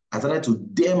Spirit. I started to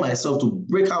dare myself to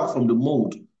break out from the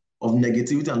mold of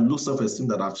negativity and low self-esteem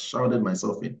that I've shrouded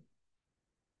myself in.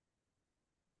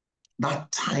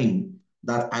 That time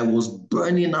that I was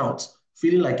burning out,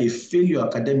 feeling like a failure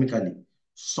academically,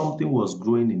 something was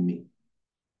growing in me.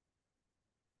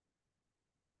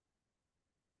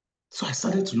 So I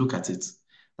started to look at it,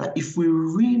 that if we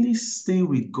really stay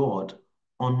with God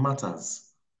on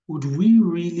matters, would we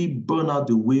really burn out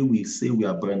the way we say we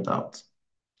are burnt out?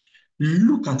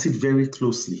 Look at it very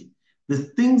closely. The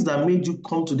things that made you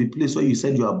come to the place where you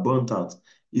said you are burnt out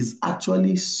is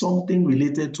actually something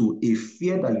related to a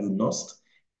fear that you lost,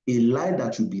 a lie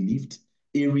that you believed,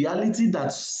 a reality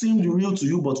that seemed real to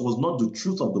you but was not the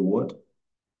truth of the word,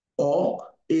 or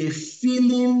a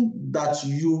feeling that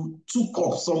you took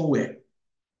up somewhere.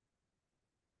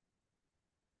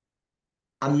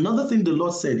 Another thing the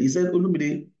Lord said, he said,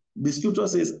 Olumide, the scripture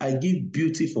says, I give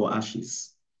beauty for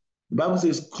ashes. The Bible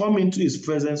says, come into his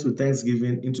presence with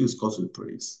thanksgiving, into his courts with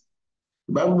praise.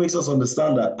 The Bible makes us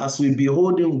understand that as we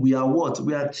behold him, we are what?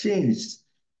 We are changed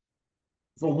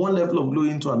from one level of glory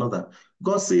into another.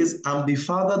 God says, I'm the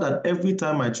father that every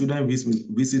time my children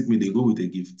visit me, they go with a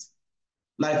gift.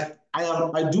 Like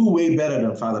I do way better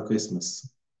than Father Christmas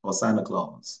or Santa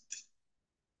Claus.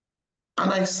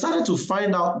 And I started to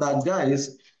find out that,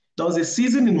 guys, there was a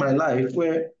season in my life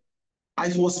where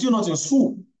I was still not in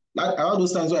school. Like around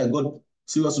those times where I got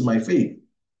serious with my faith.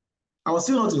 I was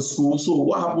still not in school. So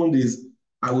what happened is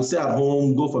I would stay at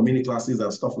home, go for mini classes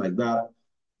and stuff like that.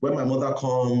 When my mother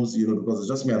comes, because it's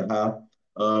just me and her,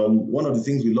 one of the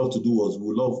things we love to do was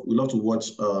we love to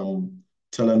watch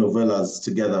telenovelas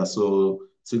together. So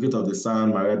Secret of the Sun,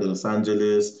 Maria de Los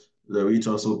Angeles, The Rich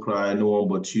Also Cry, No One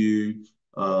But You,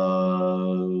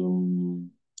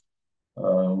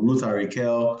 Ruth and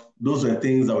Raquel. Those were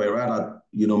things that were right at,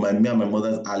 me and my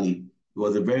mother's alley. It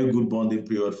was a very good bonding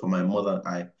period for my mother and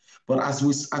I. But as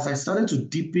I started to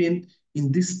deepen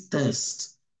in this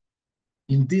thirst,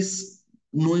 in this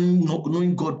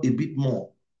knowing God a bit more,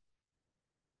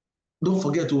 don't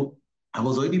forget, I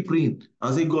was already praying. I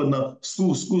was saying, God, now,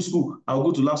 school. I'll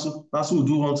go to Lasso. Lasso will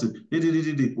do one thing.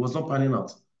 It was not panning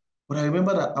out. But I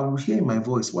remember that I would hear in my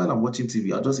voice while I'm watching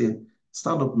TV, I'll just say,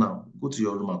 stand up now, go to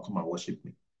your room and come and worship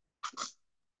me.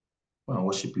 Come and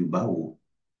worship you, Bawo.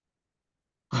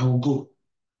 I will go.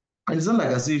 And it's not like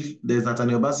as if there's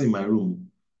Nathaniel Bassey in my room.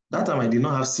 That time I did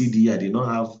not have CD, I did not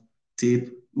have tape.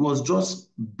 It was just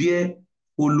bare,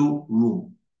 hollow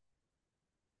room.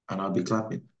 And I'll be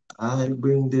clapping. I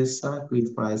bring the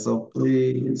sacrifice of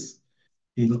praise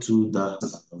into the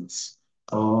house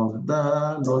of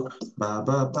the Lord. Ba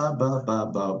ba ba ba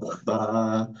ba ba ba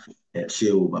ba.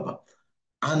 Baba.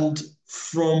 And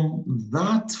from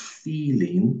that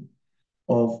feeling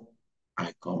of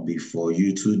I come before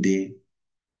you today,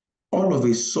 all of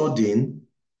a sudden,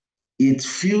 it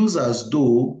feels as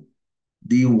though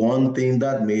the one thing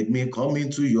that made me come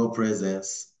into your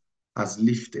presence has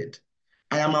lifted.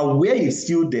 I am aware it's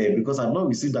still there because I've not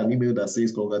received an email that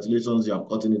says, congratulations, you have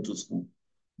gotten into school.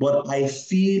 But I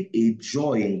feel a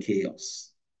joy in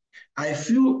chaos. I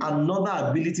feel another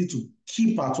ability to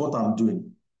keep at what I'm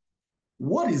doing.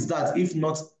 What is that if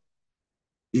not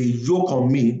a yoke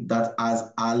on me that has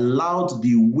allowed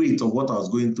the weight of what I was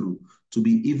going through to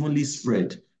be evenly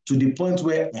spread to the point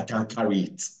where I can carry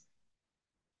it?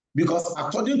 Because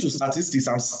according to statistics,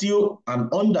 I'm still an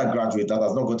undergraduate that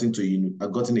has not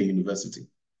gotten a university.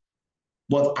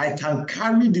 But I can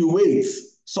carry the weight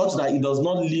such that it does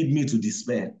not lead me to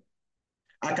despair.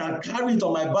 I can carry it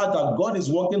on my back that God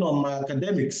is working on my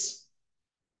academics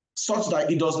such that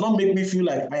it does not make me feel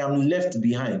like I am left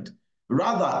behind.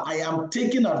 Rather, I am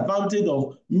taking advantage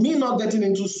of me not getting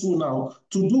into school now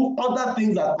to do other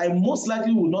things that I most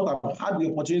likely would not have had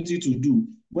the opportunity to do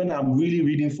when I'm really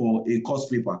reading for a course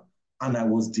paper. And I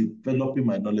was developing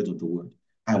my knowledge of the word.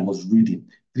 I was reading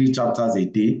 3 chapters a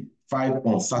day, 5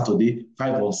 on Saturday,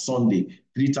 5 on Sunday,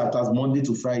 3 chapters Monday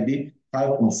to Friday,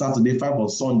 5 on Saturday, 5 on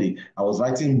Sunday. I was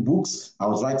writing books. I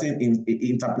was writing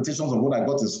interpretations of what I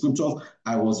got in scriptures.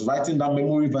 I was writing down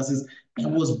memory verses. I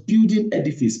was building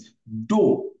edifice,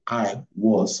 though I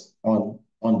was on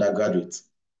undergraduate.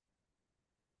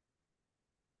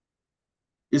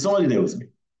 Is somebody there with me?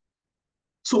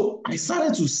 So I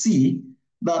started to see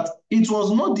that it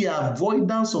was not the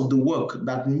avoidance of the work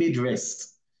that made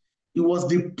rest. It was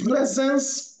the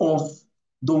presence of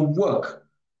the work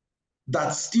that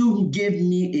still gave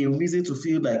me a reason to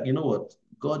feel like, you know what,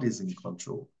 God is in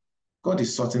control. God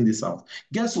is sorting this out.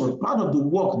 Guess what? Part of the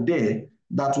work there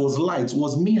that was light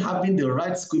was me having the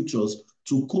right scriptures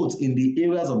to quote in the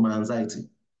areas of my anxiety.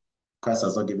 Christ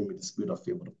has not given me the spirit of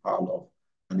fear, but the power of love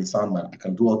and the sound man. I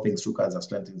can do all things through Christ that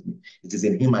strengthens me. It is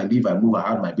in him I live, I move, I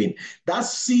have my being. That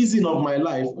season of my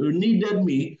life needed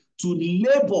me to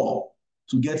labor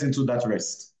to get into that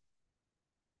rest.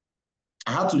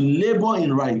 I had to labor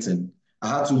in writing. I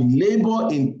had to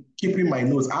labor in keeping my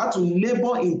notes. I had to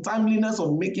labor in timeliness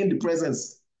of making the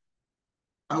presence.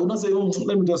 I would not say, oh,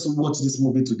 let me just watch this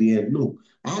movie to the end. No,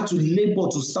 I had to labor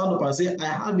to stand up and say, I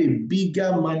have a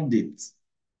bigger mandate.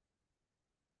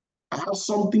 I have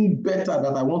something better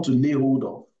that I want to lay hold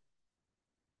of.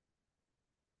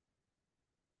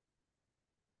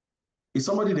 Is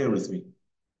somebody there with me?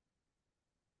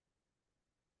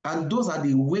 And those are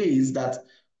the ways that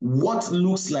what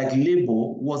looks like labor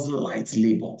was light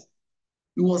labor.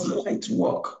 It was light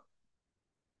work.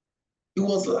 It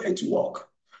was light work.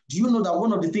 Do you know that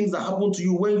one of the things that happen to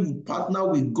you when you partner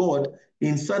with God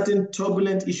in certain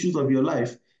turbulent issues of your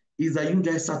life is that you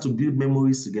guys start to build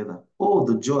memories together? Oh,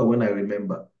 the joy when I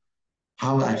remember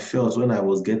how I felt when I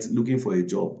was looking for a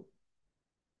job.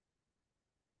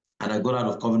 And I got out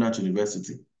of Covenant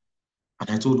University. And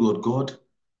I told God, God,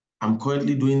 I'm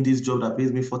currently doing this job that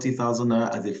pays me 40,000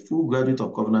 naira as a full graduate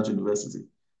of Covenant University.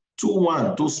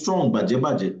 2-1, too strong,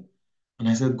 baje. And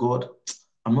I said, God,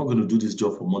 I'm not going to do this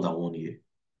job for more than 1 year.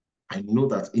 I know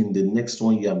that in the next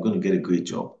 1 year, I'm going to get a great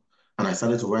job. And I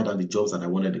started to write down the jobs that I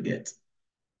wanted to get.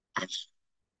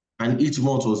 And each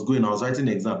month was going, I was writing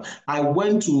an exam. I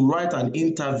went to write an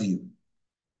interview.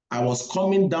 I was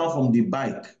coming down from the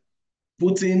bike,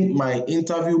 putting my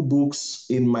interview books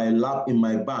in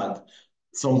my bag.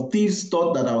 Some thieves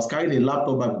thought that I was carrying a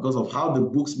laptop bag because of how the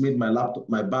books made my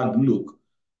bag look.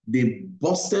 They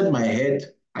busted my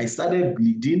head. I started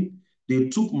bleeding. They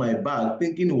took my bag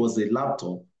thinking it was a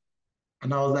laptop.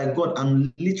 And I was like, God,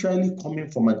 I'm literally coming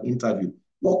from an interview.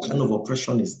 What kind of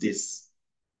oppression is this?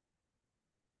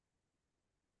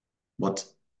 But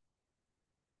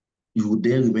you would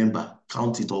then remember,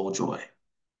 count it all joy.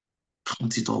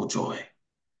 Count it all joy.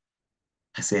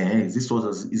 I say, hey, is this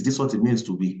what it means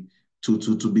to be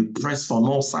pressed on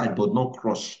all sides but not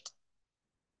crushed?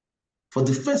 For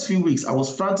the first few weeks, I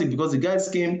was frantic because the guys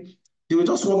came, they were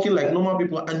just walking like normal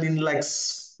people, and in like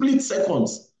split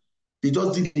seconds, they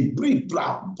just did the breathe,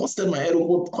 blah, busted my head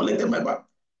open, collected my bag.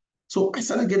 So I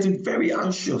started getting very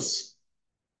anxious.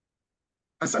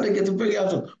 When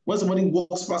somebody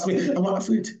walks past me, I'm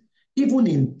afraid. Even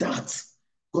in that,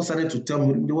 God started to tell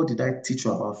me, what did I teach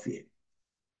you about fear?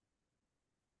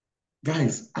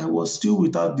 Guys, I was still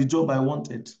without the job I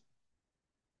wanted.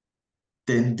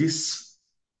 Then this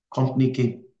company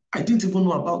came. I didn't even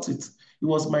know about it. It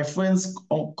was my friend's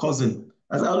cousin.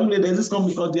 I said, Olumide, there's this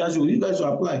company called Diageo. You guys should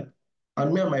apply.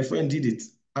 And me and my friend did it.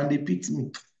 And they picked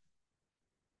me.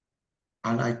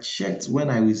 And I checked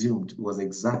when I resumed. It was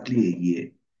exactly a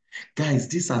year. Guys,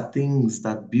 these are things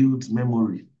that build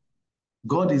memory.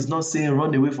 God is not saying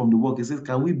run away from the work. He says,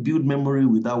 can we build memory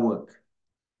with that work?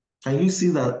 Can you see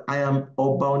that I am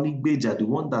Oba Onigbeja, the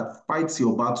one that fights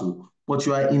your battle, but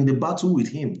you are in the battle with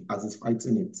him as he's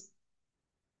fighting it?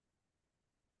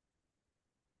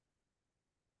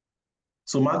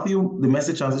 So Matthew, the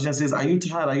Message translation says, are you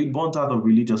tired? Are you burnt out of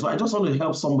religion? So I just want to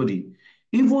help somebody.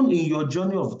 Even in your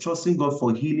journey of trusting God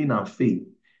for healing and faith,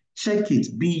 check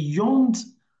it. Beyond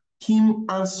him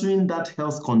answering that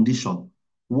health condition,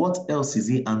 what else is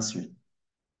he answering?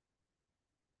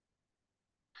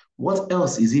 What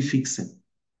else is he fixing?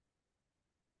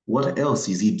 What else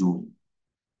is he doing?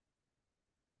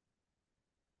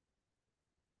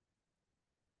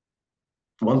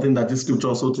 One thing that this scripture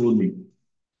also told me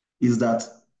is that,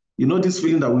 you know, this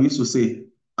feeling that we used to say,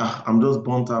 I'm just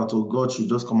burnt out, or God should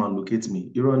just come and locate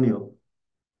me. Ironic.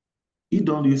 He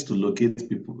don't used to locate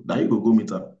people. Now you go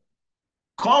meet her.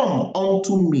 Come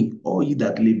unto me, all ye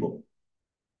that labor.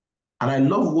 And I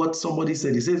love what somebody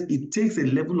said. He says, it takes a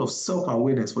level of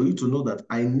self-awareness for you to know that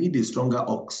I need a stronger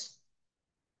ox.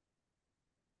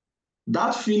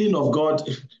 That feeling of God,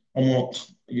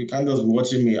 you can't just be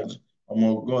watching me.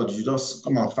 Oh God, you just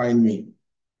come and find me.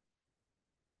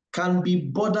 Can be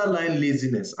borderline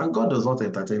laziness. And God does not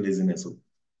entertain laziness.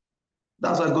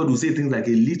 That's why God will say things like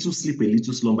a little sleep, a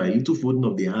little slumber, a little folding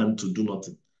of the hand to do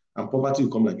nothing. And poverty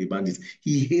will come like a bandit.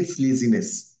 He hates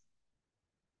laziness.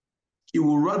 He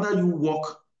would rather you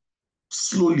walk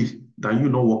slowly than you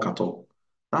not walk at all.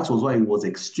 That was why he was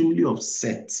extremely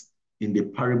upset in the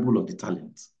parable of the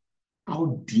talents.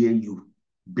 How dare you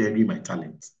bury my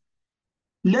talent?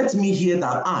 Let me hear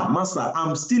that, Master,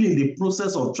 I'm still in the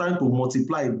process of trying to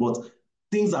multiply it, but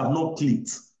things have not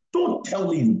clicked. Don't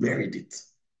tell me you buried it.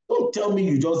 Don't tell me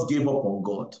you just gave up on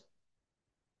God.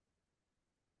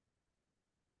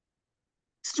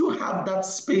 Still have that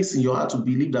space in your heart to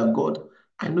believe that God,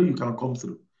 I know you can come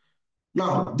through.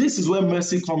 Now, this is where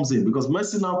mercy comes in, because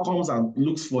mercy now comes and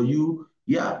looks for you.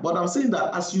 Yeah, but I'm saying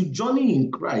that as you journey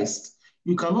in Christ,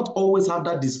 you cannot always have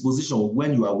that disposition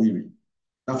when you are weary.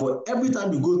 And for every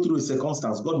time you go through a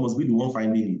circumstance, God must be the one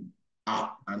finding you.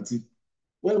 Auntie,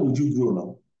 when would you grow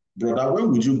now? Brother,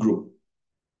 when would you grow?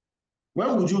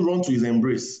 When would you run to his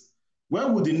embrace?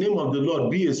 When would the name of the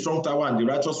Lord be a strong tower and the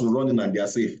righteous will run in and they are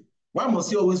safe? Why must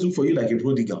he always look for you like a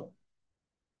prodigal?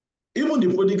 Even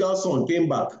the prodigal son came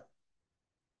back.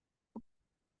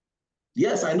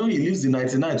 Yes, I know he leaves the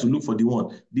 99 to look for the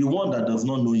one that does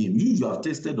not know him. You have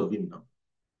tasted of him now.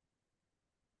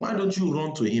 Why don't you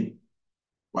run to him?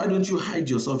 Why don't you hide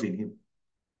yourself in him?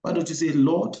 Why don't you say,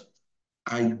 Lord,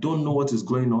 I don't know what is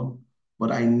going on, but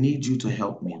I need you to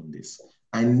help me on this.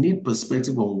 I need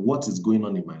perspective on what is going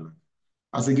on in my life.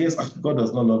 As against, God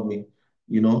does not love me.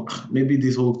 Maybe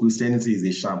this whole Christianity is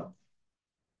a sham.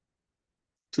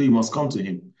 So you must come to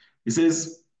him. He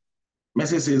says,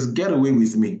 message says, get away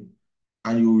with me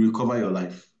and you will recover your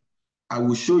life. I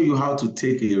will show you how to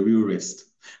take a real rest.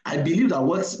 I believe that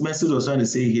what message was trying to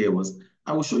say here was,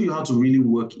 I will show you how to really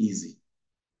work easy.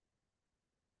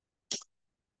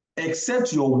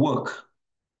 Except your work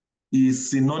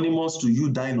is synonymous to you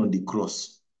dying on the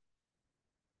cross.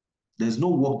 There's no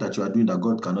work that you are doing that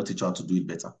God cannot teach you how to do it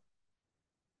better.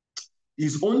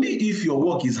 It's only if your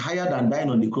work is higher than dying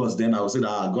on the cross, then I will say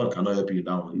that God cannot help you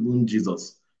down. Even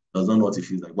Jesus does not know what it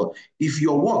feels like. But if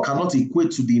your work cannot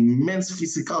equate to the immense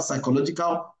physical,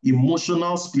 psychological,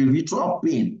 emotional, spiritual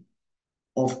pain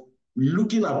of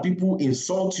looking at people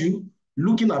insult you,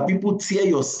 looking at people tear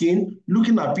your skin,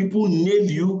 looking at people nail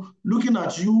you, looking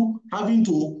at you having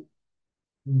to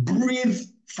breathe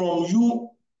from you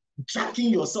jacking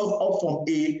yourself up from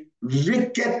a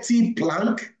rickety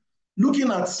plank,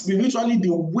 looking at spiritually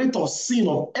the weight of sin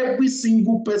of every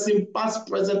single person, past,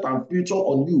 present, and future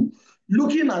on you,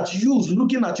 looking at you,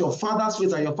 looking at your father's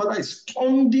face, and your father is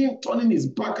turning his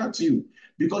back at you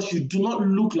because you do not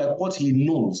look like what he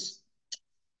knows.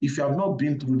 If you have not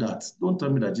been through that, don't tell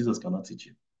me that Jesus cannot teach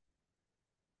you.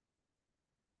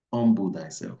 Humble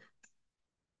thyself.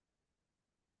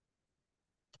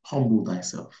 Humble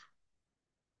thyself.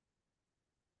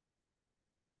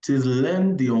 Tis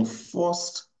learn the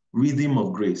unforced rhythm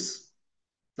of grace.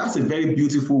 That's a very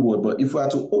beautiful word, but if we are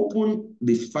to open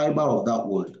the fiber of that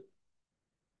word,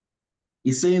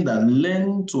 it's saying that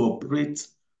learn to operate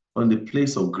from the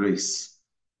place of grace,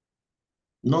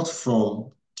 not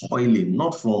from toiling,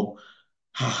 not from,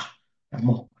 I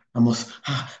must.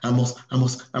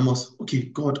 Okay,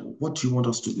 God, what do you want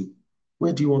us to do?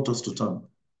 Where do you want us to turn?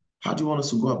 How do you want us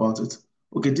to go about it?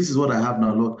 Okay, this is what I have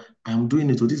now, Lord. I'm doing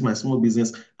it. So this is my small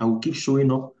business. I will keep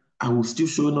showing up. I will still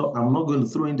showing up. I'm not going to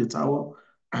throw in the towel.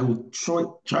 I will try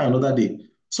another day.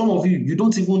 Some of you, you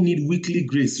don't even need weekly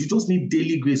grace. You just need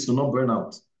daily grace to not burn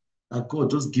out. And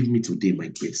God, just give me today my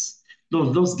grace.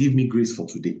 Lord, just give me grace for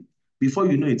today. Before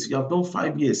you know it, you have done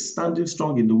 5 years standing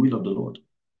strong in the will of the Lord.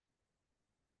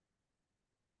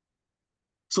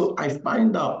 So I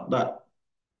find out that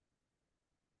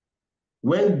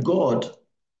when God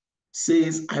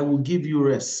says, I will give you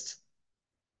rest,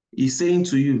 he's saying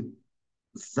to you,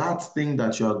 that thing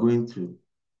that you are going through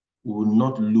will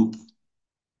not look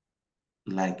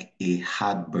like a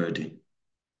hard burden.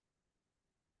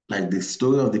 Like the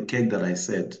story of the keg that I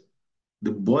said,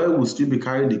 the boy will still be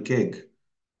carrying the keg,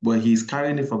 but he's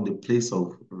carrying it from the place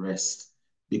of rest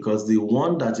because the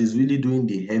one that is really doing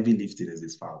the heavy lifting is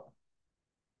his father.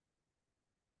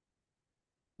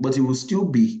 But he will still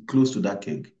be close to that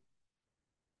keg.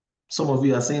 Some of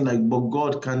you are saying like, but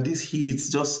God, can this heat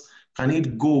can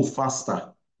it go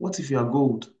faster? What if you are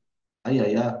gold?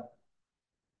 Yeah.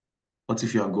 What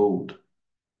if you are gold?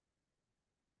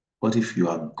 What if you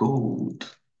are gold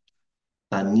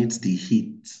that needs the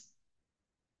heat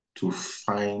to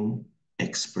find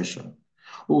expression?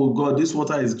 Oh God, this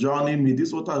water is drowning me.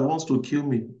 This water wants to kill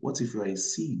me. What if you are a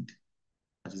seed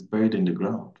that is buried in the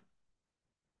ground?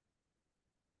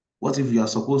 What if you are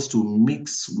supposed to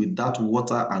mix with that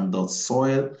water and the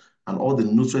soil and all the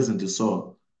nutrients in the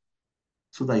soil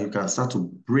so that you can start to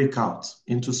break out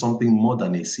into something more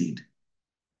than a seed?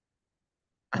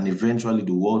 And eventually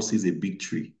the world sees a big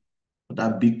tree. But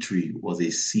that big tree was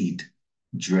a seed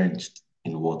drenched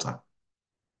in water.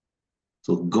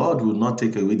 So God will not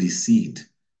take away the seed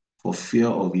for fear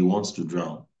of he wants to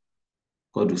drown.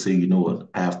 God will say, you know what?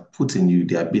 I have put in you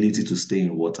the ability to stay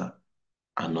in water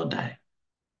and not die.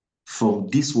 From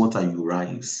this water you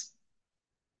rise.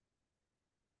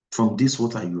 From this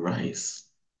water you rise.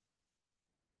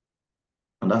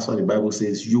 And that's why the Bible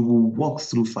says you will walk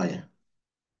through fire.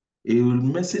 A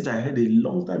message I heard a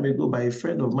long time ago by a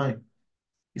friend of mine.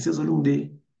 He says,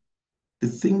 Olumide, the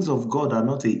things of God are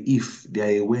not a if,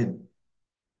 they are a when.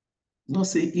 Not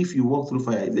say if you walk through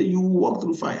fire, say you will walk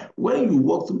through fire. When you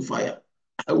walk through fire,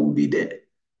 I will be there.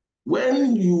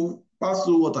 When you pass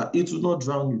through water, it will not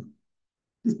drown you.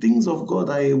 The things of God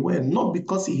are a when, not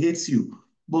because he hates you,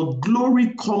 but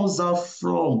glory comes out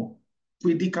from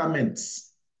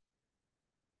predicaments.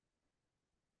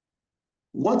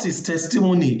 What is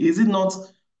testimony? Is it not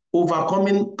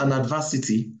overcoming an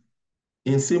adversity?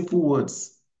 In simple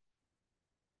words,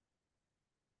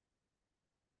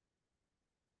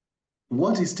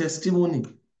 what is testimony?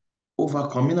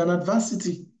 Overcoming an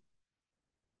adversity.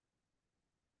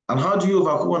 And how do you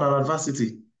overcome an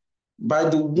adversity? By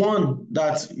the one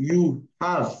that you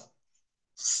have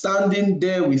standing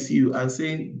there with you and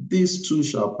saying, this too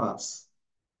shall pass.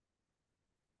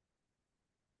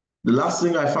 The last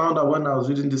thing I found out when I was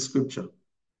reading the scripture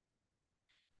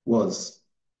was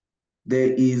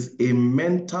there is a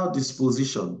mental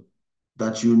disposition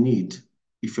that you need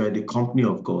if you're in the company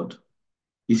of God.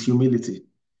 It's humility.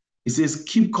 It says,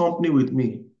 keep company with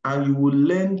me, and you will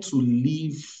learn to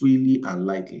live freely and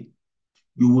lightly.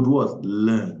 You would what?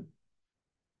 Learn.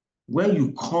 When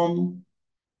you come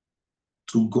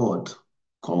to God,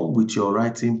 come with your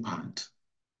writing pad.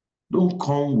 Don't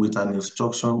come with an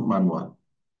instruction manual.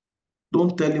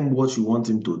 Don't tell him what you want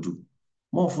him to do.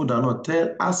 more food than not.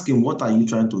 Ask him, what are you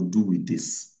trying to do with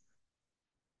this?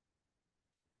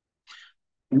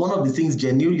 One of the things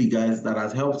genuinely, guys, that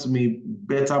has helped me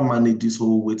better manage this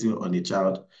whole waiting on a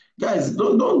child. Guys,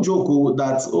 don't joke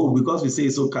that, because we say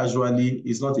it so casually,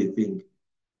 it's not a thing.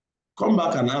 Come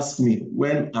back and ask me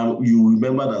when you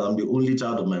remember that I'm the only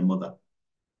child of my mother,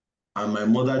 and my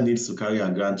mother needs to carry a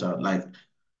grandchild. Like,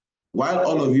 while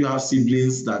all of you have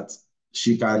siblings that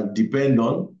she can depend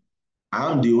on,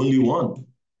 I'm the only one.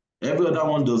 Every other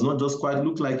one does not just quite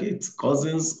look like it.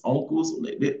 Cousins, uncles,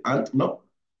 aunt, no.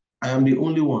 I am the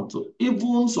only one. So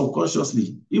even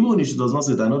subconsciously, even if she does not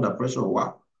say it, I know that pressure,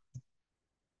 wow.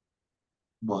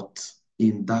 But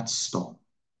in that storm,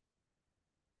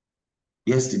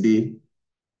 yesterday,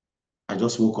 I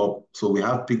just woke up. So we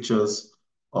have pictures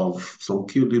of some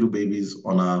cute little babies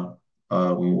on our,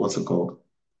 what's it called?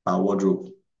 Our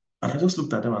wardrobe. And I just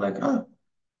looked at them and like,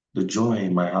 the joy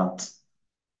in my heart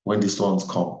when the storms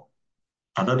come.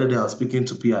 Another day I was speaking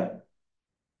to PI.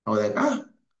 I was like,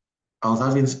 I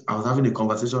was having a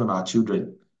conversation with our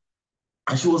children.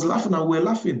 And she was laughing and we were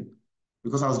laughing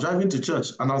because I was driving to church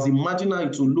and I was imagining how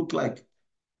it would look like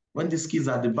when these kids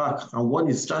are at the back and one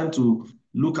is trying to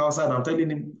look outside. I'm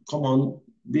telling him, come on,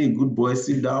 be a good boy,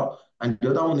 sit down. And the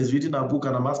other one is reading a book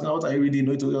and I'm asking, what are you reading?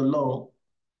 No, it's your long,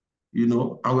 and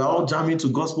we're all jamming to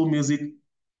gospel music.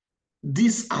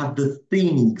 These are the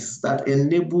things that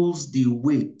enables the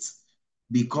weight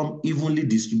become evenly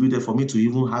distributed for me to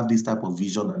even have this type of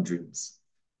vision and dreams.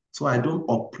 So I don't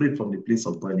operate from the place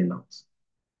of burning out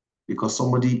because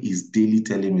somebody is daily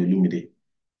telling me, Olumide,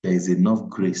 there is enough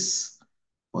grace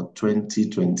for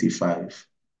 2025,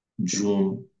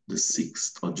 June the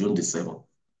 6th or June the 7th.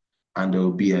 And there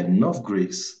will be enough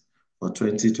grace for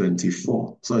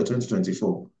 2024,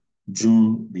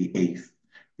 June the 8th.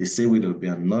 They say there will be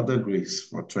another grace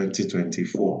for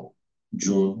 2024,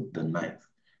 June the 9th.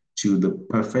 Till the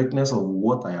perfectness of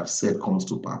what I have said comes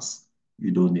to pass,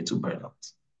 you don't need to burn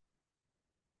out.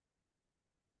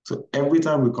 So every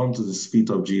time we come to the feet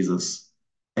of Jesus,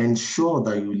 ensure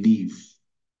that you live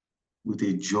with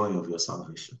a joy of your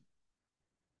salvation.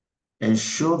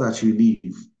 Ensure that you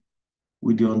live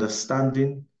with the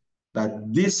understanding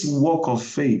that this work of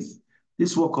faith,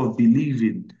 this work of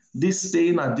believing, this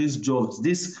staying at these jobs,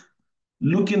 this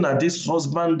looking at this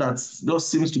husband that just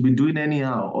seems to be doing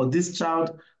anyhow, or this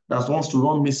child that wants to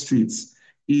run me streets,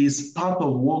 is part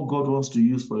of what God wants to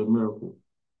use for a miracle.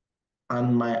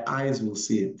 And my eyes will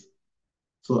see it.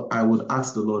 So I would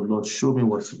ask the Lord, Lord, show me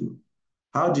what to do.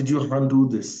 How did you handle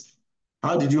this?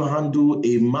 How did you handle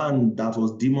a man that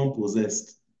was demon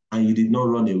possessed and you did not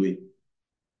run away?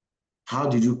 How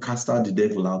did you cast out the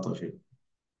devil out of him?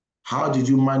 How did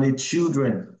you manage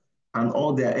children and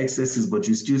all their excesses, but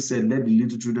you still said, let the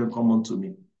little children come unto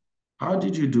me? How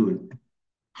did you do it?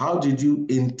 How did you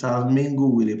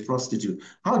intermingle with a prostitute?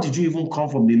 How did you even come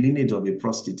from the lineage of a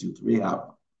prostitute,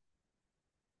 Rahab?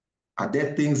 Are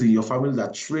there things in your family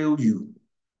that trail you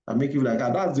and make you like,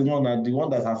 that's the one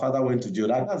that her father went to jail.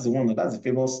 That's the one, that's the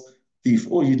famous thief.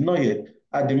 Oh, you know yet.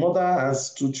 The mother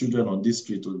has 2 children on this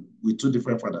street with 2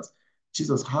 different fathers.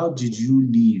 Jesus, how did you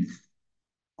live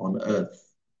on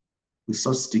earth with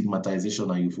such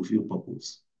stigmatization and you fulfill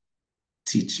purpose?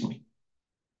 Teach me.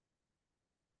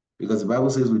 Because the Bible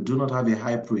says we do not have a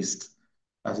high priest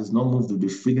that is not moved with the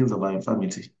feelings of our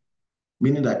infirmity.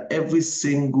 Meaning that every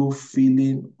single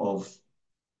feeling of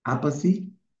apathy,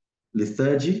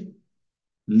 lethargy,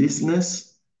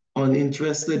 listlessness,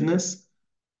 uninterestedness,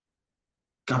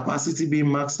 capacity being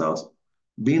maxed out,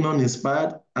 being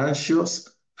uninspired, anxious,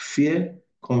 fear,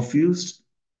 confused,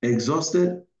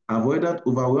 exhausted, avoidant,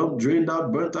 overwhelmed, drained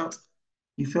out, burnt out.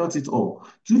 He felt it all.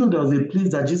 Do you know there was a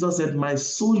place that Jesus said, my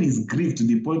soul is grieved to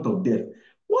the point of death?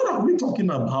 What are we talking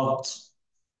about?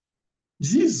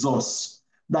 Jesus,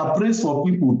 that prays for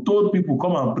people, told people,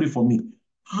 come and pray for me.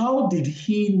 How did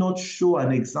he not show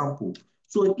an example?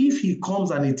 So if he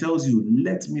comes and he tells you,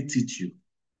 let me teach you,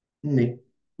 let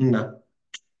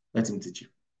him teach you.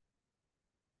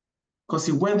 Because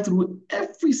he went through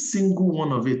every single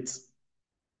one of it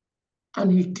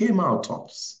and he came out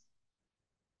tops.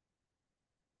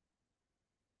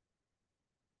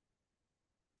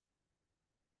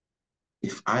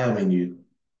 If I am in you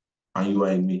and you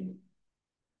are in me,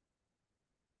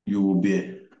 you will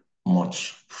bear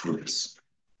much fruit.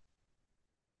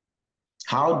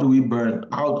 How do we burn?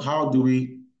 How do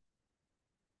we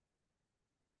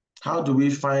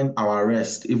find our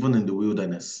rest even in the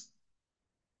wilderness?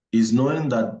 Is knowing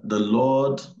that the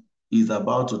Lord is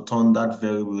about to turn that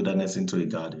very wilderness into a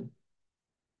garden.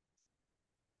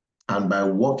 And by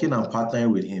walking and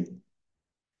partnering with him,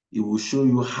 he will show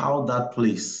you how that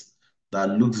place that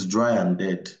looks dry and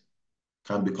dead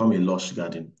can become a lush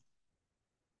garden.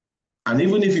 And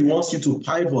even if he wants you to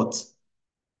pivot,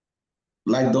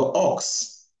 like the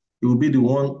ox, he will be the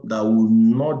one that will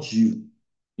nudge you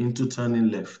into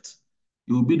turning left.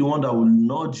 He will be the one that will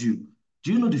nudge you.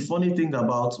 Do you know the funny thing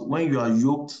about when you are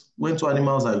yoked, when two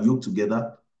animals are yoked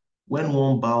together, when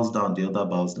one bows down, the other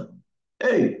bows down.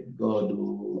 Hey, God.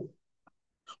 Oh.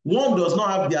 One does not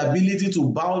have the ability to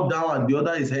bow down and the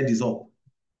other, his head is up.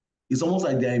 It's almost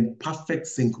like they're in perfect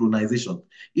synchronization.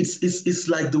 It's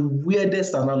like the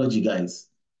weirdest analogy, guys.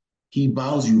 He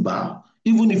bows, you bow.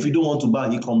 Even if you don't want to bow,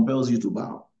 he compels you to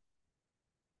bow.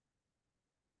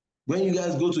 When you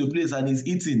guys go to a place and he's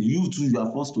eating, you too, you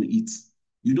are forced to eat.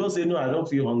 You don't say, no, I don't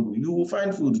feel hungry. You will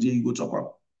find food there, you go chop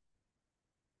up.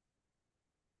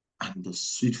 And the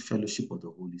sweet fellowship of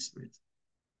the Holy Spirit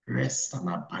rest and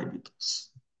abide with us,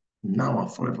 now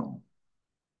and forevermore.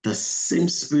 The same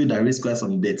spirit that raised Christ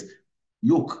from death,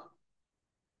 yoke.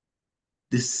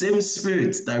 The same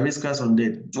spirit that raised Christ from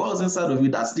death dwells inside of you.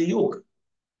 That's the yoke.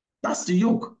 That's the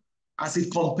yoke. As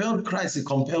it compelled Christ, it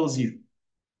compels you.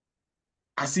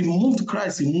 As he moved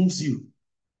Christ, he moves you.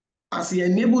 As he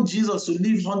enabled Jesus to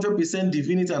live 100%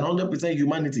 divinity and 100%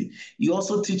 humanity, he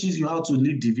also teaches you how to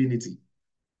live divinity.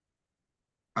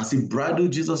 As he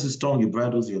bridled Jesus' tongue, he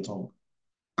bridles your tongue.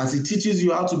 As he teaches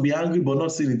you how to be angry but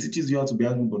not sin, he teaches you how to be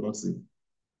angry but not sin.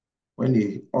 When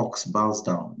the ox bows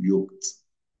down, yoked,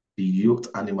 the yoked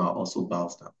animal also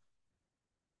bows down.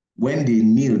 When they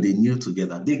kneel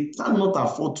together. They cannot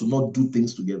afford to not do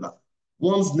things together.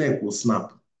 One's neck will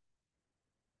snap.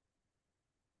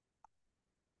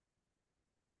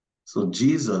 So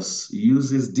Jesus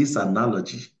uses this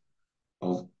analogy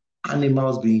of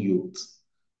animals being yoked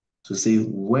to say,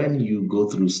 when you go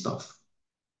through stuff,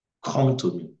 come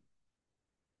to me.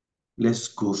 Let's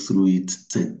go through it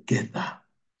together.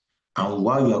 And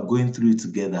while you are going through it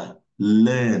together,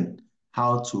 learn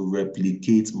how to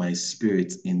replicate my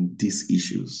spirit in these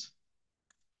issues.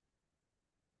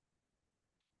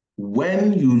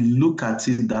 When you look at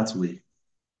it that way,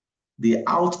 the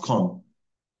outcome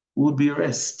will be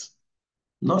rest,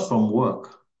 not from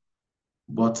work,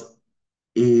 but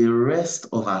a rest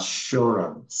of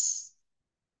assurance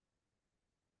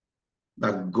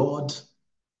that God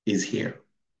is here.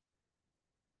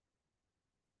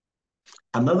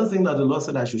 Another thing that the Lord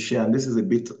said I should share, and this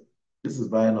is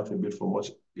vying off a bit from what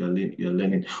you're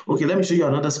learning. Okay, let me show you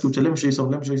another scripture. Let me show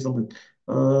you something.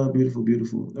 Beautiful,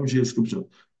 beautiful. Let me show you a scripture.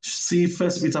 See,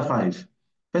 1 Peter 5.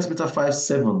 1 Peter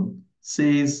 5:7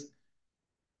 says,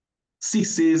 6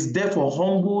 says, therefore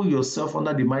humble yourself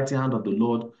under the mighty hand of the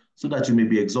Lord so that you may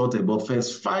be exalted. But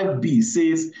verse 5b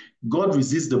says, God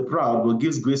resists the proud but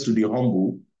gives grace to the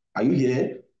humble. Are you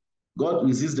here? God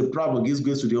resists the proud but gives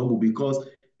grace to the humble, because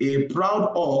a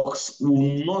proud ox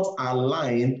will not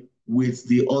align with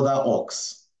the other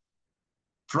ox.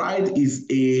 Pride is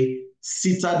a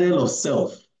citadel of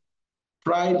self.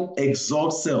 Pride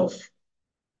exalts self.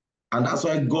 And that's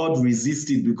why God resists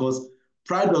it, because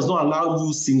pride does not allow you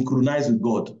to synchronize with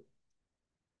God.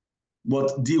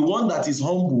 But the one that is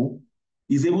humble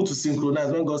is able to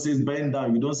synchronize. When God says bend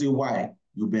down, you don't say why,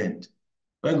 you bend.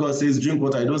 When God says drink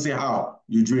water, you don't say how,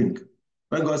 you drink.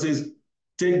 When God says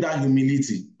take that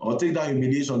humility or take that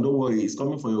humiliation, don't worry, it's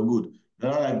coming for your good.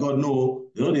 You're not like, God, no,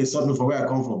 they insult me for where I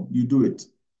come from. You do it.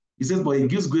 He says, but he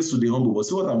gives grace to the humble. But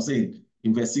see what I'm saying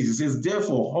in verse 6, he says,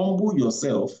 therefore, humble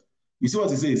yourself. You see what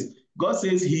he says? God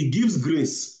says he gives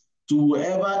grace to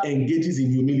whoever engages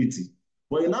in humility.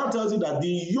 But he now tells you that the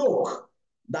yoke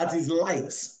that is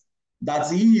light,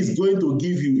 that he is going to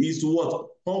give you, is to what?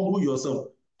 Humble yourself.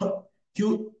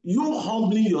 You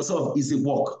humbling yourself is a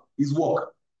work, is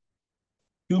work.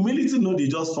 Humility, no, they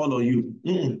just fall on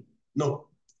you. No.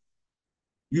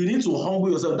 You need to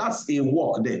humble yourself. That's a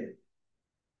work there.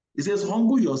 It says,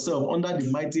 humble yourself under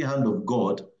the mighty hand of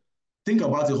God. Think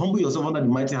about it. Humble yourself under the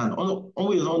mighty hand.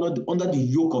 Humble yourself under the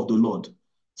yoke of the Lord,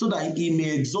 so that he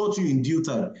may exalt you in due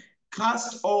time.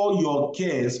 Cast all your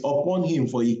cares upon him,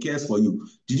 for he cares for you.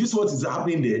 Did you see what is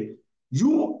happening there?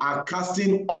 You are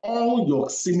casting all your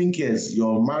seeming cares,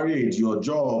 your marriage, your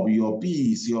job, your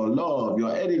peace, your love,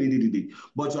 your everything.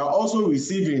 But you are also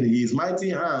receiving his mighty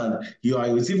hand. You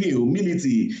are receiving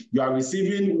humility. You are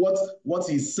receiving what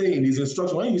he's saying, his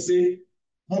instruction. When you say,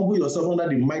 humble yourself under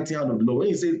the mighty hand of the Lord, when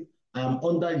you say, I am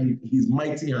under his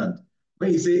mighty hand,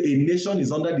 when you say a nation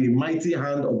is under the mighty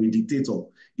hand of a dictator,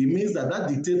 it means that that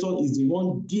dictator is the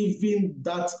one giving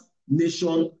that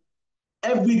nation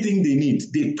everything they need.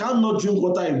 They cannot drink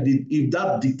water if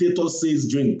that dictator says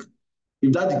drink,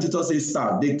 if that dictator says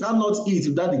starve. They cannot eat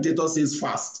if that dictator says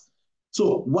fast.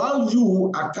 So while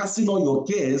you are casting all your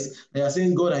cares and you're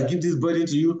saying, God, I give this burden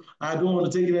to you, I don't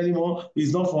want to take it anymore,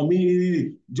 it's not for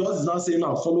me. Jesus is not saying,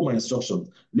 now follow my instructions.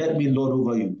 Let me lord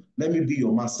over you. Let me be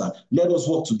your master. Let us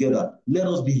work together. Let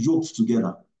us be yoked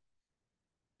together.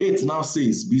 8 now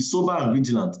says, be sober and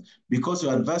vigilant, because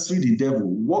your adversary, the devil,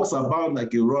 walks about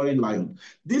like a roaring lion.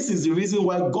 This is the reason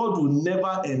why God will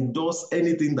never endorse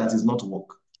anything that is not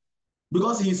work.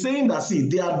 Because he's saying that, see,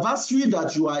 the adversary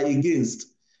that you are against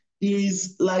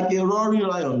is like a roaring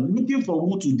lion looking for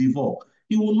who to devour.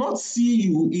 He will not see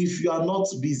you if you are not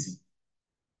busy.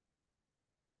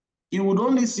 He would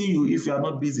only see you if you are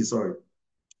not busy, sorry.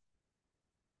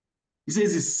 He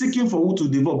says he's seeking for who to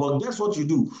devour, but guess what you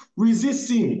do?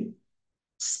 Resist him.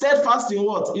 Steadfast in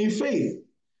what? In faith.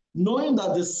 Knowing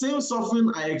that the same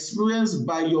suffering I experienced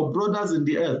by your brothers in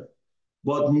the earth,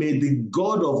 but may the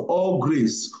God of all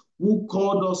grace, who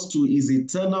called us to his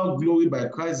eternal glory by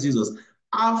Christ Jesus,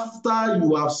 after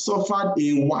you have suffered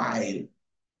a while,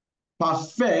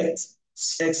 perfect,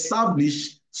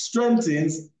 establish,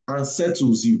 strengthens, and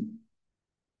settles you.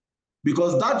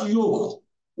 Because that yoke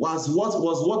was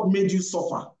what made you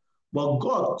suffer. But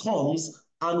God comes,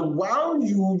 and while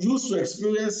you used to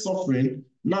experience suffering,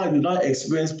 now you now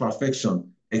experience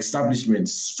perfection, establishment,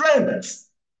 strength.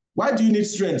 Why do you need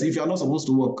strength if you're not supposed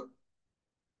to work?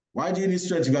 Why do you need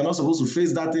strength if you're not supposed to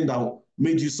face that thing that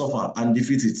made you suffer and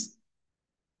defeat it?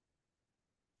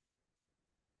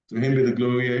 To him be the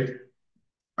glory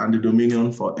and the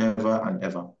dominion forever and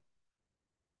ever.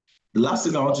 The last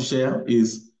thing I want to share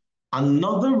is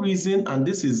another reason, and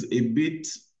this is a bit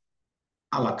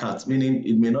a la carte, meaning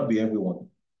it may not be everyone.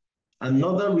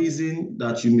 Another reason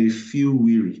that you may feel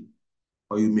weary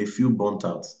or you may feel burnt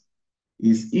out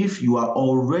is if you are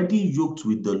already yoked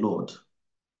with the Lord.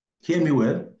 Hear me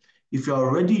well. If you are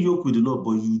already yoked with the Lord,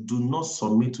 but you do not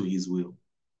submit to his will.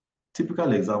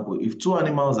 Typical example, if 2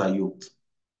 animals are yoked,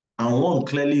 and one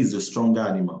clearly is the stronger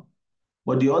animal,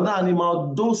 but the other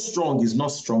animal, though strong, is not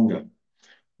stronger.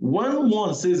 When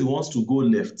one says he wants to go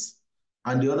left,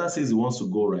 and the other says he wants to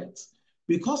go right,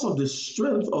 because of the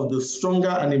strength of the stronger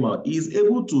animal, he is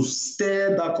able to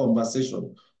steer that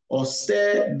conversation or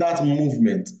steer that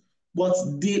movement. But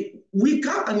the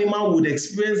weaker animal would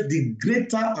experience the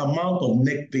greater amount of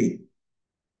neck pain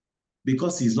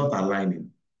because he's not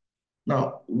aligning.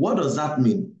 Now, what does that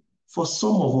mean? For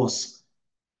some of us,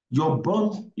 your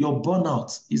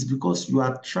burnout is because you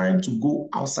are trying to go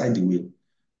outside the will.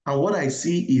 And what I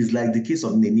see is like the case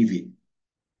of Nineveh.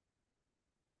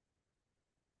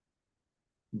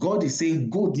 God is saying,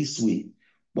 go this way,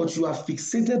 but you are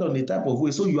fixated on a type of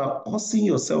way, so you are causing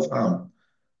yourself harm.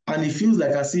 And it feels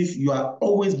like as if you are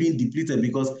always being depleted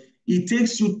because it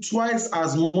takes you twice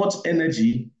as much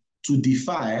energy to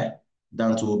defy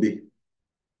than to obey.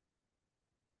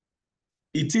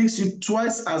 It takes you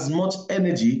twice as much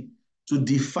energy to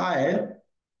defy,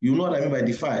 you know what I mean by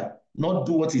defy, not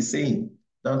do what he's saying,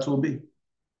 than to obey.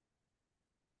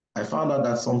 I found out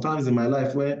that sometimes in my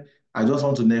life where I just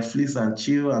want to Netflix and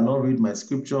chill and not read my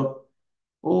scripture,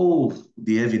 oh,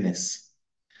 the heaviness.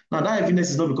 Now that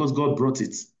heaviness is not because God brought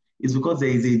it. It's because there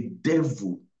is a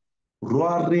devil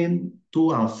roaring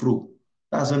to and fro.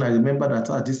 That's when I remember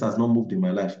that this has not moved in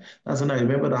my life. That's when I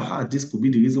remember that this could be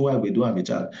the reason why we don't have a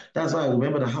child. That's why I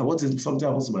remember that what if something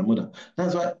happens to my mother?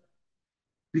 That's why,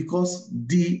 because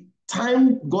the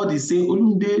time God is saying,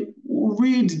 Olumide,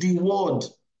 read the word,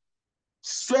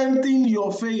 strengthen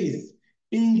your faith,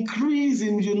 increase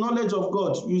in your knowledge of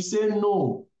God. You say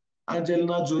no.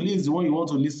 Angelina Jolie is the one you want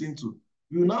to listen to.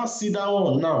 You now see that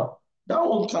one now. That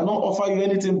one cannot offer you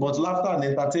anything but laughter and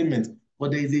entertainment.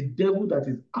 But there is a devil that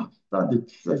is after the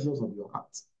treasures of your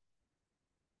heart.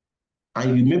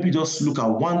 And you maybe just look at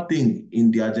one thing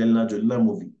in the Angelina Jolie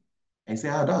movie and say,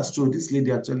 that's true. This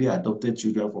lady actually adopted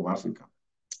children from Africa.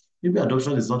 Maybe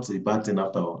adoption is not a bad thing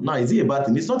after all. Now, is it a bad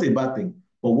thing? It's not a bad thing.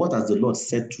 But what has the Lord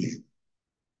said to you?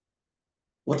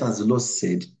 What has the Lord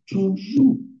said to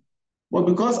you? But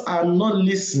because I'm not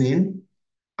listening,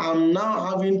 I'm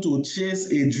now having to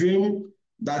chase a dream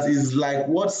that is like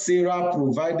what Sarah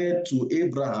provided to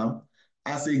Abraham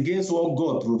as against what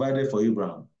God provided for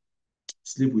Abraham.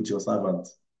 Sleep with your servant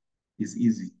is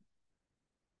easy.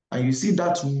 And you see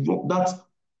that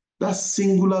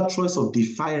singular choice of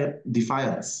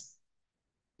defiance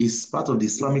is part of the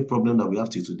Islamic problem that we have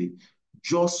till today.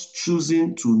 Just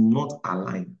choosing to not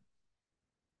align.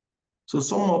 So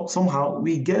somehow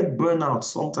we get burnout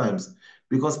sometimes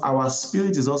because our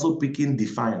spirit is also picking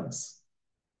defiance.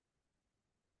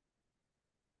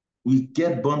 We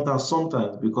get burnt out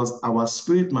sometimes because our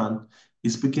spirit man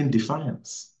is picking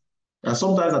defiance. And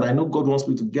sometimes that I know God wants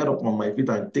me to get up on my feet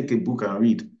and take a book and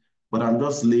read. but I'm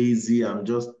just lazy.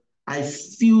 I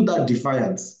feel that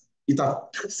defiance. It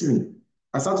affects me.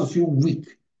 I start to feel weak.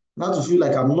 I start to feel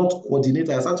like I'm not coordinated.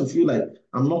 I start to feel like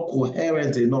I'm not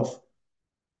coherent enough.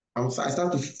 I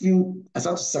start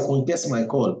to second guess my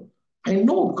call. I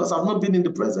know because I've not been in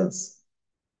the presence.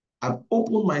 I've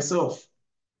opened myself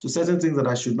to certain things that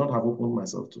I should not have opened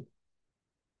myself to.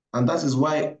 And that is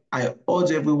why I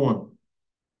urge everyone,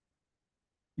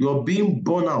 you're being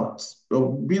burnt out,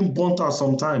 you're being burnt out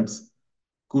sometimes,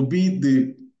 could be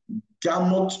the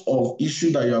gamut of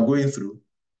issue that you are going through.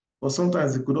 But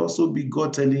sometimes it could also be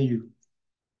God telling you,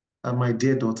 and my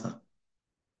dear daughter,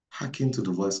 hearken to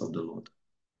the voice of the Lord.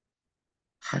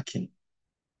 Hearken.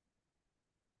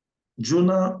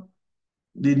 Jonah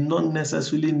did not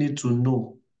necessarily need to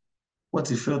know what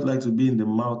it felt like to be in the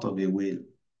mouth of a whale.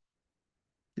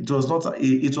 It was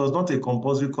not a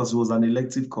compulsory course, it was an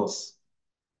elective course.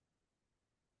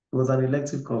 It was an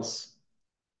elective course.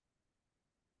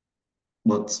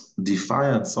 But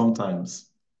defiance sometimes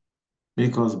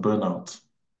make us burn out,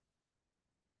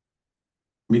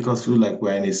 make us feel like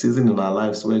we're in a season in our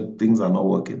lives where things are not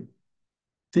working.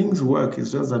 Things work,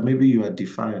 it's just that maybe you are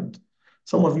defiant.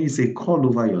 Some of you, it's a call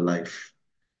over your life.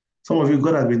 Some of you,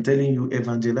 God has been telling you,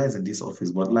 evangelize in this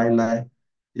office, but lie,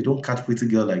 they don't catch pretty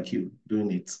girl like you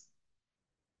doing it.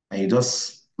 And you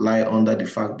just lie under the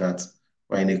fact that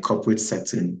we're in a corporate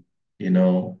setting,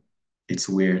 it's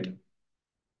weird.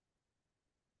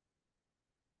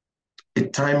 A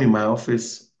time in my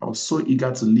office, I was so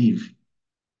eager to leave.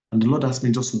 And the Lord asked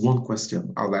me just one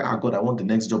question. I was like, God, I want the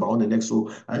next job. I want the next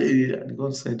role. And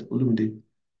God said, Olumide,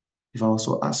 if I was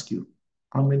to ask you,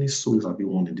 how many souls have you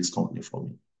won in this company for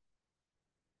me?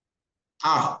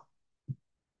 I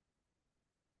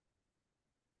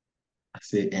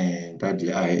say, and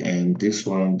Daddy, and this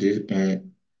one, he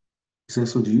said,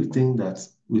 so do you think that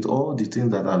with all the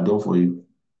things that I've done for you,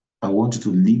 I want you to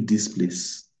leave this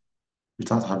place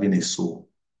without having a soul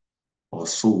or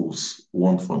souls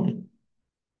won for me?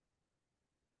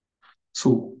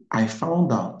 So I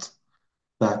found out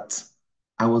that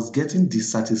I was getting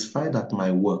dissatisfied at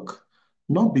my work,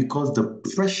 not because the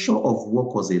pressure of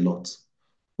work was a lot,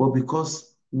 but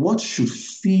because what should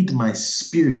feed my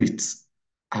spirit,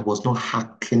 I was not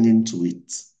hearkening to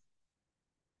it.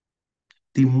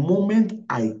 The moment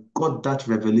I got that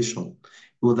revelation,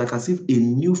 it was like as if a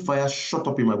new fire shot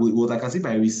up in my body. It was like as if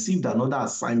I received another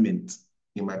assignment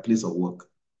in my place of work.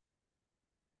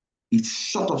 It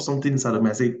shot up something inside of me.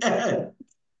 I said, hey,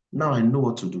 now I know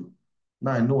what to do.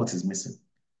 Now I know what is missing.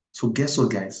 So guess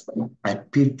what, guys? I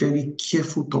pay very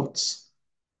careful thoughts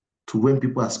to when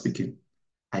people are speaking.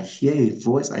 I hear a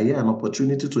voice, I hear an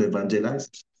opportunity to evangelize.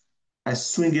 I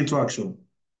swing into action.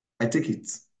 I take it.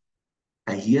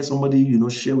 I hear somebody,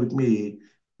 share with me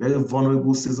a very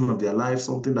vulnerable season of their life,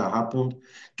 something that happened.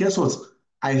 Guess what?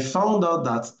 I found out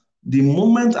that the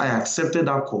moment I accepted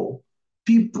that call,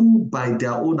 people by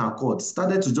their own accord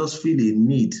started to just feel a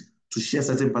need to share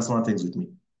certain personal things with me.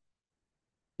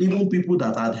 Even people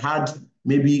that had had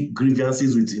maybe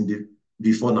grievances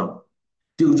before now,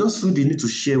 they will just feel the need to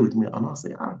share with me. And I'll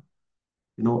say,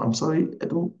 I'm sorry, I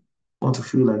don't want to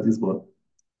feel like this, but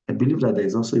I believe that there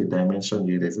is also a dimension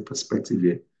here, there's a perspective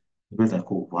here. Where I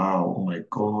go, wow, oh my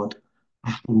God,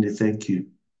 thank you.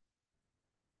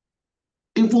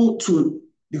 Even to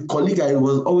the colleague I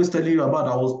was always telling you about,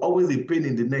 I was always a pain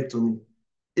in the neck to me.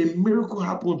 A miracle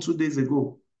happened 2 days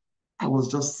ago. I was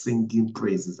just singing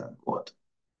praises at God.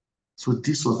 So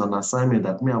this was an assignment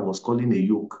that I was calling a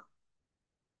yoke.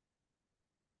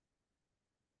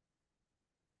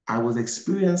 I was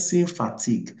experiencing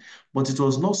fatigue, but it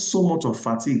was not so much of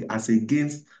fatigue as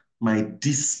against my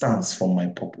distance from my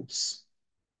purpose.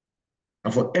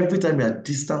 And for every time you are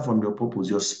distant from your purpose,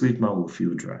 your spirit man will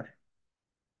feel dry.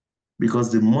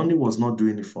 Because the money was not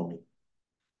doing it for me.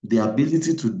 The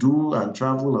ability to do and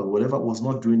travel or whatever was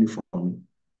not doing it for me.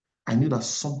 I knew that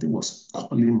something was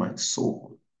calling my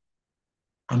soul.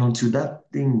 And until that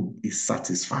thing is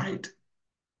satisfied,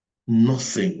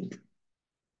 nothing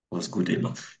was good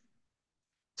enough.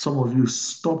 Some of you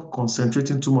stop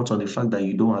concentrating too much on the fact that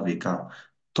you don't have a car.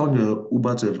 Turn your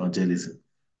Uber to evangelism.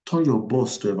 Turn your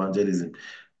bus to evangelism.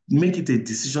 Make it a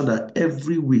decision that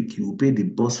every week you pay the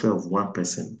bus fare of one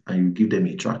person and you give them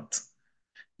a tract.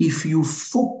 If you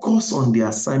focus on the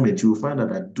assignment, you will find out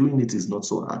that doing it is not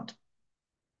so hard.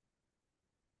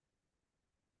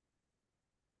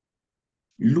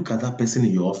 Look at that person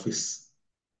in your office.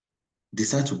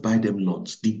 Decide to buy them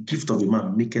lunch. The gift of a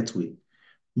man, make it way.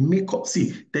 Make up.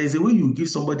 See, there is a way you give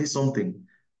somebody something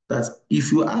that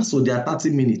if you ask for their 30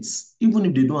 minutes, even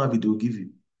if they don't have it, they will give you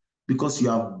because you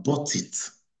have bought it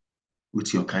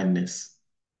with your kindness.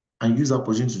 and use that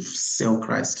opportunity to sell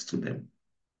Christ to them.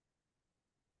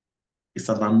 It's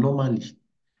an anomaly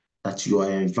that your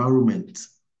environment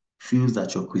feels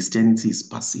that your Christianity is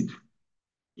passive.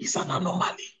 It's an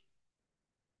anomaly.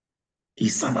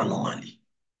 It's an anomaly.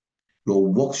 Your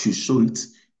work should show it.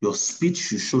 Your speech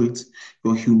should show it.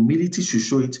 Your humility should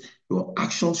show it. Your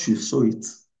actions should show it.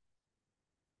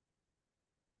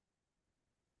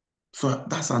 So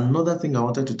that's another thing I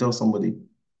wanted to tell somebody,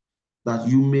 that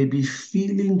you may be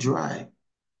feeling dry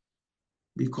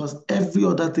because every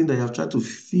other thing that you have tried to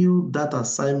fill that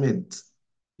assignment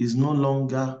is no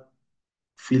longer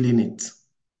feeling it.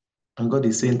 And God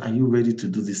is saying, are you ready to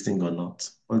do this thing or not?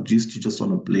 Or do you just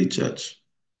want to play church?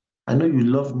 I know you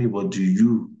love me, but do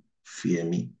you fear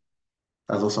me?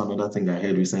 That's also another thing I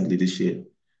heard recently this year.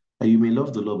 And you may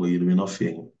love the Lord, but you may not fear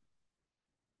him.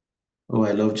 Oh,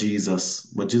 I love Jesus,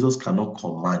 but Jesus cannot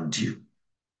command you.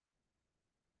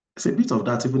 It's a bit of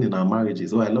that even in our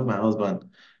marriages. Oh, I love my husband.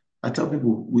 I tell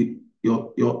people,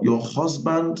 your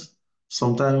husband,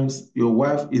 sometimes your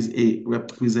wife is a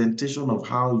representation of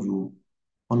how you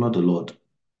honor the Lord.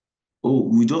 Oh,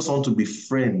 we just want to be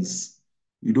friends.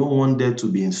 You don't want there to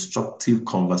be instructive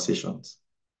conversations.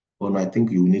 Well, I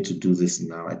think you need to do this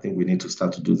now. I think we need to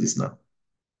start to do this now.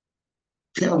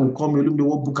 Claire will call me, Olumide,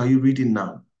 what book are you reading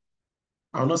now?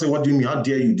 I'll not say, what do you mean? How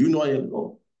dare you? Do you know I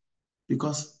know?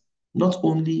 Because not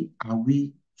only are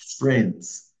we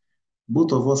friends,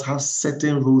 both of us have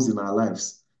certain roles in our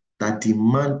lives that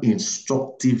demand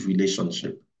instructive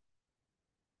relationship.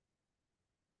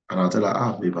 And I'll tell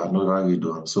her, babe, I know how you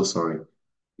do. I'm so sorry.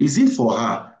 Is it for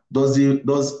her? Does the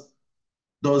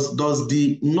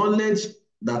knowledge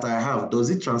that I have, does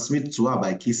it transmit to her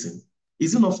by kissing?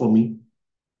 Is it not for me?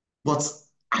 But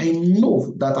I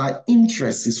know that her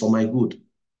interest is for my good.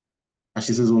 And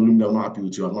she says, oh, Olumide, I'm not happy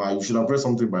with you. You should have read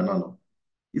something by now.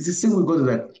 It's the same way God is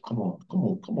like, come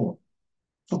on.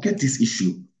 Forget this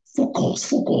issue.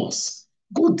 Focus.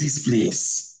 Go this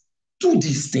place. Do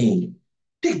this thing.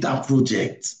 Take that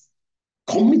project.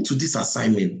 Commit to this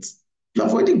assignment. You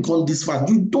have already gone this far.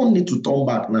 You don't need to turn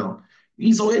back now.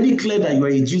 It's already clear that you are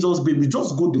a Jesus baby.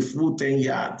 Just go the full 10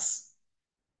 yards.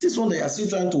 This one, they are still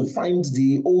trying to find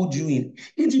the old you in.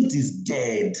 Egypt is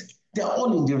dead. They are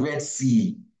all in the Red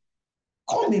Sea.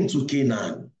 Come into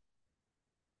Canaan.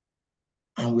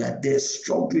 And we are there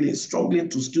struggling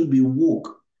to still be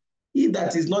woke. He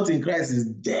that is not in Christ is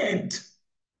dead.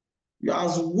 You are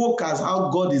as woke as how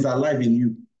God is alive in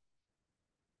you.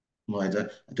 No, I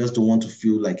just don't want to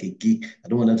feel like a geek. I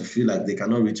don't want them to feel like they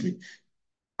cannot reach me.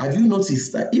 Have you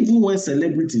noticed that even when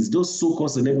celebrities, those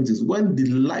so-called celebrities, when the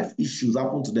life issues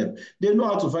happen to them, they know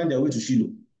how to find their way to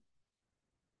Shiloh.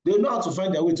 They know how to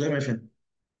find their way to MFN.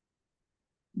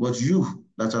 But you,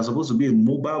 that are supposed to be a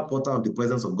mobile portal of the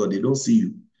presence of God, they don't see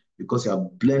you because you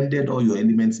have blended all your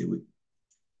elements away.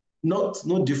 No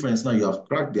difference now. You have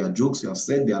cracked their jokes, you have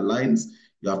said their lines,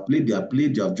 you have played their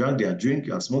play, you have drank their drink,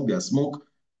 you have smoked their smoke,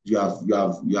 you have.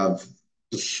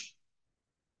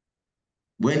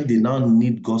 When they now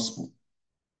need gospel,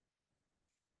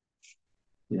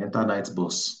 they enter night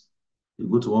bus. They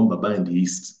go to one Baba in the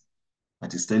east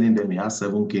that is telling them he has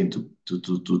 7 cane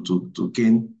to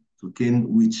cane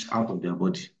witch out of their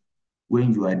body.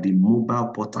 When you are the mobile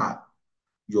portal,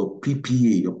 your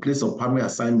PPA, your place of primary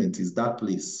assignment is that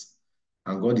place.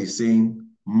 And God is saying,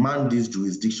 man this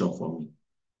jurisdiction for me.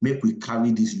 Make we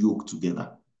carry this yoke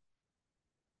together.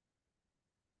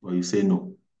 But you say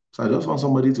no. So I just want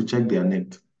somebody to check their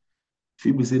neck. If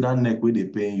you be say that neck where they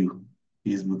paying you,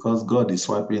 is because God is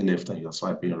swiping left and you're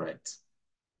swiping right.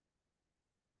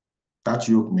 That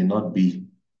yoke may not be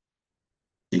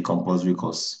a compulsory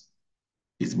course.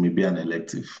 It may be an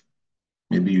elective.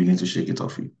 Maybe you need to shake it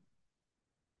off you.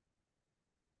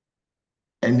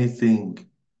 Anything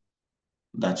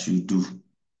that you do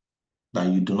that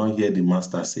you do not hear the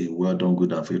master say, well done,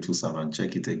 good and faithful servant,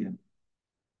 check it again.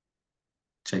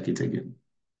 Check it again.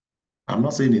 I'm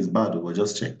not saying it's bad, but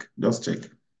just check. Just check.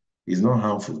 It's not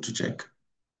harmful to check.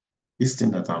 This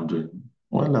thing that I'm doing,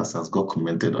 when last has God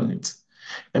commented on it?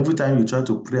 Every time you try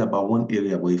to pray about one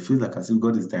area, but it feels like as if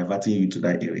God is diverting you to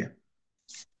that area.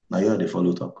 Now you are the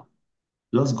follow-up.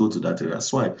 Just go to that area. Just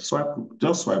swipe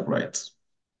right.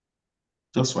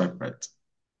 Just swipe right.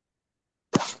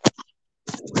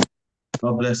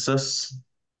 God bless us.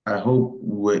 I hope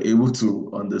we were able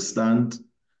to understand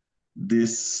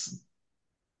this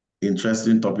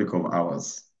interesting topic of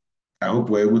ours. I hope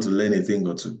we're able to learn a thing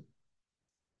or two.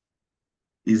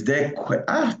 Is there,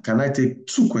 can I take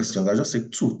 2 questions? I'll just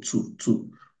take two.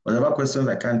 Whatever questions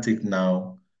I can't take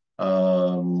now,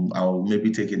 I'll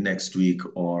maybe take it next week,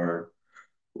 or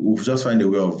we'll just find a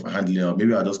way of handling it. Or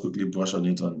maybe I'll just quickly brush on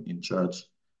it in church.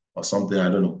 or something, I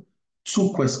don't know.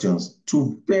 Two questions,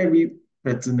 two very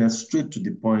pertinent, straight to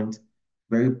the point,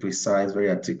 very precise, very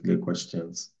articulate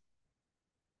questions.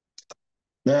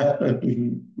 Yeah,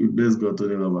 we best go to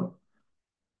the number.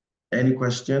 Any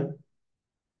question?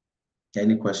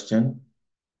 Any question?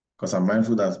 Because I'm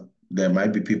mindful that there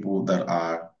might be people that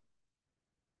are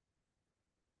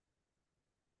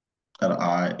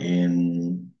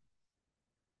in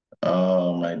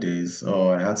oh my days.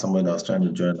 Oh, I had somebody that was trying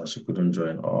to join and she couldn't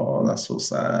join. Oh, that's so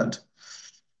sad.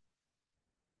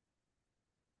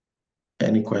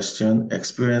 Any question?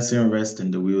 Experiencing rest in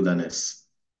the wilderness.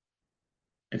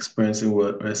 Experiencing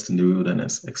rest in the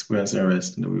wilderness. Experiencing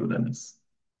rest in the wilderness.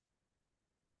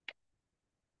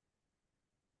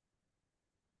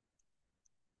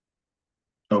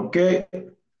 Okay,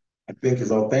 I think it's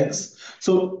all thanks.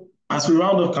 So as we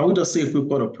round up, can we just say a quick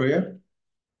word of prayer?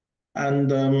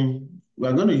 And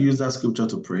we're going to use that scripture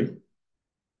to pray.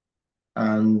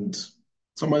 And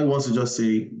somebody wants to just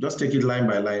say, just take it line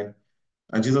by line.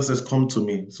 And Jesus says, come to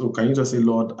me. So can you just say,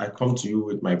 Lord, I come to you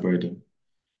with my burden.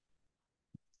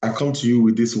 I come to you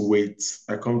with this weight.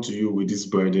 I come to you with this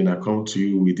burden. I come to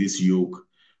you with this yoke.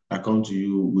 I come to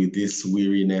you with this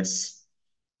weariness.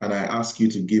 And I ask you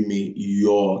to give me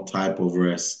your type of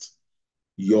rest.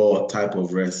 Your type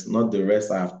of rest, not the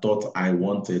rest I have thought I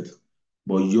wanted,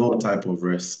 but your type of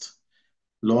rest.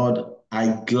 Lord,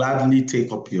 I gladly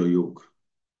take up your yoke.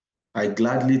 I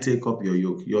gladly take up your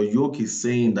yoke. Your yoke is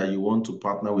saying that you want to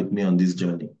partner with me on this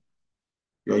journey.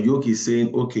 Your yoke is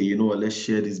saying, okay, you know what, let's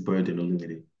share this burden,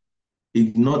 Olumide.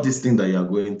 Ignore this thing that you are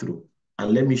going through,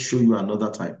 and let me show you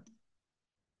another type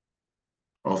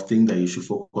of thing that you should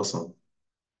focus on.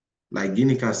 Like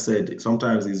Ginika said,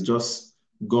 sometimes it's just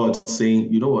God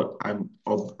saying, you know what, I'm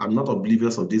not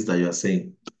oblivious of this that you're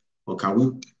saying, but can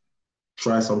we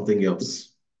try something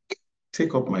else?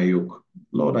 Take up my yoke.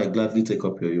 Lord, I gladly take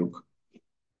up your yoke.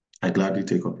 I gladly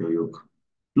take up your yoke.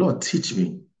 Lord, teach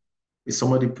me. Is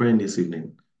somebody praying this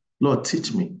evening? Lord,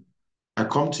 teach me. I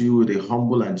come to you with a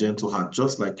humble and gentle heart,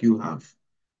 just like you have.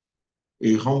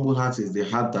 A humble heart is the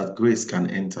heart that grace can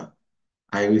enter.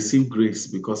 I receive grace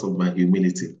because of my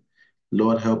humility.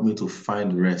 Lord, help me to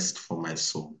find rest for my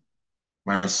soul.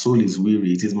 My soul is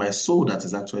weary. It is my soul that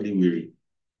is actually weary.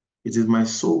 It is my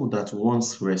soul that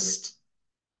wants rest.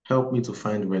 Help me to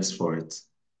find rest for it.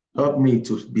 Help me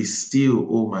to be still,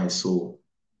 oh my soul.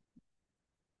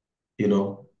 You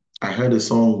know, I heard a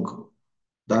song,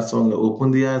 that song,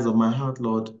 Open the Eyes of My Heart,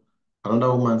 Lord.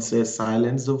 Another woman says,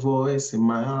 silence the voice in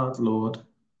my heart, Lord.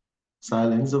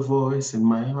 Silence the voice in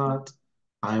my heart.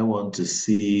 I want to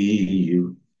see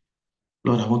you.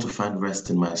 Lord, I want to find rest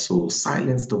in my soul.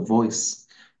 Silence the voice.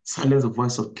 Silence the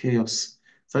voice of chaos.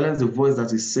 Silence the voice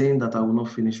that is saying that I will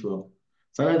not finish well.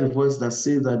 Silence the voice that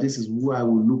says that this is who I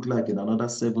will look like in another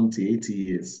 70, 80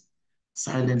 years.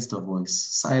 Silence the voice.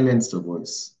 Silence the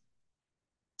voice.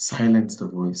 Silence the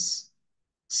voice.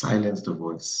 Silence the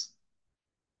voice.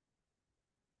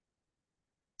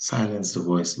 Silence the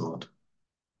voice, Lord.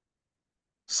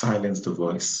 Silence the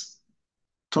voice.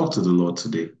 Talk to the Lord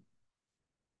today.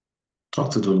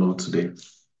 Talk to the Lord today.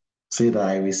 Say that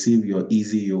I receive your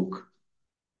easy yoke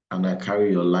and I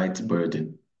carry your light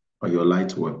burden or your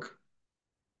light work.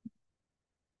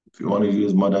 If you want to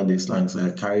use modern day slang, say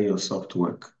I carry your soft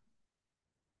work.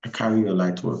 I carry your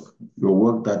light work. Your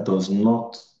work that does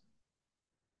not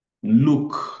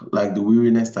look like the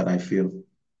weariness that I feel.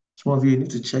 Some of you need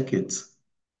to check it.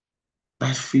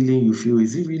 That feeling you feel,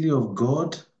 is it really of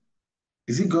God?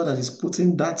 Is it God that is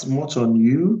putting that much on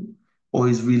you? Or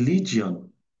is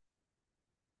religion?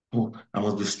 Oh, I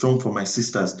must be strong for my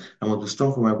sisters. I must be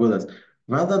strong for my brothers.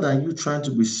 Rather than you trying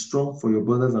to be strong for your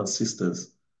brothers and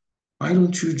sisters, why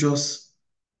don't you just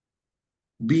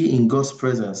be in God's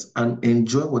presence and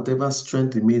enjoy whatever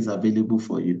strength remains available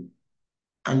for you?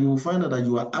 And you will find out that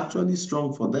you are actually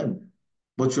strong for them,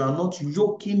 but you are not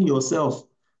yoking yourself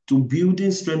to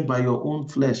building strength by your own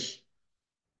flesh.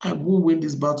 I won't win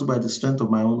this battle by the strength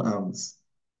of my own arms.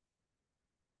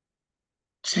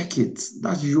 Check it.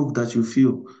 That yoke that you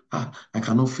feel, I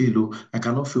cannot fail, oh, I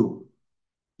cannot fail.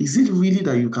 Is it really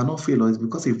that you cannot fail, or is it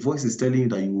because a voice is telling you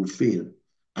that you will fail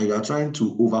and you are trying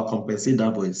to overcompensate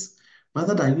that voice?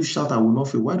 Rather than you shout, I will not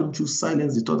fail, why don't you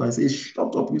silence the thought and say,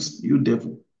 shut up, you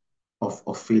devil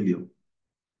of failure?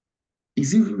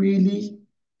 Is it really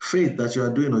faith that you are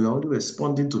doing, or you're only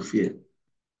responding to fear?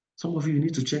 Some of you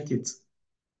need to check it.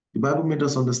 The Bible made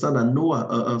us understand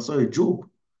that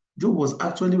Job was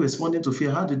actually responding to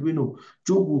fear. How did we know?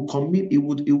 Job will commit, he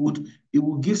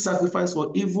would give sacrifice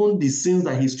for even the sins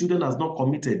that his children has not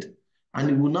committed. And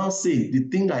he will now say, the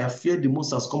thing I have feared the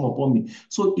most has come upon me.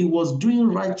 So he was doing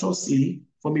righteously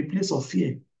from a place of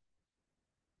fear.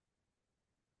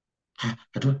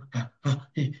 I don't,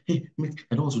 hey,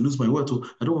 I don't want to lose my word.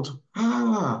 I don't want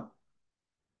to.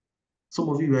 Some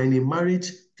of you are in a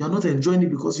marriage, you are not enjoying it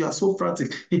because you are so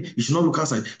frantic. Hey, you should not look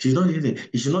outside. She should not do this.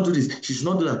 He should not do this. She should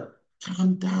not do that.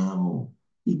 Calm down.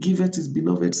 He giveth his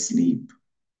beloved sleep.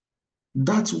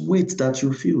 That weight that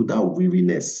you feel, that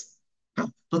weariness,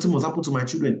 nothing must happen to my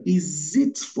children. Is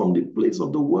it from the place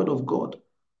of the word of God?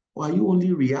 Or are you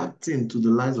only reacting to the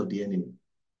lies of the enemy?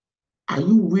 Are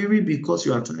you weary because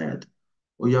you are tired?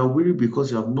 Or you are weary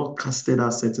because you have not casted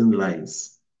out certain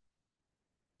lies?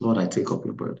 Lord, I take up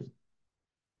your burden.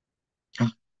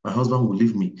 My husband will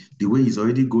leave me. The way he's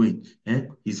already going,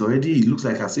 he looks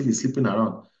like as if he's sleeping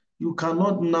around. You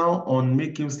cannot now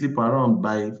make him sleep around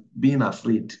by being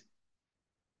afraid.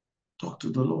 Talk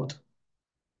to the Lord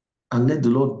and let the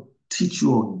Lord teach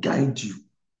you or guide you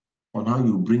on how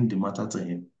you bring the matter to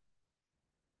him.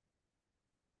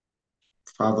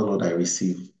 Father, Lord, I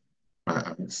receive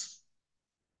my eyes.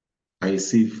 I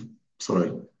receive,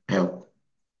 help.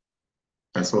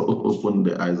 I saw open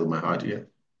the eyes of my heart here.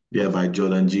 Yeah, by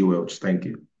Jordan G. Welch. Thank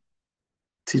you.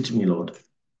 Teach me, Lord.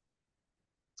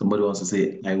 Somebody wants to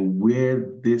say, I wear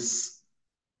this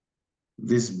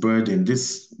burden,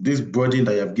 this burden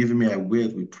that you have given me, I wear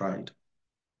it with pride.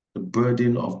 The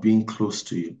burden of being close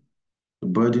to you, the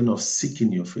burden of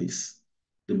seeking your face,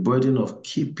 the burden of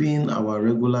keeping our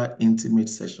regular intimate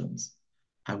sessions.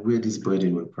 I wear this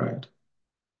burden with pride.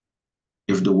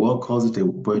 If the world calls it a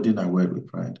burden, I wear it with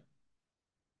pride.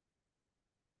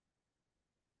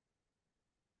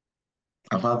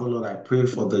 And Father, Lord, I pray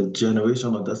for the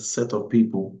generation of that set of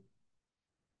people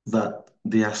that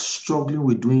they are struggling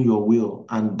with doing your will,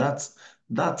 and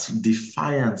that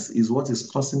defiance is what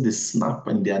is causing the snap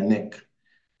in their neck.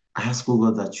 I ask, oh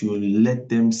God, that you let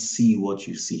them see what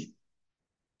you see.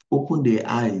 Open their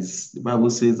eyes. The Bible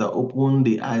says that open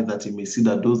the eyes that you may see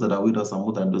that those that are with us are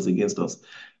more than those against us.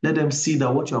 Let them see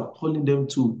that what you are calling them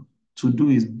to do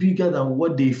is bigger than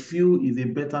what they feel is a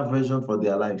better version for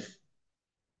their life.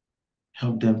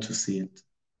 Help them to see it.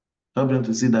 Help them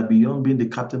to see that beyond being the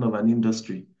captain of an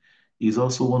industry, is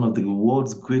also one of the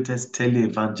world's greatest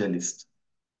tele-evangelists.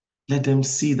 Let them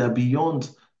see that beyond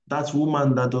that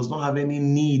woman that does not have any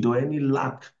need or any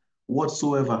lack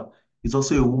whatsoever is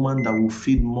also a woman that will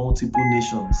feed multiple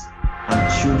nations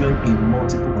and children in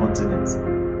multiple continents.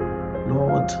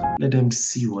 Lord, let them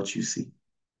see what you see.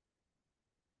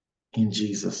 In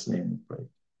Jesus' name we pray.